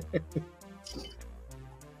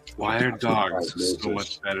 Why are dogs so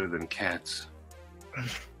Moses. much better than cats?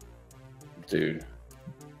 dude.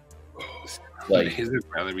 Like, Like, his would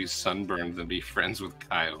rather be sunburned than be friends with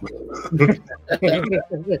Kyle.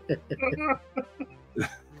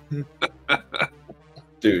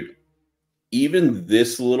 dude, even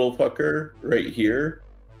this little fucker right here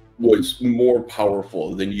was more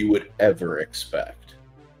powerful than you would ever expect.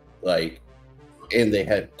 Like, and they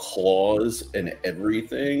had claws and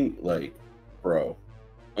everything. Like, bro,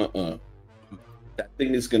 that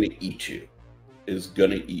thing is gonna eat you. Is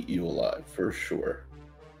gonna eat you alive for sure.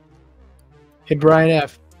 Hey, Brian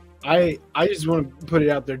F. I just want to put it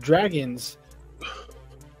out there. Dragons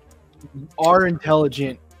are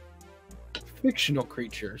intelligent, fictional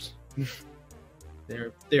creatures.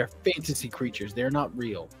 They're fantasy creatures. They're not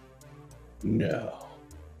real. No.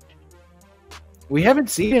 We haven't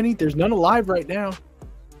seen any. There's none alive right now.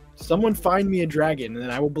 Someone find me a dragon, and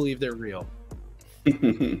then I will believe they're real.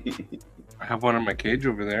 I have one in my cage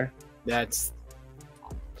over there. That's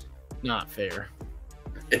not fair.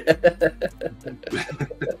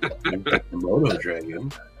 Mono dragon.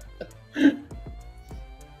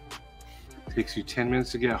 Takes you 10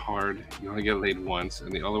 minutes to get hard. You only get laid once, and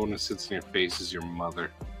the other one that sits in your face is your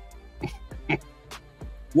mother.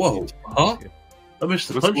 Whoa, huh? I missed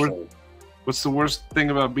the punchline. What's the worst thing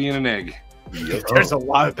about being an egg? There's a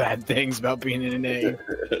lot of bad things about being in an egg.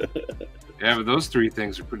 Yeah, but those three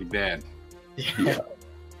things are pretty bad. Yeah.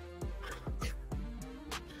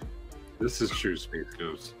 This is true, Space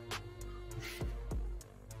Ghost.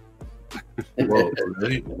 Whoa,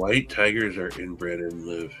 really? White tigers are inbred and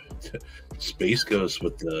live. Space Ghost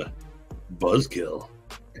with the buzzkill.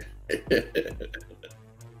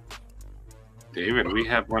 David, we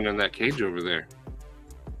have one in that cage over there.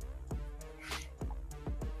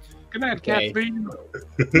 Good night, Kathleen.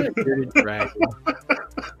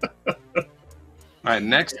 All right,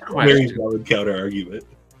 next Very question. valid counter argument.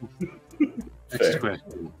 Next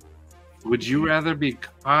question. Would you rather be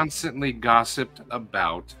constantly gossiped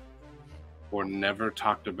about or never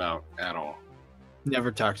talked about at all?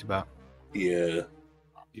 Never talked about. Yeah.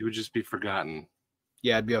 You would just be forgotten.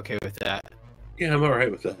 Yeah, I'd be okay with that. Yeah, I'm all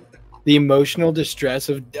right with that. The emotional distress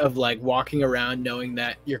of like walking around knowing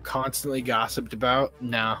that you're constantly gossiped about.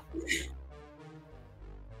 No.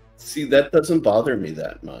 See, that doesn't bother me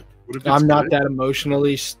that much. What if it's I'm not good? that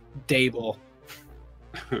emotionally stable.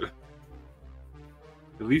 At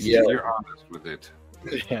least Yeah. you're honest with it.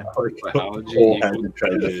 Yeah. Biology Cole equals- hasn't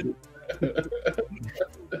tried it.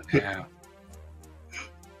 Yeah.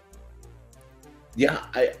 Yeah,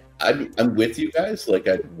 I'm with you guys. Like,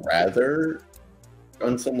 I'd rather,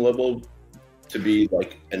 on some level, to be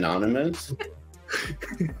like anonymous.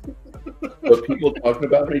 But people talking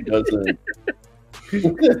about me doesn't.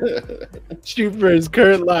 Shoot for his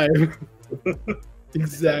current life.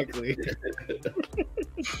 Exactly.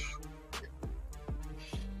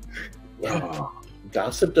 Yeah,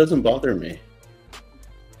 gossip doesn't bother me.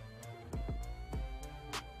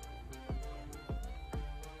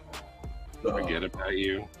 Forget about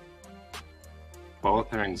you.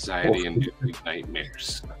 Both are anxiety and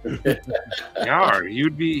nightmares. Yar, you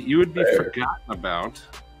would be forgotten about.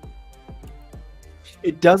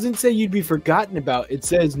 It doesn't say you'd be forgotten about. It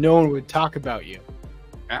says no one would talk about you.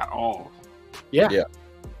 At all. Yeah. Yeah.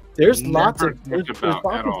 There's Never lots of talked there's about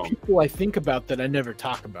lots at of all. people I think about that I never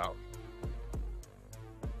talk about.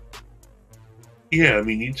 Yeah, I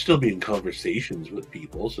mean, you'd still be in conversations with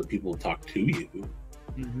people, so people talk to you.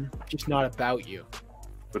 Just not about you.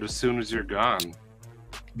 But as soon as you're gone,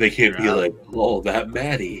 They can't be Yeah. like, oh, that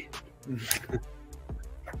Matty.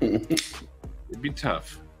 it'd be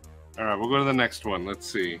tough. All right, we'll go to the next one. Let's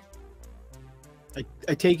see.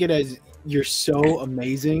 I take it as you're so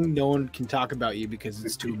amazing, no one can talk about you because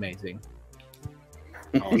it's too amazing.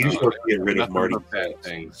 Oh, You just want to get rid of nothing Marty. but bad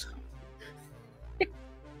things.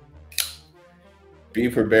 B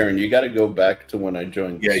for Baron, you got to go back to when I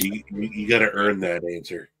joined. Yeah, you got to earn that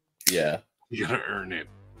answer. Yeah. You gotta earn it.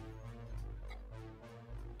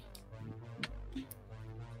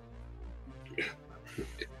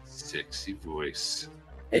 Sexy voice.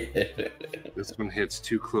 This one hits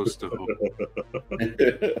too close to home.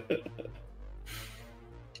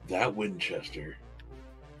 That Winchester.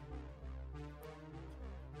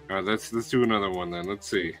 All right, let's do another one then. Let's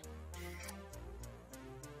see.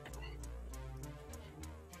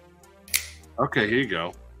 Okay, here you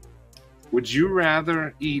go. Would you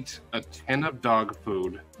rather eat a tin of dog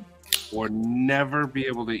food or never be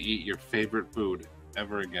able to eat your favorite food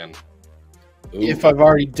ever again? If I've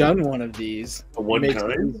already done one of these, A one it makes it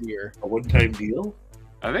time? easier. A one-time deal?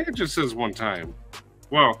 I think it just says one time.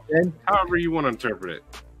 Well, Then, however you want to interpret it.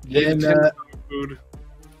 Eat a then tin of dog food.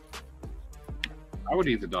 I would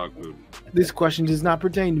eat the dog food. this question does not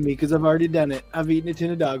pertain to me because I've already done it. I've eaten a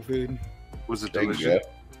tin of dog food. Was it There you delicious?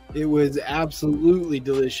 It was absolutely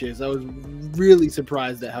delicious. I was really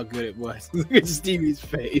surprised at how good it was. Look at Stevie's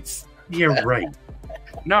face. Yeah, right.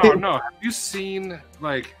 No. Have you seen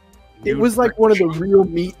like? It nude was like one of the breakfast? real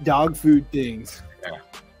meat dog food things. Yeah.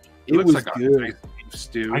 It looks was like a good. nice beef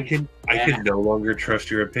stew. I can no longer trust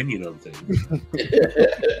your opinion on things.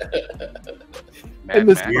 Mad And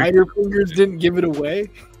the Max. spider fingers didn't give it away.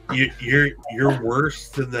 You're worse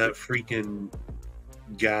than that freaking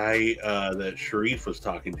guy that Sharif was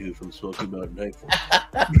talking to from Smoky Mountain Nightfall.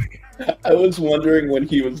 I was wondering when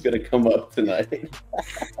he was going to come up tonight.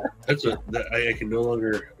 I can no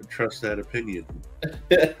longer trust that opinion.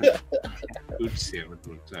 Food sandwich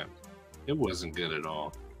one time. It wasn't good at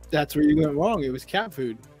all. That's where you went wrong. It was cat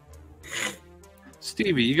food.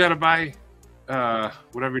 Stevie, you gotta buy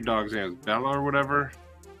whatever your dog's name is, Bella or whatever.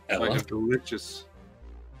 Ella? Like a delicious.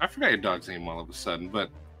 I forgot your dog's name all of a sudden, but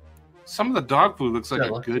some of the dog food looks like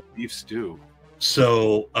Bella. a good beef stew.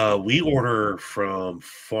 So we order from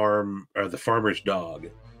the farmer's dog,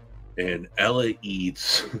 and Ella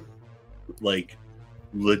eats like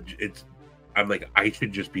legit. I'm like, I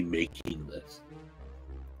should just be making this.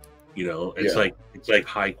 You know, it's like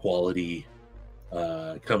high quality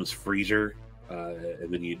comes freezer,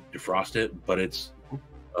 and then you defrost it. But it's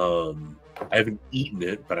I haven't eaten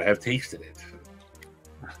it, but I have tasted it,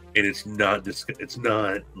 and it's not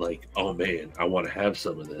like, oh man, I want to have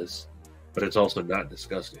some of this, but it's also not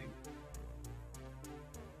disgusting.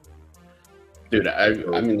 Dude, I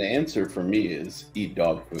mean, the answer for me is eat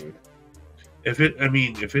dog food. If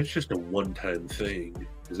it's just a one-time thing,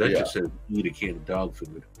 because that just says eat a can of dog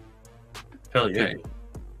food. Hell yeah.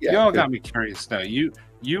 Yeah, y'all got me curious now. You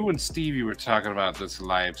and Stevie were talking about this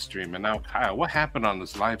live stream, and now Kyle, what happened on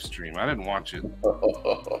this live stream? I didn't watch it.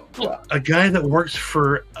 A guy that works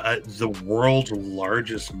for the world's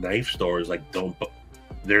largest knife store is like,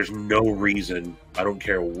 there's no reason, I don't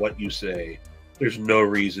care what you say, there's no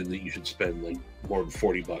reason that you should spend like more than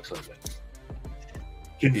 $40 on it.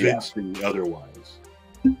 Convince me otherwise.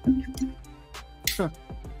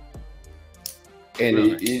 And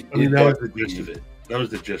really? That was the gist of it. That was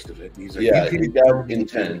the gist of it. He's like, he got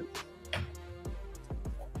intent.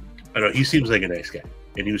 I know, he seems like a nice guy,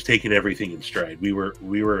 and he was taking everything in stride. We were.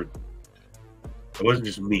 It wasn't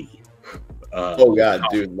just me. Oh God,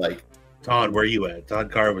 dude! Like Todd, where you at? Todd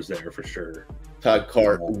Carr was there for sure. Todd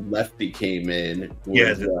Carr, Lefty came in.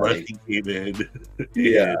 Lefty came in.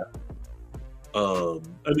 Yeah. I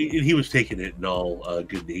mean, and he was taking it in all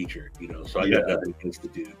good nature, you know. So I got nothing against the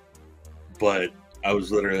dude, but I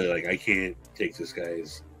was literally like, I can't take this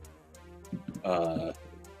guy's. I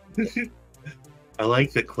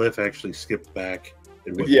like that Cliff actually skipped back.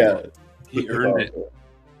 And he earned it.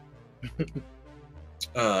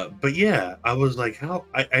 But yeah, I was like, how?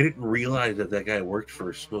 I didn't realize that guy worked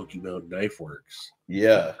for Smoky Mountain Knife Works.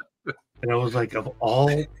 Yeah. And I was like, of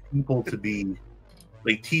all people to be,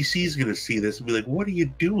 like, TC's gonna see this and be like, what are you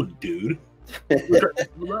doing, dude? We're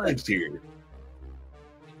lives here.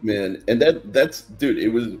 Man, and that's dude, it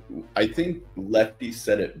was, I think Lefty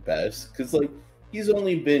said it best, because like he's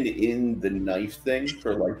only been in the knife thing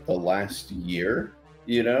for like the last year,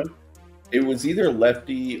 you know? It was either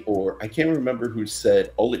Lefty or I can't remember who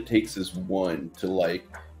said all it takes is one to like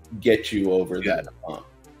get you over that hump.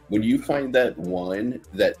 When you find that one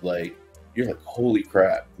that like you're like, holy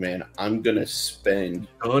crap, man, I'm gonna spend.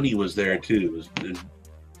 Tony was there too. Is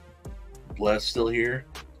Bless still here?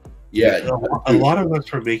 Yeah, a lot of us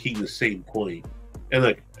were making the same point, and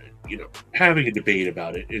like, you know, having a debate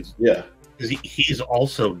about it is he's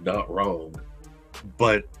also not wrong,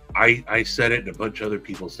 but I said it and a bunch of other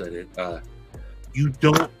people said it. You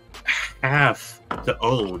don't have to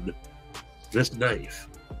own this knife,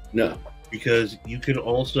 no, because you can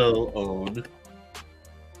also own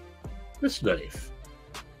this knife.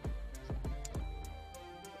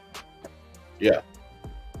 Yeah,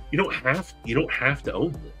 you don't have to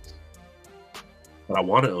own this. But I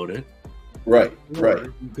want to own it. Right.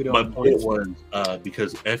 My point was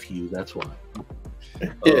because F you, that's why.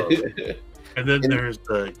 And then there's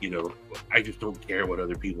the, you know, I just don't care what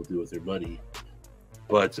other people do with their money.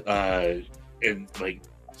 But and like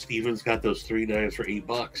Steven's got those 3 knives for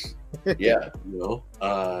 $8. Yeah. You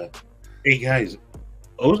know? Hey guys,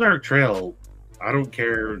 Ozark Trail, I don't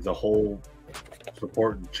care the whole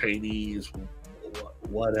supporting Chinese,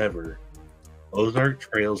 whatever. Ozark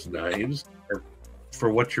Trail's knives are, for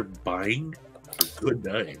what you're buying, are good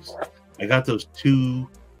knives. I got those 2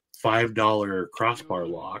 $5 crossbar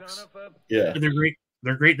locks. Yeah. And they're great.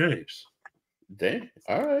 They're great knives. Dang.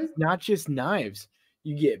 All right. Not just knives.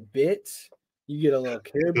 You get bits. You get a little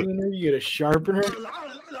carabiner. You get a sharpener.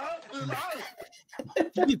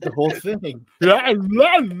 You get the whole thing. Stop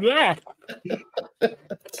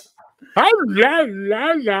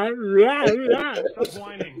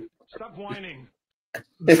whining. Stop whining.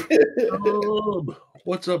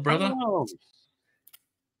 What's up, brother?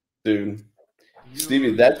 Dude,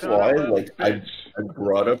 Stevie, that's why like I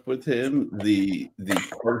brought up with him the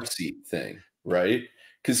car seat thing, right?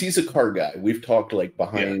 Because he's a car guy. We've talked like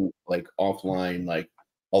behind, like offline, like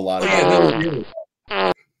a lot of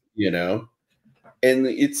you know, and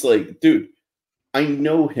it's like, dude, I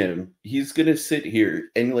know him. He's gonna sit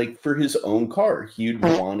here and like for his own car, he'd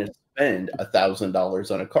want to spend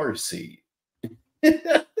 $1,000 on a car seat.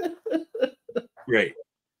 Right.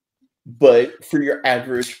 But for your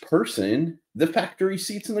average person, the factory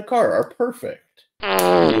seats in the car are perfect.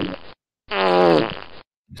 Excuse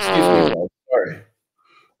me, guys. Sorry.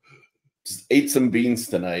 Just ate some beans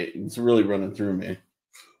tonight. It's really running through me.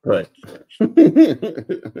 But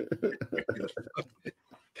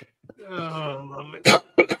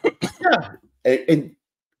yeah. And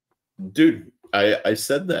dude, I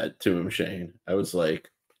said that to him, Shane. I was like,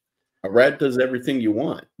 a rat does everything you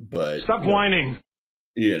want, but stop whining.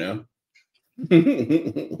 You know,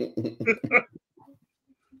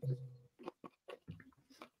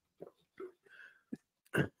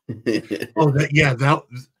 Oh,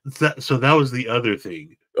 so that was the other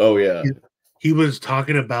thing. Oh yeah. He was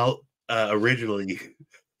talking about originally.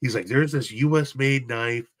 He's like, there's this U.S. made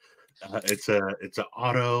knife. It's an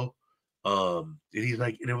auto. And he's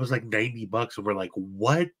like, and it was like $90, and we're like,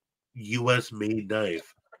 what U.S. made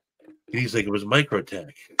knife? And he's like, it was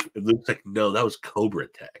Microtech. And Luke's like, no, that was Cobra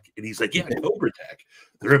Tech. And he's like, yeah, Cobra Tech.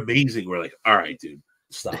 They're amazing. We're like, all right, dude,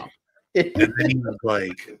 stop. And then he was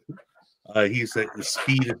like, he said the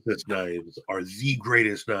speed assist knives are the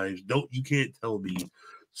greatest knives. You can't tell me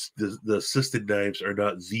the assisted knives are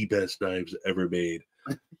not the best knives ever made.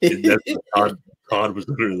 And that's Todd was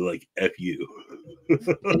literally like, F you.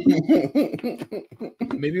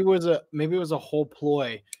 Maybe it was a whole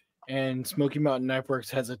ploy, and Smoky Mountain Knife Works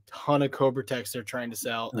has a ton of Cobra Techs they're trying to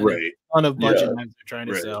sell, and Right. a ton of budget knives they're trying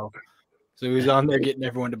to sell. So he was on there getting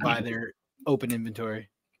everyone to buy their open inventory.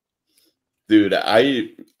 Dude, I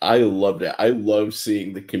loved it. I love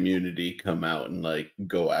seeing the community come out and like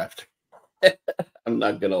go after. I'm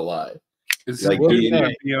not gonna lie. Is like dude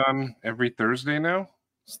gonna be on every Thursday now?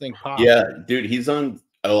 This thing popped. Yeah, dude, he's on.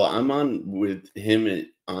 Oh, I'm on with him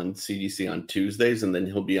on CDC on Tuesdays, and then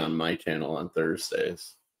he'll be on my channel on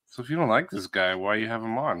Thursdays. So if you don't like this guy, why you have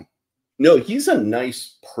him on? No, he's a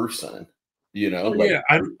nice person. You know, like, yeah,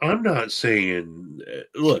 I'm not saying.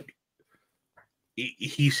 Look,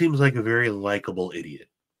 he seems like a very likable idiot.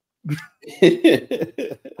 He's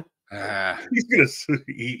gonna.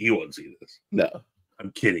 He won't see this. No,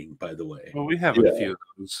 I'm kidding. By the way, well, we have a few of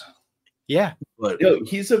those. Yeah, but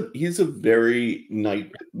he's a very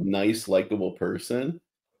nice, likable person.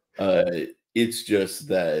 It's just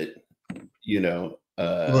that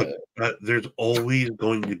look, there's always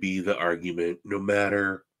going to be the argument, no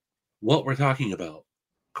matter what we're talking about,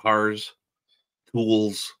 cars,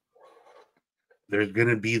 tools. There's going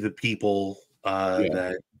to be the people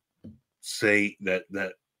that say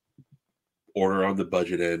that order on the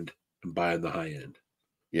budget end and buy on the high end.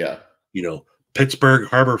 Yeah, Pittsburgh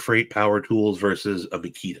Harbor Freight Power Tools versus a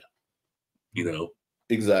Makita.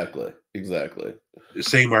 Exactly. The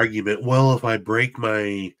same argument. Well, if I break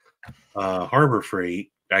my Harbor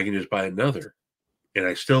Freight, I can just buy another, and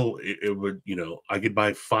I still it would I could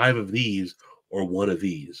buy 5 of these or 1 of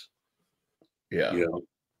these. Yeah.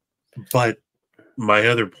 But my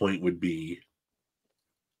other point would be,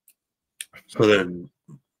 so then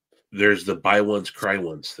there's the buy once, cry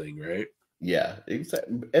once thing, right? Yeah,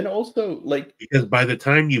 exactly. And also, like, because by the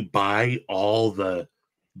time you buy all the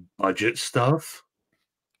budget stuff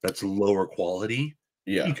that's lower quality,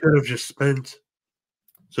 you could have just spent.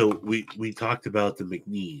 So we talked about the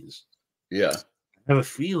McNees. Yeah. I have a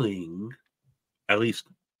feeling, at least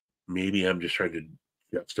maybe I'm just trying to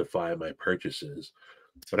justify my purchases,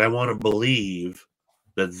 but I want to believe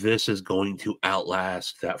that this is going to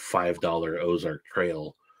outlast that $5 Ozark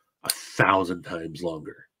Trail 1,000 times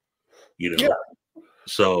longer.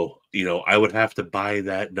 So I would have to buy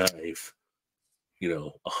that knife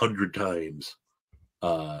 100 times.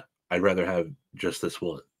 I'd rather have just this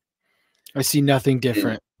one. I see nothing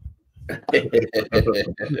different. Dude,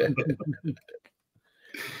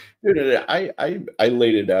 I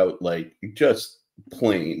laid it out like just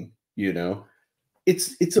plain.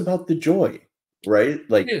 It's about the joy, right?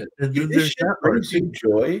 Like, if this shit brings you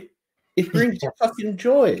joy, it brings fucking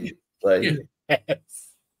joy. Like,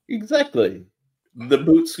 exactly. The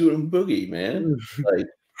boot suit and boogie, man. Like,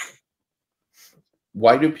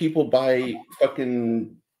 why do people buy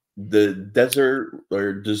fucking the desert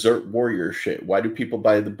or desert warrior shit? Why do people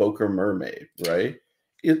buy the Boca Mermaid, right?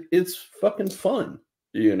 It's fucking fun,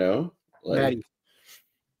 like, Matty,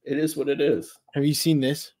 it is what it is. have you seen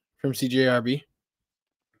this from CJRB?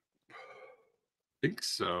 I think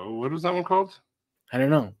so. What was that one called? I don't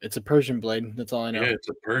know. It's a Persian blade. That's all I know. Yeah, it's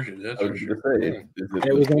a Persian. That's for sure. It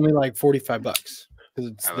was only like $45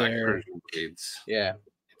 because it's I their like Persian blades. Yeah,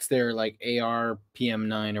 it's their like AR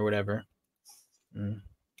PM9 or whatever.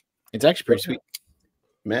 It's actually pretty sweet.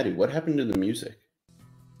 Matty, what happened to the music?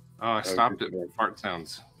 Oh, I stopped it. Fart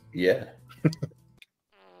sounds. Yeah.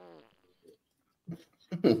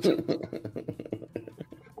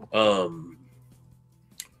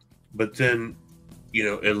 But then,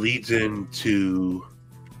 it leads into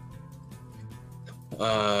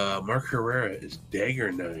Mark Herrera is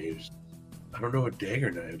dagger knives. I don't know what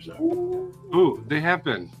dagger knives are. Oh, they have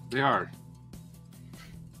been. They are.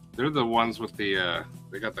 They're the ones with the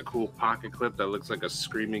they got the cool pocket clip that looks like a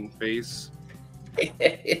screaming face.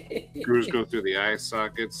 Screws go through the eye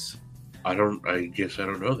sockets. I guess I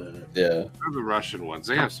don't know that. Yeah. They're the Russian ones.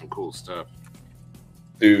 They have some cool stuff.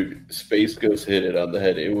 Dude, Space Ghost hit it on the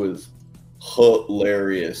head. It was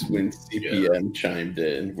hilarious when CPM chimed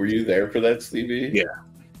in. Were you there for that, Stevie?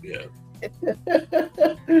 Yeah.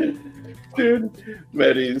 Dude,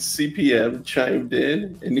 Matty's CPM chimed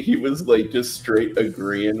in and he was like just straight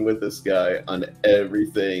agreeing with this guy on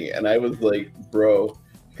everything. And I was like, bro,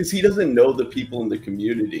 because he doesn't know the people in the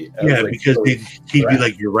community. Yeah, like, because he'd be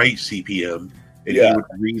like, "You're right, CPM," and he would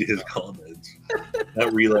read his comments,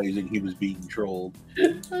 not realizing he was being trolled.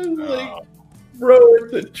 I was like, bro,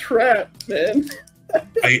 it's a trap, man.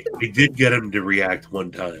 I did get him to react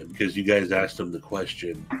one time because you guys asked him the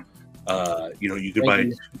question. You could buy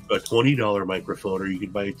a $20 microphone or you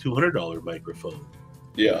could buy a $200 microphone.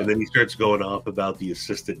 Yeah. And then he starts going off about the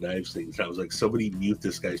assisted knives things. I was like, somebody mute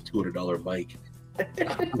this guy's $200 mic.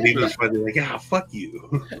 And he was finally like, fuck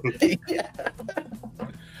you.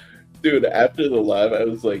 Dude, after the live, I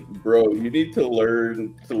was like, bro, you need to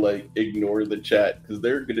learn to like ignore the chat because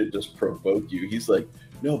they're gonna just provoke you. He's like,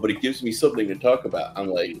 no, but it gives me something to talk about. I'm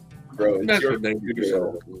like, bro, it's That's your what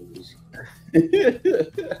 90% is.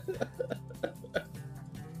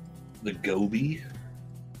 The Gobi.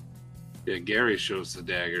 Yeah, Gary shows the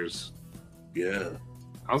daggers. Yeah.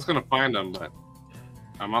 I was gonna find them, but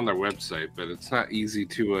I'm on their website, but it's not easy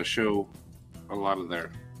to show a lot of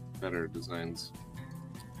their better designs.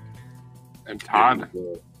 And Todd,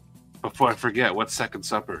 before I forget, what's Second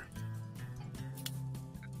Supper?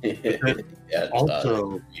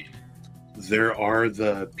 Also, there are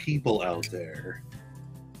the people out there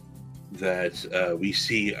that we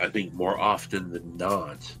see, I think, more often than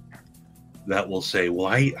not, that will say, well,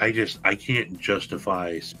 I can't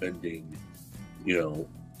justify spending,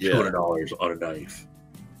 $200 on a knife.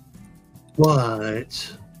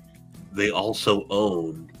 But they also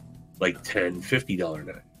own like $10, $50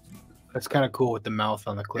 knives. That's kind of cool with the mouth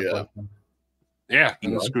on the clip. Yeah. Yeah,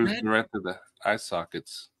 and You it like screws that? right through the eye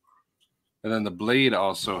sockets. And then the blade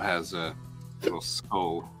also has a little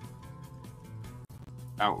skull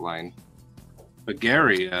outline. But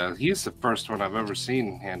Gary, he's the first one I've ever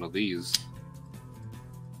seen handle these.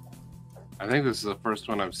 I think this is the first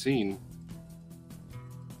one I've seen.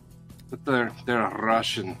 But they're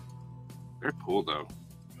Russian. They're cool though.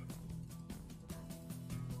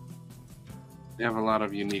 They have a lot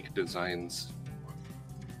of unique designs.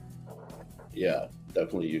 Yeah,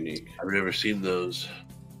 definitely unique. I've never seen those.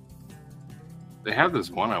 They have this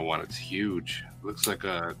one I want. It's huge. It looks like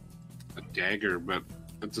a dagger, but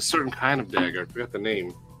it's a certain kind of dagger. I forgot the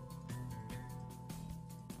name.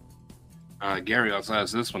 Gary also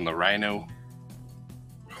has this one, the Rhino.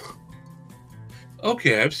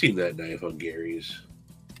 Okay, I've seen that knife on Gary's.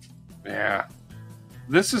 Yeah.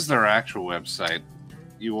 This is their actual website.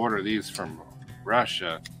 You order these from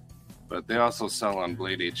Russia, but they also sell on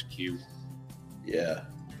Blade HQ. Yeah.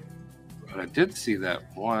 But I did see that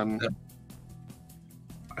one.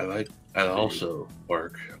 I also,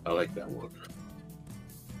 Mark, I like that one.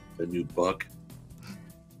 The new buck.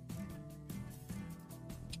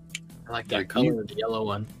 I like that Like color, the yellow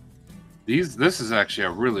one. This is actually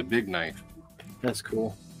a really big knife. That's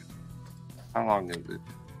cool. How long is it?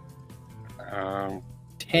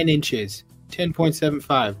 10 inches.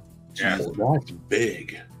 10.75. Yeah, That's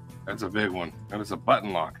big. that's a big one. And it's a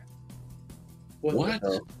button lock. What? the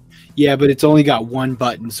hell? Yeah, but it's only got one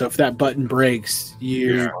button, so if that button breaks,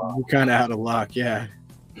 you're Yeah. kind of out of luck. Yeah.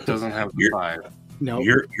 It doesn't have the You're- 5. No.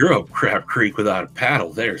 You're up Crab Creek without a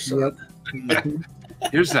paddle there, son. Mhm.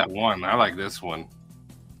 Here's that one. I like this one.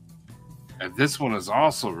 And this one is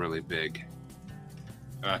also really big.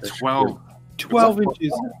 12. 12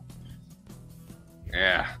 inches.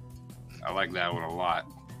 Yeah. I like that one a lot.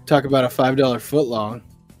 Talk about a $5 foot long.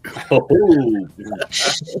 Oh,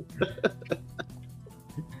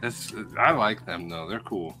 I like them, though. They're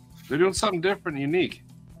cool. They're doing something different and unique.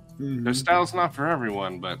 Mhm. Their style's not for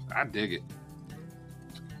everyone, but I dig it.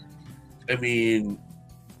 I mean,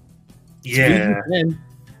 It's yeah, VG10.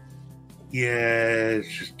 it's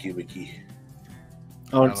just gimmicky.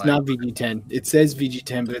 Oh, I it's like not VG10. It says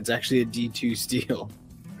VG10, but it's actually a D2 steel.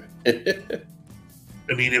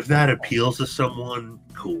 I mean, if that appeals to someone,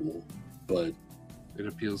 cool. But It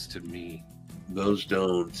appeals to me. those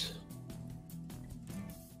don't.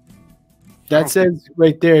 That says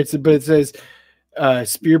right there. It says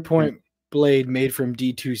spear point blade made from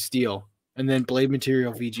D2 steel, and then blade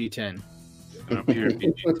material VG10. And up here,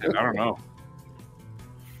 VG10. I don't know.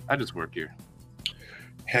 I just work here.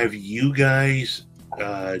 Have you guys?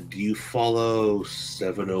 Do you follow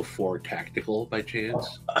 704 Tactical by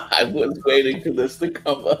chance? I was waiting for this to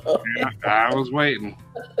come up. I was waiting.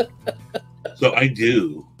 So I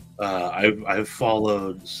do. I've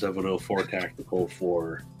followed 704 Tactical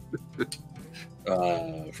for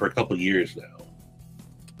for a couple years now,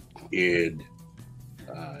 and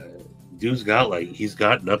dude's got like he's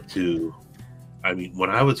gotten up to. I mean, when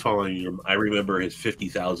I was following him, I remember his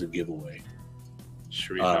 50,000 giveaway.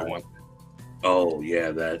 Sharif, I want. Oh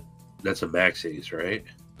yeah, that's a max ace, right?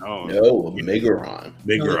 Oh No, Megaron.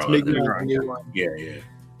 Megaron. Yeah.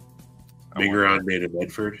 Megaron made a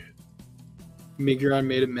Medford. Megaron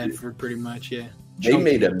made a Medford, pretty much. Yeah. They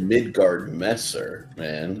made a Midgard Messer,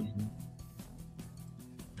 man.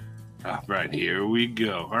 All right, here we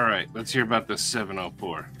go. All right, let's hear about the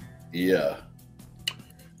 704. Yeah.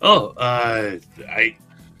 Oh, I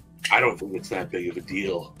don't think it's that big of a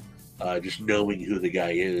deal. Just knowing who the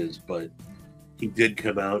guy is, but he did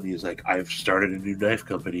come out and he's like, I've started a new knife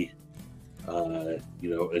company. And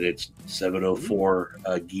it's 704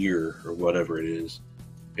 gear or whatever it is.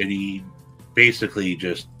 And he basically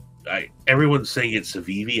just everyone's saying it's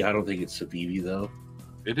Civivi. I don't think it's Civivi though.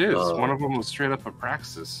 It is. One of them was straight up a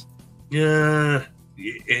Praxis. Yeah,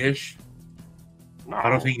 ish. No. I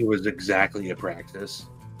don't think it was exactly a practice.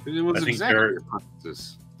 It was exactly a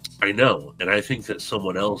practice. I know, and I think that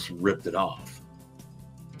someone else ripped it off.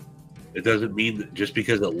 It doesn't mean that just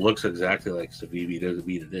because it looks exactly like Civivi doesn't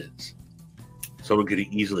mean it is. Someone could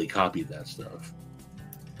have easily copied that stuff.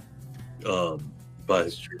 But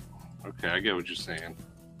that's true. Okay, I get what you're saying.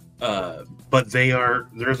 But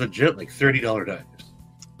there's legit like $30 knives.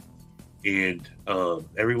 And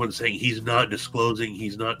everyone's saying he's not disclosing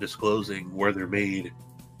where they're made.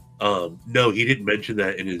 No, he didn't mention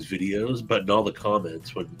that in his videos, but in all the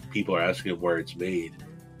comments when people are asking him where it's made,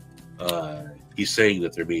 he's saying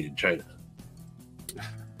that they're made in China.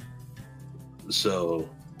 So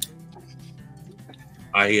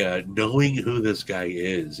knowing who this guy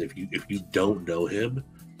is, if you don't know him,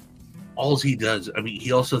 all he does, I mean,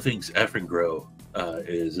 he also thinks F and Grow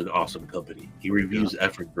is an awesome company. He reviews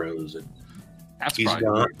F and Grows, and that's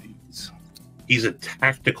he's a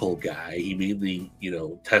tactical guy. He mainly,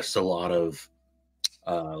 tests a lot of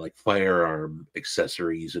like firearm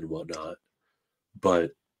accessories and whatnot.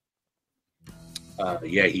 But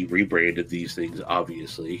he rebranded these things,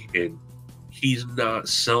 obviously, and he's not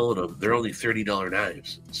selling them. They're only $30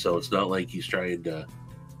 knives, so it's not like he's trying to.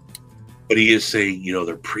 But he is saying,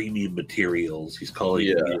 they're premium materials. He's calling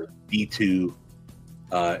it D2,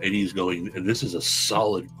 and he's going, and this is a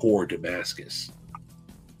solid core Damascus.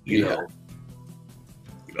 You know.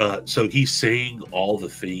 So he's saying all the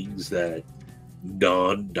things that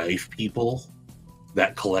non-knife people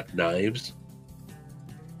that collect knives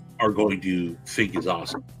are going to think is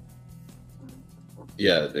awesome.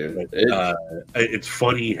 Yeah, dude. It's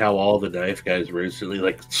funny how all the knife guys were instantly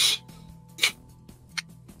like,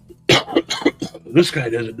 this guy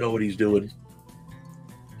doesn't know what he's doing.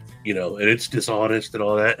 And it's dishonest and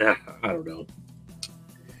all that. I don't know.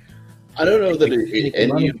 I don't know that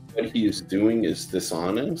any of what he is doing is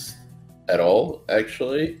dishonest at all,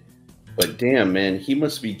 actually. But damn, man, he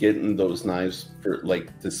must be getting those knives for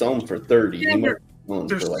to sell them for $30. Yeah, they're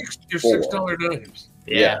 $6 knives.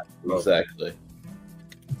 Yeah, exactly.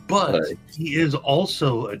 But he is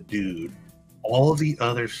also a dude. All the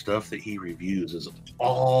other stuff that he reviews is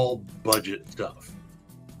all budget stuff.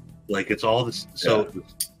 Like it's all this. So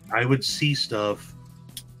I would see stuff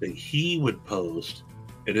that he would post.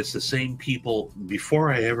 And it's the same people.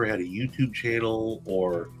 Before I ever had a YouTube channel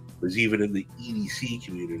or was even in the EDC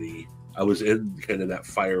community, I was in kind of that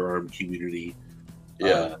firearm community.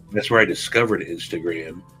 Yeah. That's where I discovered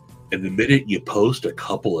Instagram. And the minute you post a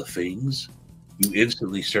couple of things, you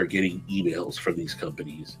instantly start getting emails from these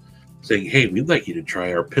companies saying, hey, we'd like you to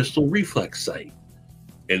try our pistol reflex sight.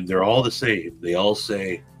 And they're all the same. They all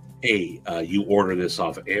say, hey, you order this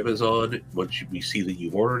off of Amazon. Once we see that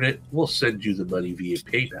you've ordered it, we'll send you the money via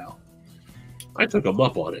PayPal. I took them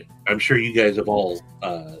up on it. I'm sure you guys have all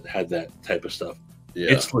had that type of stuff.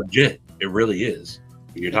 Yeah. It's legit. It really is.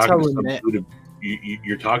 You're talking to some dude.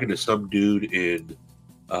 You're talking to some dude in,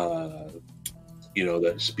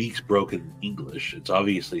 that speaks broken English. It's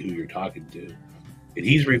obviously who you're talking to, and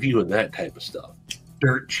he's reviewing that type of stuff,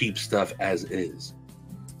 dirt cheap stuff as is.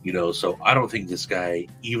 So I don't think this guy,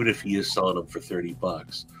 even if he is selling them for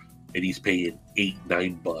 $30 and he's paying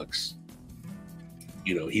 $8-9,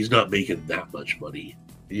 he's not making that much money.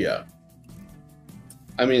 Yeah.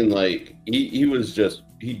 I mean, he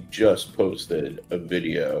just posted a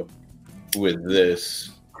video with this,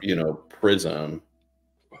 prism,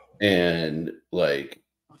 and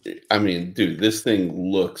dude, this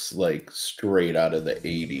thing looks like straight out of the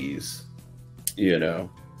 80s,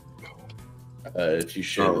 if you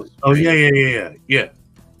show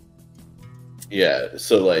yeah,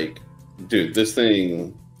 so dude, this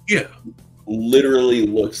thing, literally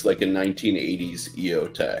looks like a 1980s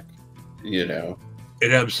EOTech, you know?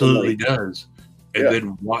 It absolutely Like, does. And yeah.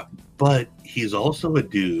 then what? But he's also a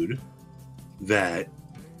dude that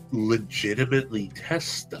legitimately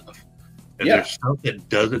tests stuff. And Yeah. there's stuff that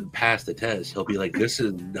doesn't pass the test. He'll be like, "This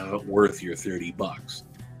is not worth your $30.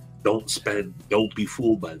 Don't be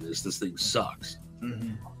fooled by this. This thing sucks."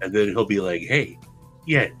 Mhm. And then he'll be like, "Hey,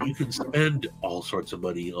 yeah, you can spend all sorts of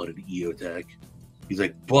money on an EOTech." He's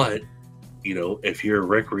like, "But, you know, if you're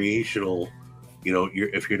recreational, you know,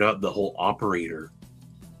 if you're not the whole operator,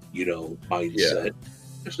 you know, mindset,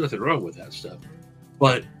 there's nothing wrong with that stuff.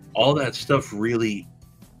 But all that stuff really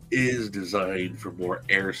is designed for more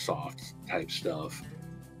airsoft type stuff.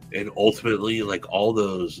 And ultimately, like all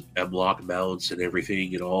those M-lock mounts and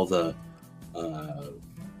everything, and all the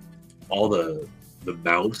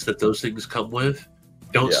mounts that those things come with,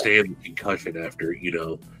 don't stand the concussion after, you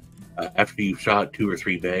know, after you've shot 2 or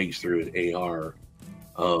 3 mags through an AR.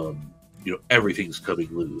 You know, everything's coming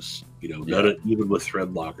loose. You know, even with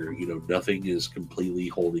thread locker, you know, nothing is completely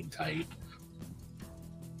holding tight.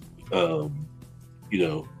 You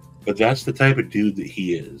know, but that's the type of dude that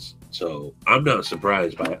he is. So I'm not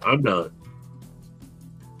surprised by it.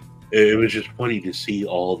 It was just funny to see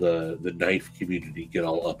all the knife community get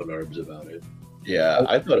all up in arms about it. Yeah,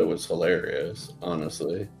 I thought it was hilarious,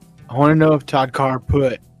 honestly. I want to know if Todd Carr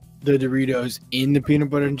put the Doritos in the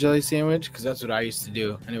peanut butter and jelly sandwich, because that's what I used to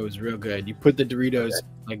do, and it was real good. You put the Doritos,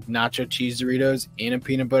 like nacho cheese Doritos, in a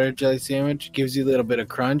peanut butter and jelly sandwich, gives you a little bit of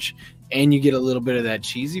crunch, and you get a little bit of that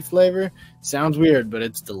cheesy flavor. Sounds weird, but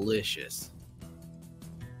it's delicious.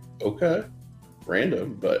 Okay.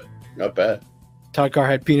 Random, but not bad. Todd Carr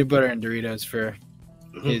had peanut butter and Doritos for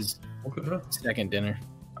his second dinner.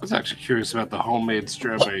 I was actually curious about the homemade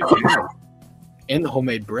strawberry jam. And the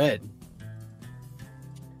homemade bread.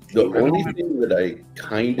 The only thing that I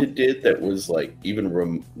kind of did that was like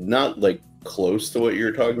even not like close to what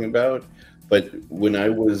you're talking about, but when I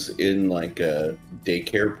was in like a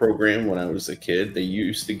daycare program when I was a kid, they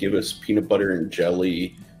used to give us peanut butter and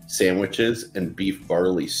jelly sandwiches and beef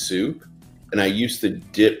barley soup. And I used to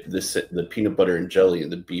dip the peanut butter and jelly in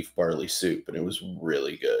the beef barley soup, and it was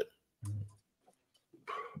really good.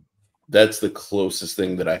 That's the closest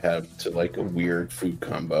thing that I have to like a weird food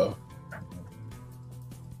combo.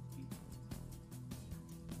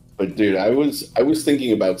 But dude, I was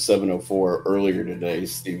thinking about 704 earlier today,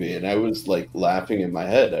 Stevie, and I was like laughing in my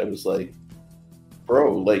head. I was like,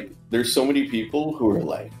 bro, like there's so many people who are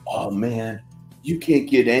like, oh man, you can't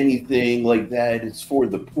get anything like that. It's for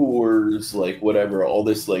the poors, like whatever, all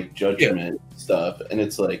this like judgment stuff. And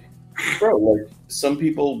it's like, bro, like some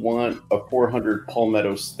people want a 400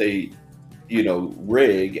 Palmetto State, you know,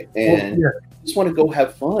 rig and just want to go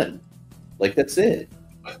have fun. Like that's it.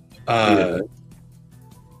 That's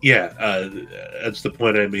the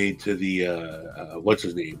point I made to the what's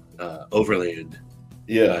his name, Overland.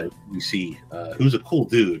 DC, who's a cool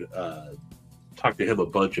dude. Talked to him a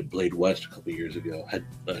bunch at Blade West a couple years ago. Had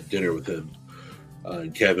dinner with him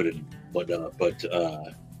and Kevin and whatnot. But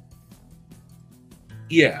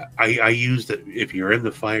I use that. If you're in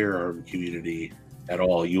the firearm community at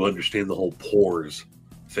all, you understand the whole pores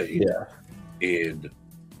thing. And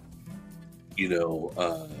you know,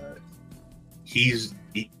 he's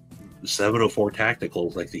 704 Tactical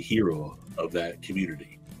is like the hero of that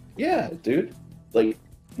community. Yeah, dude. Like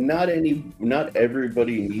not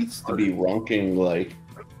everybody needs to be ronking like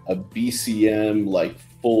a BCM like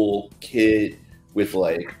full kit with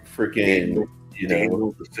like freaking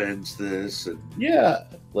Daniel defends this and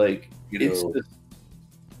like you know it's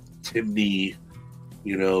Timney,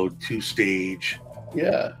 you know, 2-stage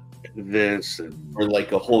this and or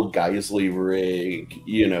like a whole Geisley rig,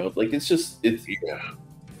 you know, like it's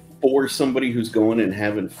for somebody who's going and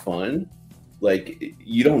having fun. Like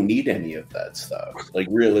you don't need any of that stuff. Like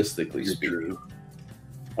realistically speaking,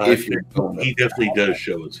 if you're going he definitely does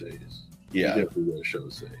show his face. Yeah, he definitely does show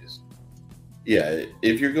his face. Yeah,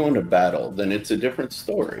 if you're going to battle, then it's a different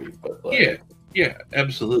story. But like, yeah,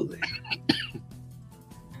 absolutely.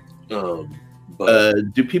 Do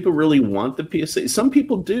people really want the PSA? Some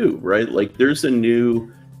people do, right? Like there's a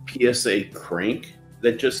new PSA crank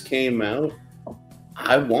that just came out.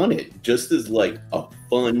 I want it just as like a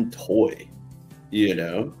fun toy, you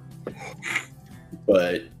know?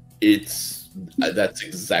 But that's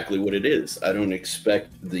exactly what it is. I don't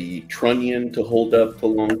expect the trunnion to hold up to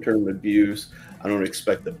long-term abuse. I don't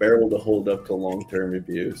expect the barrel to hold up to long-term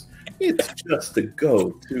abuse. It's just to go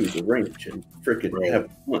to the range and freaking have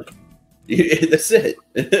fun. That's it.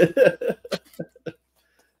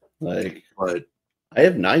 Like, but I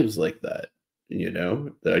have knives like that, you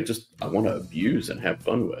know, that I want to abuse and have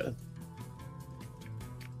fun with.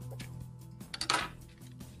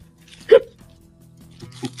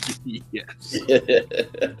 Yes.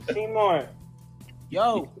 Seymour.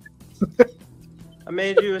 Yo. I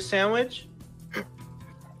made you a sandwich.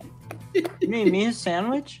 You made me a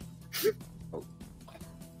sandwich?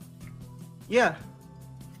 Yeah.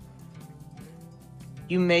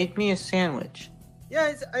 You made me a sandwich. Yeah,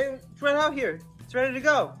 it's right out here. It's ready to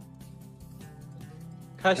go.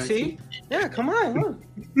 Can I see? Yeah, come on. Look.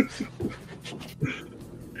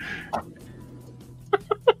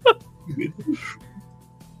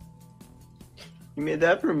 You made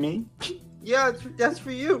that for me? Yeah, that's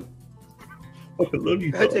for you. I love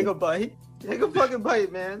you. Can I take a bite? Take a fucking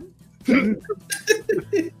bite, man.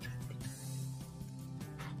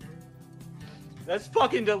 That's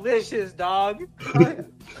fucking delicious, dog.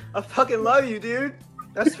 I fucking love you, dude.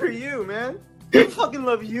 That's for you, man. I fucking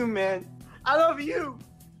love you, man. I love you.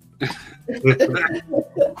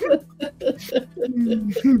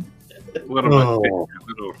 What about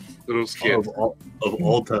little skit of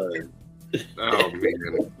all time? Oh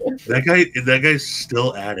man, That guy's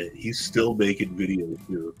still at it. He's still making videos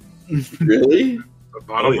too. Really?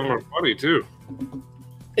 a lot of them are funny too.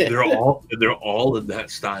 They're all in that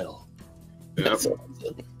style. Yep. That's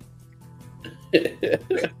awesome.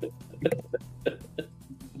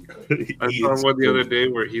 I saw one the other day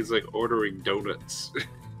where he's like ordering donuts.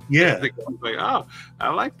 Yeah. I was like, oh, I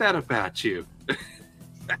like that about you.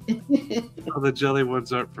 Oh, the jelly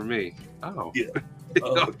ones aren't for me. Oh. Yeah.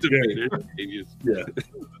 Oh, Yeah.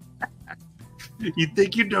 You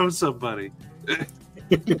think you know somebody.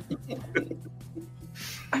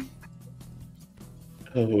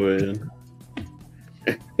 Oh man.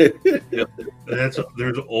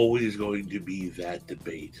 There's always going to be that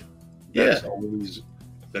debate.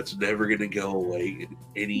 That's never going to go away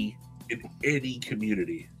in any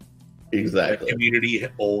community. Exactly. That community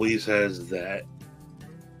always has that.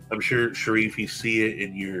 I'm sure, Sharif, you see it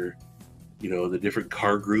in your, the different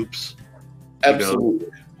car groups. Absolutely.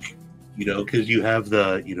 Because you have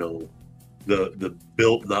the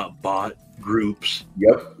built not bought groups.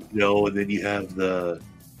 Yep. And then you have the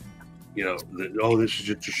this is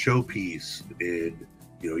just a showpiece, and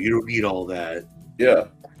you don't need all that. Yeah.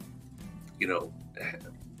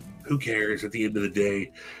 Who cares at the end of the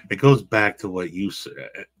day? It goes back to what you said.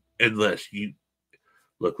 Unless you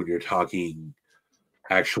look, when you're talking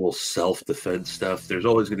actual self-defense stuff, there's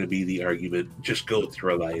always going to be the argument, just go with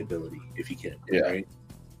reliability if you can, right?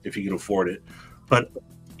 If you can afford it. But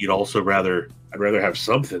I'd rather have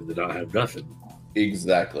something than not have nothing.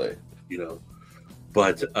 Exactly.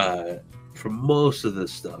 But for most of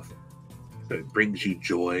this stuff, it brings you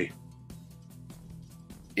joy.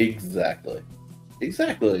 Exactly,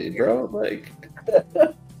 bro. Like,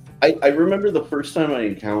 I remember the first time I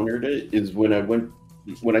encountered it is when I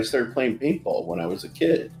started playing paintball when I was a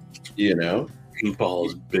kid. Paintball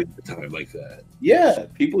is big time like that. Yeah,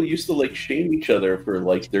 people used to shame each other for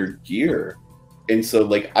their gear, and so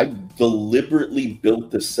I deliberately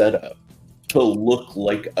built the setup to look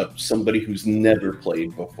like somebody who's never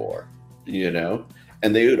played before, and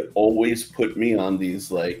they would always put me on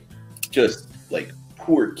these just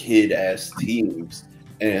poor kid ass teams,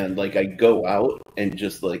 and I go out and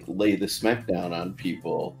just lay the smackdown on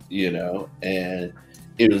people, and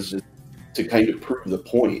it was just to kind of prove the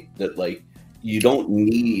point that you don't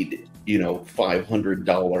need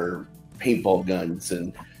 $500 paintball guns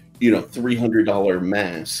and $300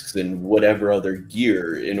 masks and whatever other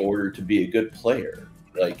gear in order to be a good player.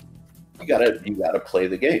 You gotta play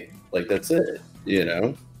the game. That's it.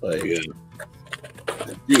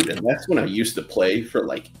 Dude, and that's when I used to play for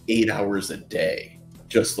 8 hours a day,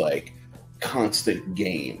 just constant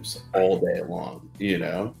games all day long.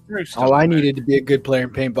 All I needed to be a good player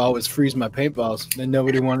in paintball was freeze my paintballs. Then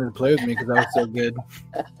nobody wanted to play with me because I was so good.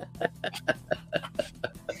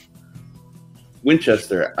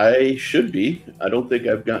 Winchester, I should be. I don't think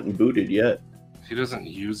I've gotten booted yet. He doesn't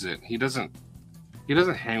use it. He doesn't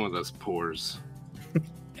hang with us pores.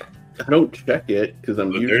 I don't check it because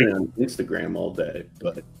I'm usually on Instagram all day.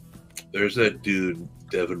 But there's that dude,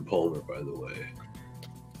 Devin Palmer, by the way.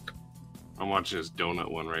 I'm watching his donut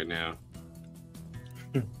one right now.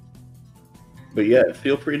 But yeah,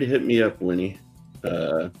 feel free to hit me up, Winnie.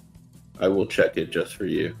 I will check it just for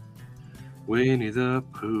you. Winnie the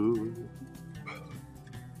Pooh.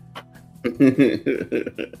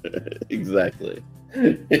 Exactly.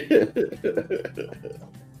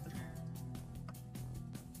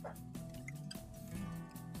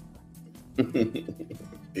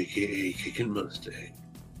 AKA Kickin' Mustang.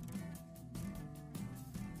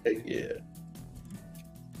 Heck yeah.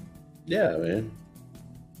 Yeah, man.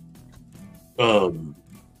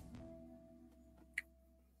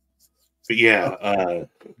 But yeah,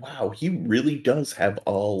 wow, he really does have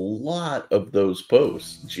a lot of those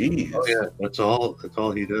posts. Jeez. oh yeah, that's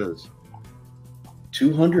all he does.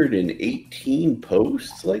 218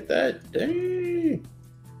 posts like that? Dang.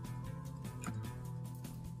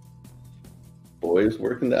 Boy's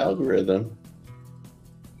working the algorithm.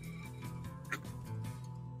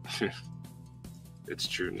 It's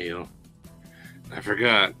true, Neil. I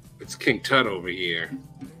forgot. It's King Tut over here.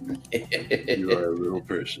 You are a real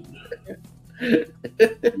person.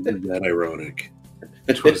 Isn't that ironic?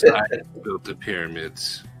 'Twas I who built the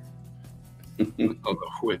pyramids. With all the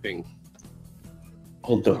whipping.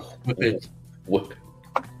 Hold on. Whip it. Whip.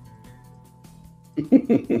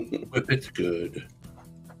 Whip it's good.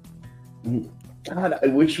 God, I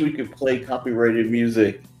wish we could play copyrighted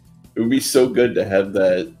music. It would be so good to have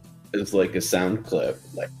that as like a sound clip.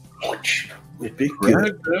 Like, whip it Crack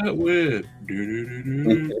good. that whip.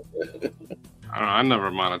 Do-do-do-do. I don't know. I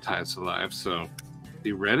never monetized the live, so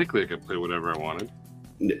theoretically I could play whatever I wanted.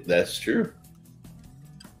 That's true.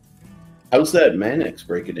 How's that Mannix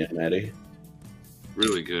breaking in, Matty?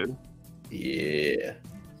 Really good. Yeah.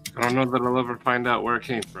 I don't know that I'll ever find out where it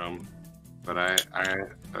came from, but I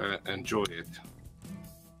enjoy it.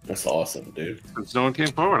 That's awesome, dude. Since no one came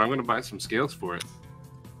forward, I'm going to buy some scales for it.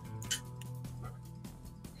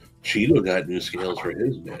 Cheeto got new scales for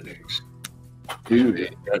his Mannix.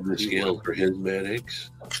 Dude, Got new scales for his Mannix.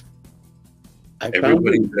 I found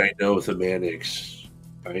Everybody it. that I know with a Mannix,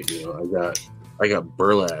 I got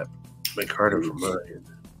burlap. My Carter for mine.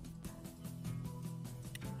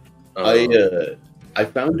 I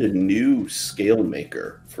found a new scale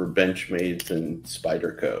maker for Benchmades and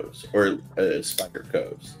Spyderco's or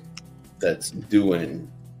Spyderco's that's doing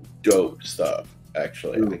dope stuff.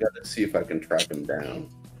 Actually, I gotta see if I can track them down.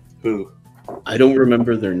 Who? I don't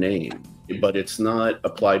remember their name, but it's not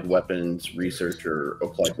Applied Weapons Research or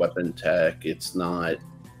Applied Weapon Tech. It's not.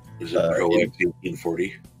 Is it Pro X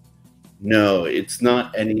 1840? No, it's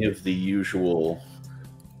not any of the usual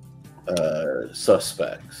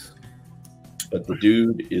suspects. But the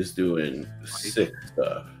dude is doing sick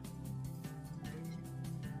stuff.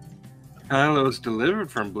 Kylo's delivered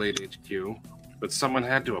from Blade HQ, but someone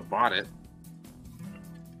had to have bought it.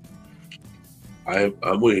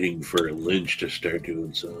 I'm waiting for Lynch to start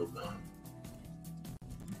doing some.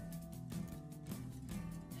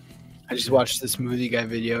 I just watched the smoothie guy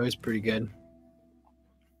video. It's pretty good.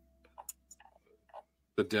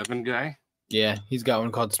 The Devon guy? Yeah, he's got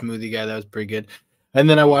one called Smoothie Guy. That was pretty good. And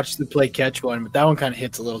then I watched the play catch one, but that one kind of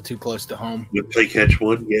hits a little too close to home. The play catch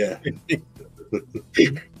one, yeah.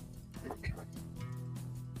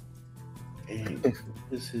 Dang, what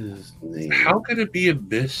is his name? How could it be a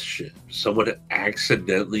misship? Someone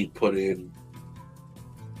accidentally put in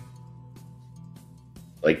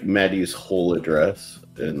Like Maddie's whole address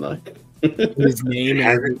and like His name.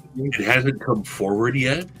 it hasn't come forward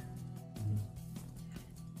yet.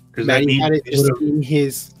 Because Matty had it just in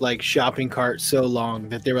his like shopping cart so long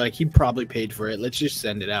that they were like, he probably paid for it. Let's just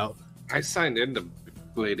send it out. I signed into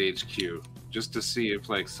Blade HQ just to see if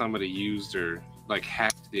like somebody used or like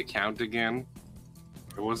hacked the account again.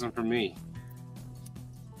 It wasn't for me.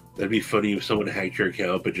 that'd be funny if someone hacked your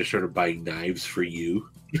account but just started buying knives for you.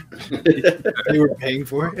 They were paying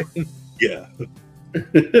for it. Yeah.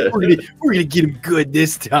 We're gonna get him good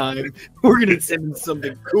this time. We're gonna send him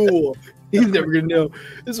something cool. He's never gonna know.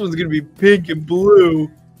 This one's gonna be pink and blue.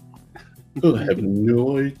 I have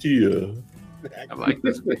no idea. I like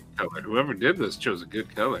this big color. Whoever did this chose a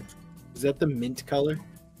good color. Is that the mint color?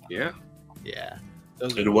 Yeah. Yeah.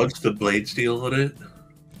 Those And what's the blade steel on it?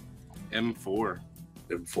 M4.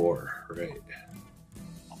 M4, right.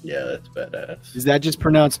 Yeah, that's badass. Is that just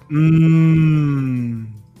pronounced mmm?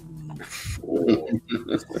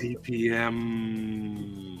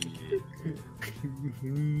 CPM.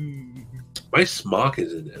 My smock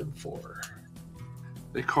is in M4.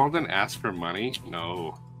 They called and asked for money?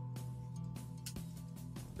 No.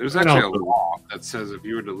 There's I actually don't- a law that says if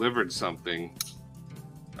you were delivered something,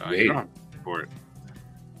 you don't have to pay for it.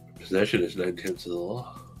 Possession is 9/10 of the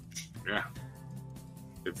law. Yeah.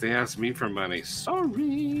 If they ask me for money,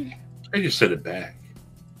 sorry. I just sent it back.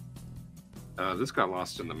 This got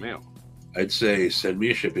lost in the mail. I'd say send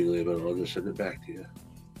me a shipping label and I'll just send it back to you.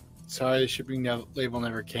 Sorry, the shipping label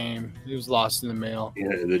never came. It was lost in the mail.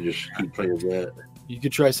 Yeah, and then just keep playing that. You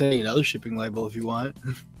could try sending another shipping label if you want.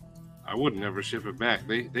 I would never ship it back.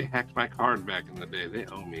 They hacked my card back in the day. They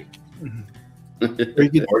owe me. Or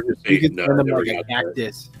you could, Or just you say, could no, send them never like a got that.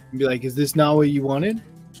 cactus and be like, "Is this not what you wanted?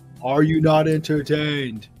 Are you not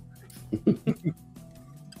entertained?"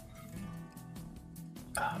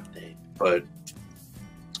 Oh, dang. But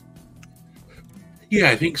Yeah,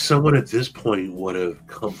 I think someone at this point would have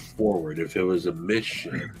come forward if it was a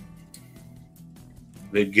mission.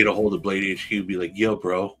 They'd get a hold of Blade HQ and be like, yo,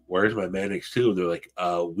 bro, where's my Mannix 2? And they're like,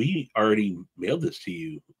 we already mailed this to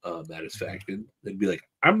you, Mattisfaction. They'd be like,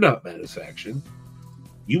 I'm not Mattisfaction.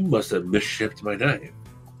 You must have misshipped my knife.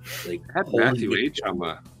 Like, I had Matthew H on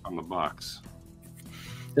the box.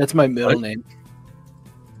 That's my middle name.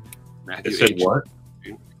 Matthew It said H. what?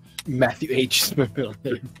 Matthew H is my middle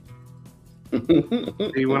name.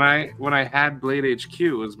 See, when I had Blade HQ,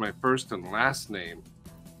 it was my first and last name.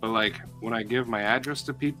 But like when I give my address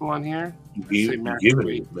to people on here, You say give Matthew it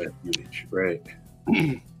H. Matthew H, right?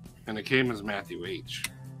 And it came as Matthew H.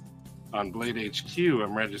 On Blade HQ,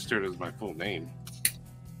 I'm registered as my full name.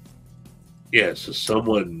 Yeah, so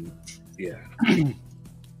someone, yeah.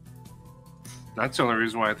 That's the only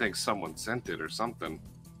reason why I think someone sent it or something.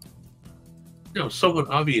 No, someone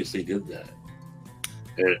obviously did that.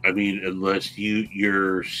 And, I mean, unless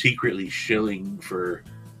you're secretly shilling for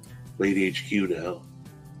Blade HQ now.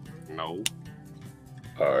 No.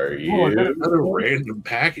 Are you? Oh, I got another random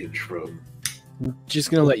package from Just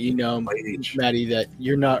gonna let you know, Blade HQ. Maddie, that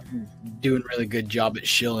you're not doing a really good job at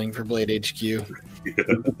shilling for Blade HQ.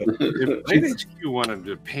 If Blade HQ wanted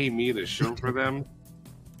to pay me to show for them,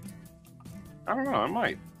 I don't know, I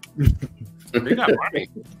might. They got money.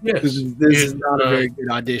 Yes. This is And, not a very good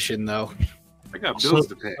audition, though. I got bills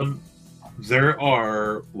to pay. There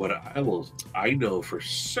are what I know for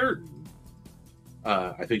certain.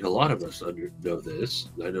 I think a lot of us know this.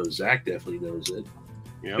 I know Zach definitely knows it.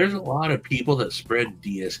 Yep. There's a lot of people that spread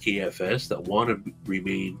DSKFS that want to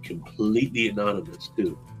remain completely anonymous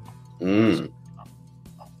too. Mm.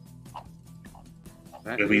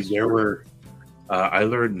 That I mean, is there true. were. I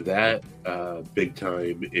learned that big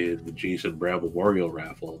time in the Jason Brown Memorial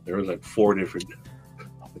Raffle. There was like 4 different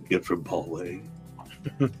gift from Paul Wang.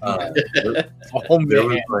 Oh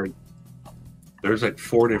man, There's like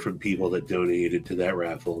 4 different people that donated to that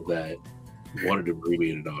raffle that wanted to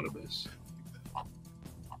remain anonymous.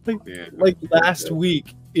 Yeah. like last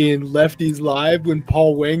week in Lefty's Live when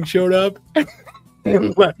Paul Wang showed up,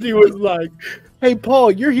 and Lefty was like, "Hey Paul,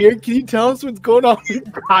 you're here. Can you tell us what's going on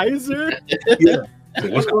with Kaiser?" Yeah.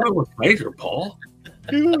 Like, what's going on with Kaiser, Paul?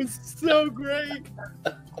 It was so great.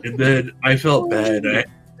 And then I felt bad, and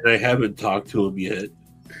I haven't talked to him yet.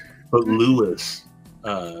 But Lewis,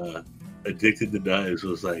 Addicted to Knives,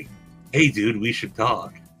 was like, "Hey, dude, we should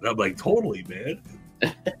talk." And I'm like, "Totally, man."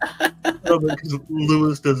 Because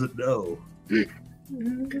Lewis doesn't know. He's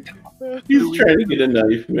trying to get a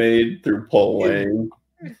knife made through Paul Wang.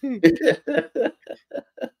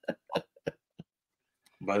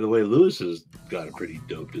 By the way, Lewis has got a pretty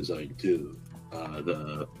dope design too.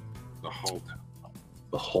 The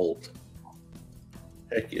Holt.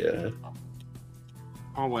 Heck yeah.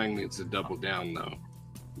 Paul Wang needs to double down, though.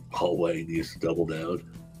 Paul Wang needs to double down.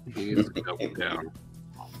 He needs to double down.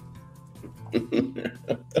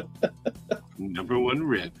 Number 1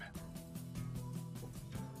 rip.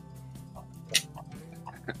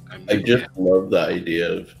 I just love the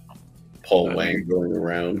idea of Paul Wang going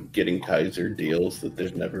around getting Kaiser deals that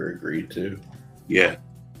they've never agreed to. Yeah.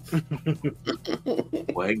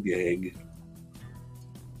 Wang gang.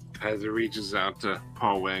 Kaiser reaches out to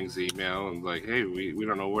Paul Wang's email and like, "Hey, we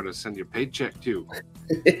don't know where to send your paycheck to.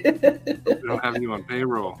 We don't have you on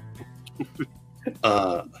payroll."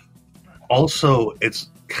 Also, it's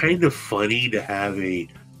kind of funny to have a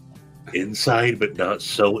inside but not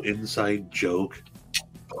so inside joke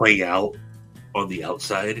play out on the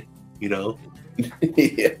outside, you know?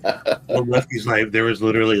 Yeah. On Lefty's Live, there was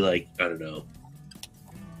literally like, I don't know,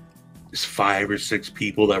 just 5 or 6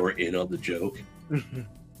 people that were in on the joke.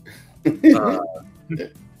 And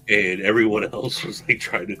everyone else was like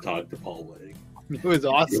trying to talk to Paul Wang. It was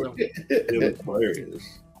awesome. It was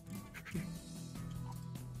hilarious.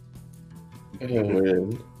 Oh,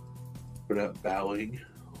 man. We're not bowing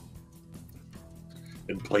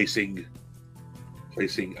and placing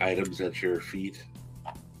items at your feet.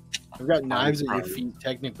 I've got knives at your feet,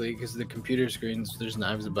 technically, because the computer screens, there's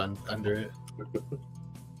knives under it.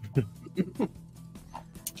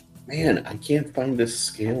 Man, I can't find this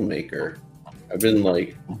scale maker. I've been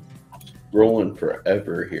like rolling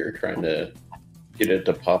forever here trying to get it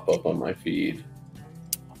to pop up on my feed.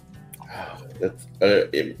 That's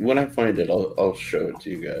when I find it, I'll show it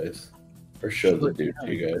to you guys, or show the dude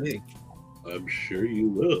to you guys. I'm sure you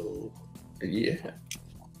will. Yeah.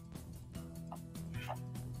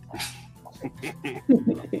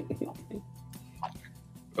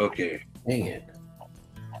 Okay. Dang it.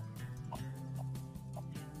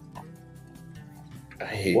 I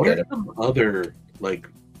hate What are that. some other like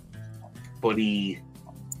funny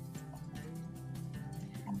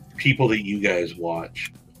people that you guys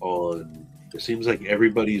watch on. It seems like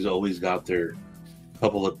everybody's always got their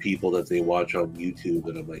couple of people that they watch on YouTube,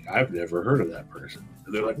 and I'm like, I've never heard of that person.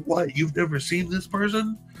 And they're like, what? You've never seen this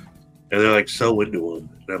person? And they're like so into them.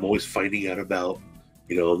 And I'm always finding out about,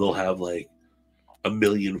 they'll have like 1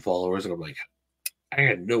 million followers, and I'm like, I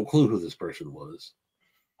had no clue who this person was.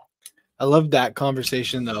 I love that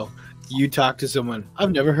conversation though. You talk to someone,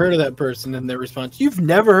 I've never heard of that person, and their response, you've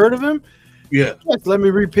never heard of him? Yeah. Yes, let me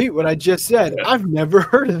repeat what I just said. Yeah. I've never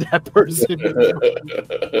heard of that person.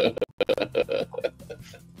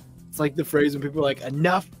 It's like the phrase when people are like,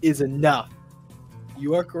 enough is enough.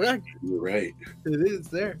 You are correct. You're right. It is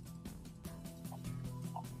there.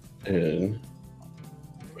 And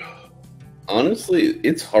honestly,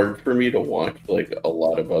 it's hard for me to watch like a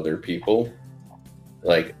lot of other people.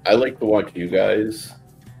 Like, I like to watch you guys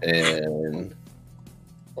and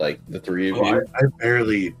like the three of you.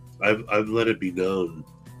 I've let it be known.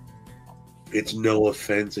 It's no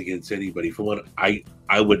offense against anybody. For one, I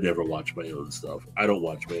would never watch my own stuff. I don't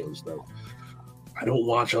watch my own stuff. I don't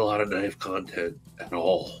watch a lot of knife content at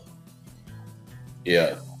all.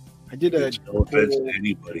 Yeah. I did it's no offense to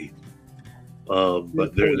anybody.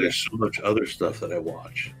 But there's so much other stuff that I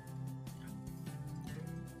watch.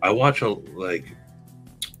 I watch all right.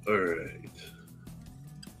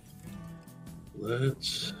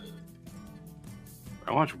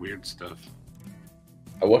 I watch weird stuff.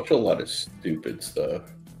 I watch a lot of stupid stuff.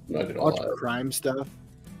 I'm not gonna lie. Crime stuff.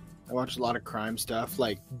 I watch a lot of crime stuff,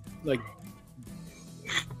 like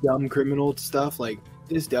dumb criminal stuff. Like,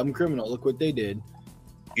 this dumb criminal, look what they did.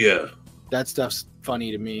 Yeah, that stuff's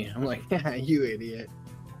funny to me. I'm like, yeah, you idiot.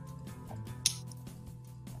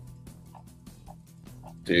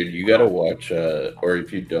 Dude, you gotta watch, or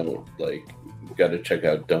if you don't, like, you gotta check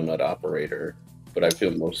out Donut Operator. But I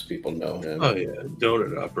feel most people know him. Oh yeah,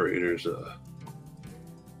 Donut Operator's.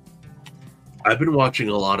 I've been watching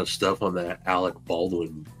a lot of stuff on that Alec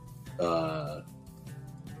Baldwin the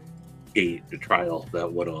trial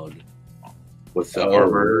that went on with the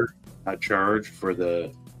armor charged for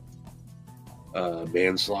the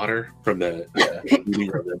manslaughter from the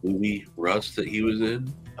movie Rust that he was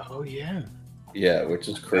in. Oh yeah, yeah, which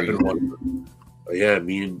is crazy. Yeah,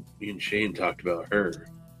 me and Shane talked about her.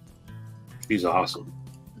 She's awesome.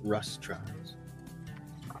 Rust trials.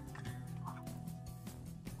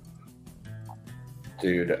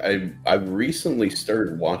 Dude, I recently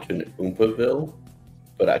started watching Oompaville,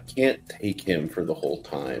 but I can't take him for the whole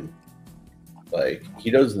time. Like, he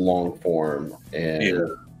does long form, and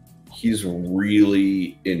he's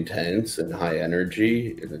really intense and high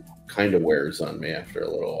energy, and it kind of wears on me after a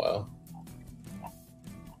little while.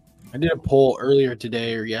 I did a poll earlier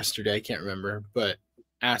today or yesterday, I can't remember, but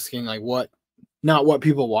asking like not what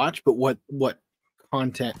people watch, but what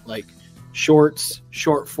content, like shorts,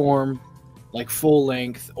 short form, like full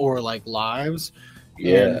length, or like lives.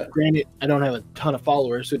 Yeah. And granted, I don't have a ton of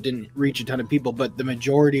followers, so it didn't reach a ton of people, but the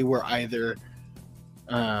majority were either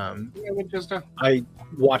I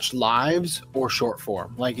watched lives or short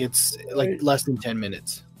form. Like, it's like less than 10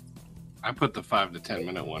 minutes. I put the 5 to 10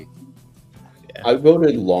 minute one. Yeah. I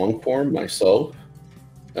voted long form myself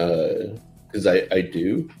because I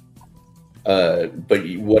do. But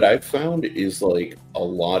what I found is, like, a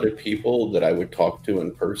lot of people that I would talk to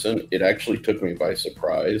in person, it actually took me by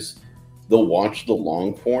surprise. They'll watch the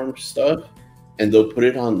long form stuff and they'll put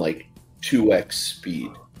it on like 2x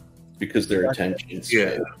speed because their attention span.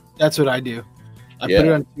 Yeah, that's what I do. I put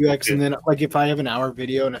it on 2x, and then, like, if I have an hour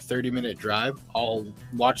video and a 30-minute drive, I'll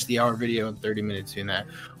watch the hour video in 30 minutes doing that.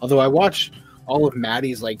 Although I watch all of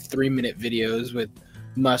Maddie's like 3-minute videos with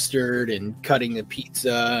mustard and cutting the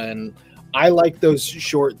pizza, and I like those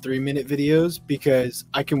short 3-minute videos because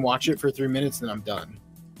I can watch it for 3 minutes and I'm done.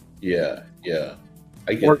 Yeah, yeah.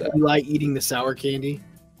 I get that. Eli eating the sour candy.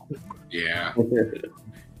 Yeah.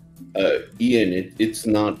 Ian, it's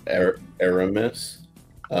not Aramis.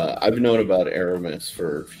 I've known about Aramis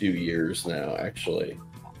for a few years now, actually.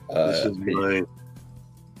 This is mine.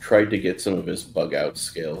 Tried to get some of his bug out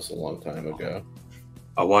scales a long time ago.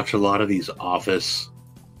 I watch a lot of these Office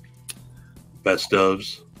best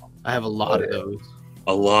ofs. I have a lot of those.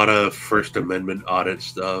 A lot of First Amendment audit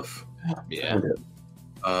stuff. Yeah.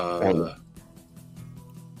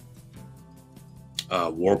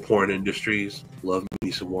 War Porn Industries. Love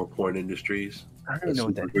me some War Porn Industries. I don't know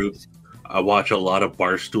what that is. I watch a lot of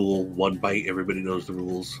Barstool, One Bite, everybody knows the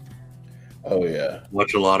rules. Oh, yeah.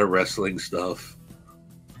 Watch a lot of wrestling stuff.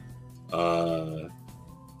 Mother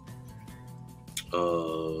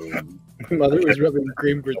was rubbing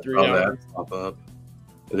cream for 3 hours. Pop up.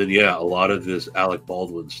 And then, yeah, a lot of this Alec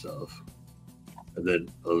Baldwin stuff. And then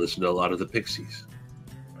I listen to a lot of the Pixies.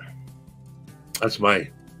 That's my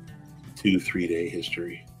 2-3 day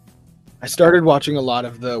history. I started watching a lot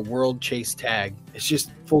of the World Chase Tag. It's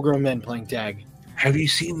just full-grown men playing tag. Have you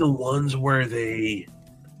seen the ones where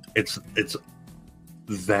it's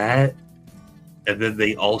that, and then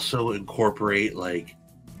they also incorporate like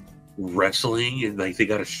wrestling, and like they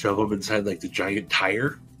got to shove them inside like the giant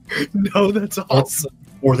tire? No, that's awesome.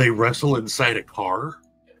 Or they wrestle inside a car.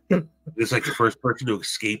 It's like the first person to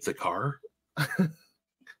escape the car. I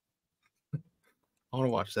want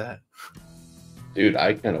to watch that. Dude,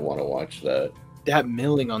 I kind of want to watch that. That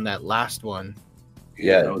milling on that last one.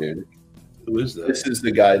 Yeah, dude. Who is that? This is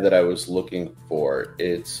the guy that I was looking for.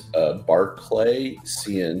 It's Barclay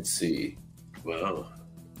CNC. Wow.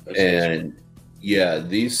 And yeah,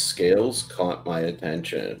 these scales caught my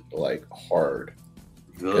attention like hard.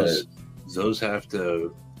 Those have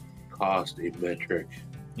to cost a metric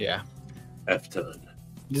Yeah. F-ton.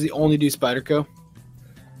 Does he only do Spyderco?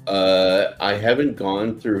 I haven't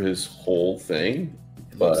gone through his whole thing,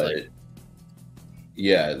 but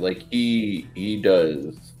yeah, like he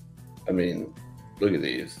does. I mean, look at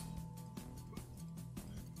these.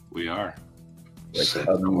 We are. Like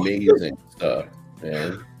amazing stuff,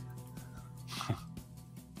 man.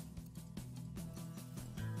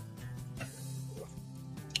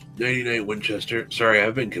 '99 Winchester. Sorry,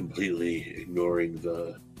 I've been completely ignoring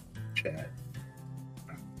the chat.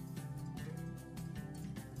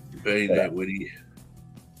 99 Witty.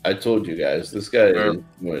 I told you guys, this guy is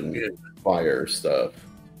doing fire stuff.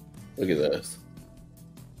 Look at this.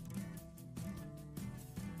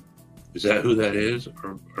 Is that who that is?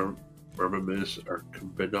 Armamis or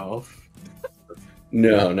Kumbedov?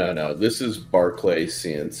 No. This is Barclay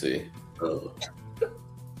CNC. Oh.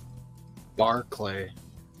 Barclay.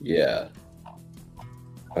 Yeah.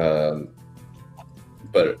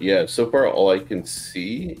 But yeah, so far all I can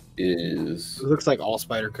see is... It looks like all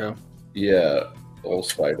Spyderco. Yeah, all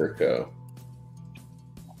Spyderco.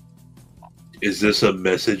 Is this a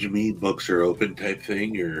message me, books are open type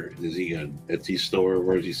thing, or is he an Etsy store?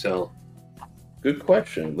 Where does he sell? Good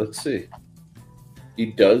question. Let's see. He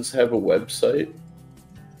does have a website.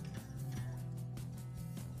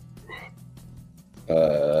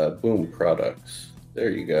 Boom, products. There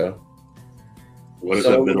you go. What is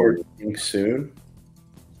that middle? Soon.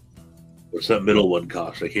 What's that middle one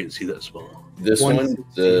cost? I can't see that small. This one,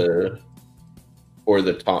 or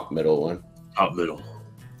the top middle one. Top middle.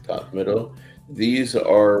 Top middle. These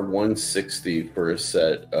are $160 for a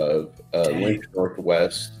set of Lynch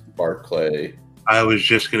Northwest Barclay. I was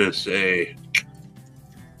just gonna say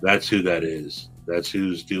that's who that is. That's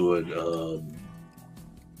who's doing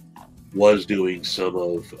was doing some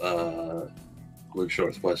of Lynch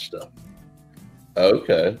Northwest stuff.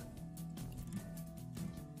 Okay.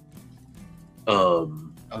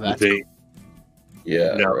 That's they cool.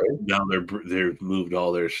 Yeah. now they've moved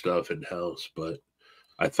all their stuff in house, but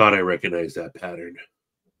I thought I recognized that pattern.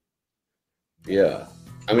 Yeah.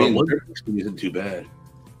 I mean, 160 isn't too bad.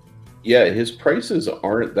 Yeah, his prices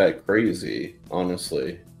aren't that crazy,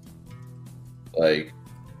 honestly. Like,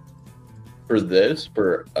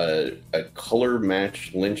 for a color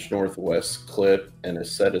matched Lynch Northwest clip and a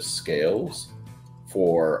set of scales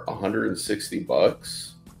for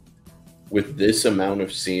 $160 with this amount of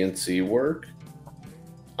CNC work,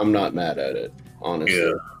 I'm not mad at it, honestly.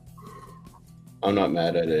 Yeah. I'm not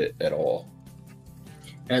mad at it at all.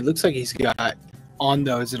 And it looks like he's got on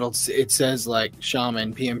those, it says like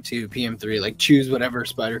Shaman, PM2, PM3, like choose whatever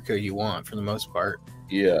Spyderco you want for the most part.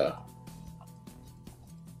 Yeah.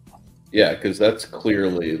 Yeah, because that's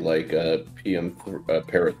clearly like a a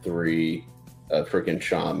Para 3, a freaking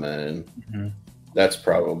Shaman. Mm-hmm. That's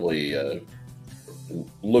probably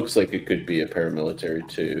looks like it could be a paramilitary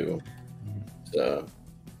too. So,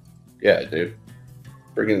 yeah, dude,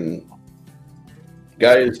 freaking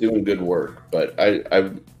guy is doing good work. But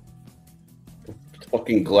I'm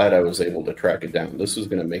fucking glad I was able to track it down. This was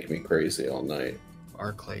gonna make me crazy all night.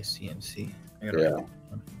 Barclay CNC. Yeah.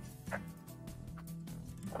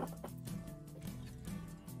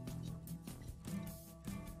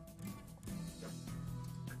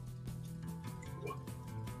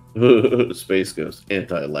 Space Ghost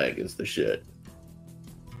anti-lag is the shit.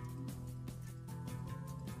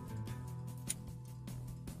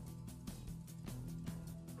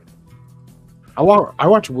 I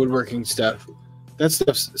watch woodworking stuff. That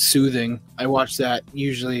stuff's soothing. I watch that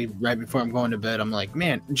usually right before I'm going to bed. I'm like,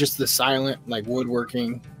 man, just the silent like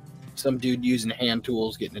woodworking. Some dude using hand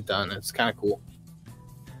tools getting it done. It's kind of cool.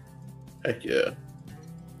 Heck yeah.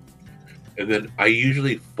 And then I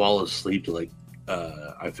usually fall asleep to like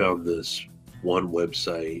I found this one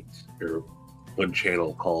website or one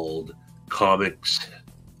channel called Comics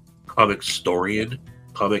comic historian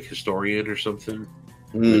or something.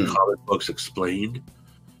 The comic books explained,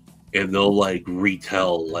 and they'll like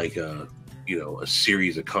retell like a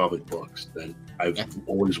series of comic books that I've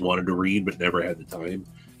always wanted to read but never had the time.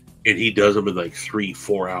 And he does them in like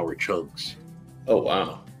 3-4 hour chunks. Oh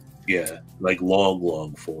wow! Yeah, like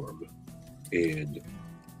long form, and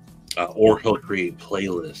or he'll create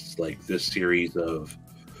playlists like this series of,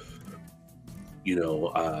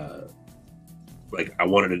 like I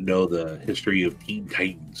wanted to know the history of Teen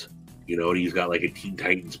Titans, and he's got like a Teen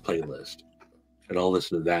Titans playlist, and I'll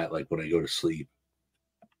listen to that like when I go to sleep.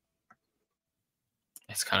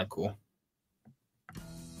 That's kind of cool.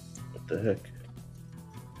 What the heck?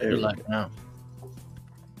 You're like, no.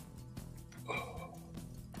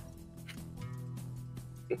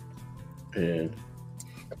 And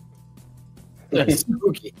That's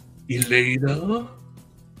spooky. Elena,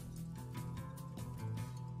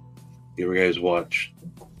 you ever guys watch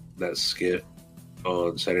that skit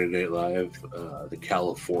on Saturday Night Live, the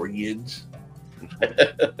Californians?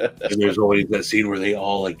 And there's always that scene where they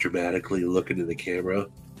all like dramatically look into the camera,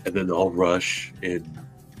 and then they'll rush and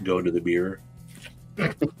go into the mirror.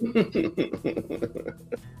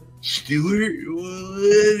 Stuart, what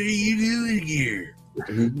are you doing here?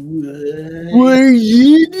 What are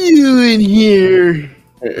you doing here?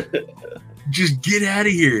 Just get out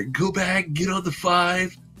of here. Go back, get on the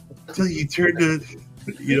 5 until you turn to,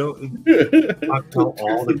 I'll tell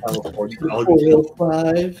all the California.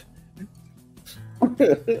 405.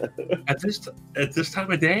 At this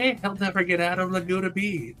time of day, he'll never get out of Laguna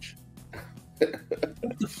Beach.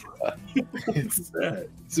 What the fuck? What's that?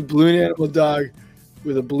 It's a balloon animal dog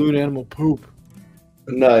with a balloon animal poop.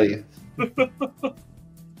 Nice.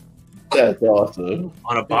 That's awesome.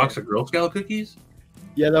 On a box of Girl Scout cookies?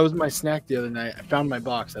 Yeah, that was my snack the other night. I found my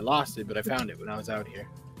box. I lost it, but I found it when I was out here.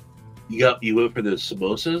 You went for the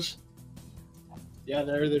samosas? Yeah,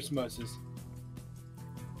 they're samosas.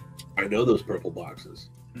 I know those purple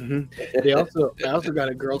boxes. Mm-hmm. I also got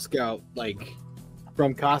a Girl Scout like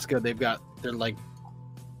from Costco. They're like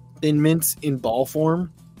Thin Mints in ball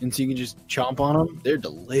form, and so you can just chomp on them. They're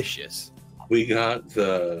delicious. We got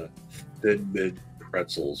the Thin Mint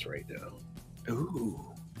pretzels right now. Ooh,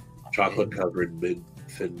 Chocolate covered Thin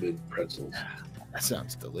Mint pretzels. that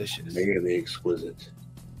sounds delicious. Man, are they exquisite.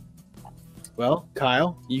 Well,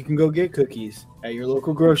 Kyle, you can go get cookies at your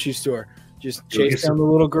local grocery store. Just chase down the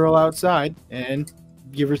little girl outside and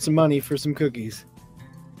give her some money for some cookies.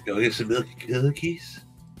 Go get some milky cookies.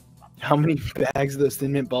 How many bags of those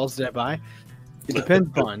Thin Mint balls did I buy? It depends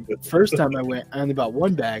upon. First time I went, I only bought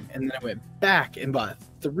 1 bag, and then I went back and bought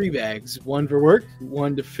 3 bags. 1 for work,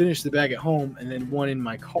 1 to finish the bag at home, and then 1 in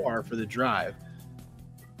my car for the drive.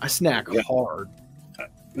 I snack hard.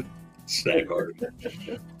 Snack hard.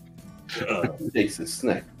 Takes a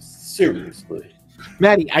snack seriously.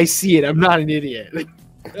 Matty, I see it. I'm not an idiot.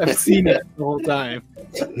 I've seen it the whole time.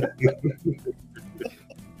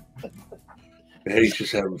 He's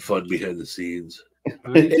just having fun behind the scenes.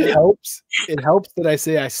 It helps. It helps that I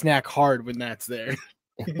say I snack hard when that's there.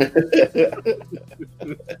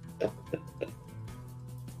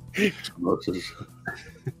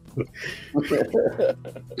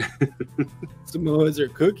 Samosas are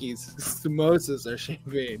cookies. Samosas are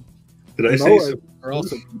champagne. Did I say Samoas are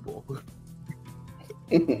also people.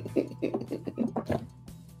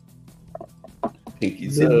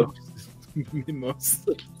 Pinkies up.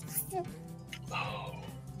 Mimosas. Oh.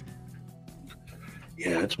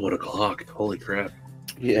 Yeah, it's 1 o'clock. Holy crap.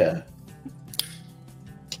 Yeah.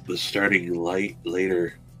 The starting light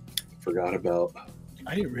later. Forgot about.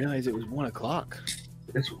 I didn't realize it was 1 o'clock.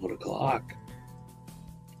 It's 1 o'clock.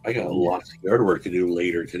 I got lots of yard work to do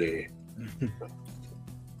later today.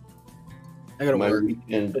 I gotta work,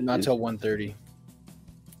 weekend but not till 1:30.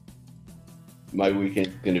 My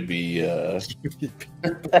weekend's gonna be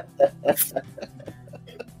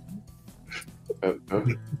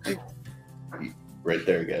right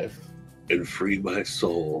there, guys. And free my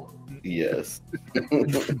soul. Yes. I'm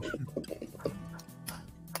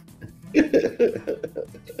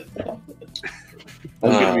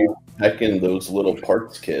gonna be packing those little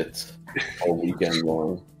parts kits all weekend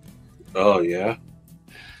long. Oh yeah.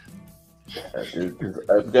 Dude, 'cause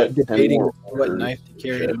I've got 10 Debating more what orders knife to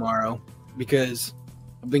carry ship. tomorrow because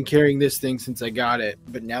I've been carrying this thing since I got it,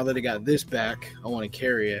 but now that I got this back, I want to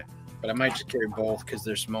carry it. But I might just carry both because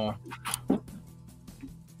they're small.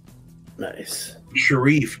 Nice.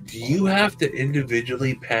 Sharif, do you have to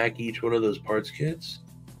individually pack each one of those parts kits?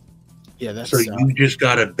 Yeah, that's So you just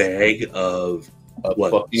got a bag of A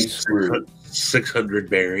what? fucking screw. 600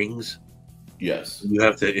 bearings Yes. You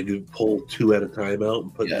have to pull 2 at a time out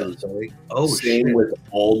and put those away. Oh, same shit. with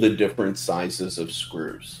all the different sizes of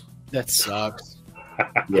screws. That sucks.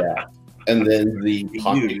 Yeah. And then the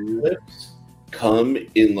pocket clips come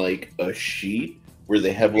in like a sheet where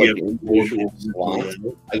they have like individual slots.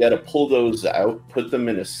 I got to pull those out, put them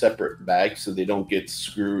in a separate bag so they don't get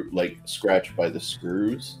scratched by the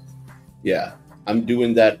screws. Yeah. I'm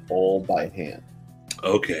doing that all by hand.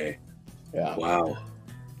 Okay. Yeah. Wow.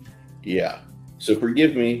 Yeah. So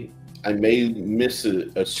forgive me. I may miss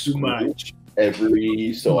a screw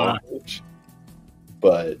every so often.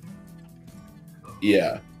 But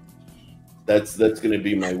yeah. That's going to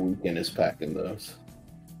be my weekend is packing those.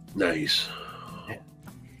 Nice.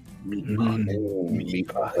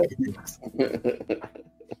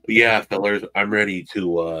 Yeah, fellas, I'm ready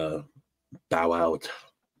to bow out.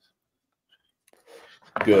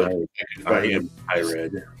 Good. I am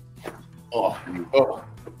tired. Oh.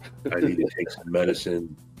 I need to take some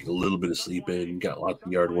medicine, get a little bit of sleep in, got lots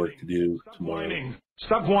of yard work to do tomorrow.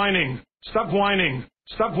 Stop whining. Stop whining.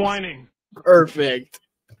 Stop whining. Perfect.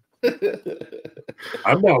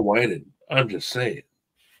 I'm not whining. I'm just saying.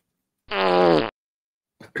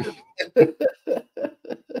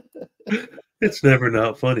 It's never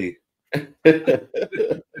not funny.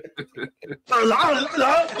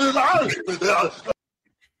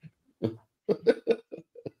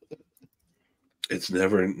 It's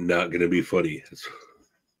never not going to be funny. It's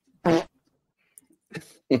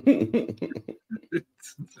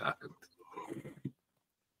not.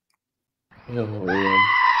 Oh,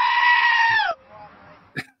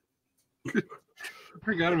 I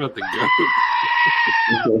forgot about the goat.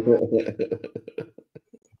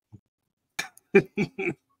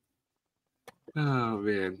 Oh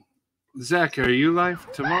man, Zach, are you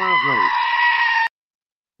live tomorrow?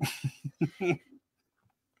 No.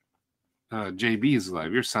 JB's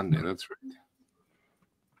live. You're Sunday. That's right.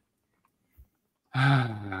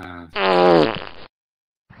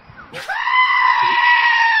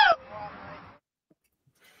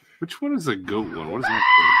 Which one is the goat one? What is that?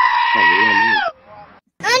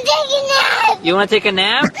 I'm taking a nap. You want to take a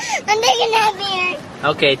nap? I'm taking a nap here.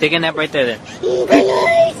 Okay, take a nap right there then.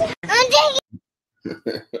 I'm taking.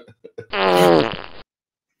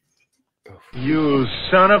 You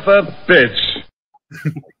son of a bitch.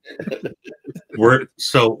 We're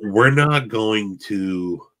not going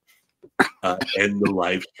to end the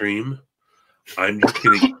live stream. I'm just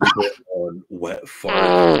going to keep it on wet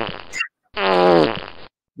fart.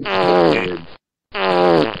 And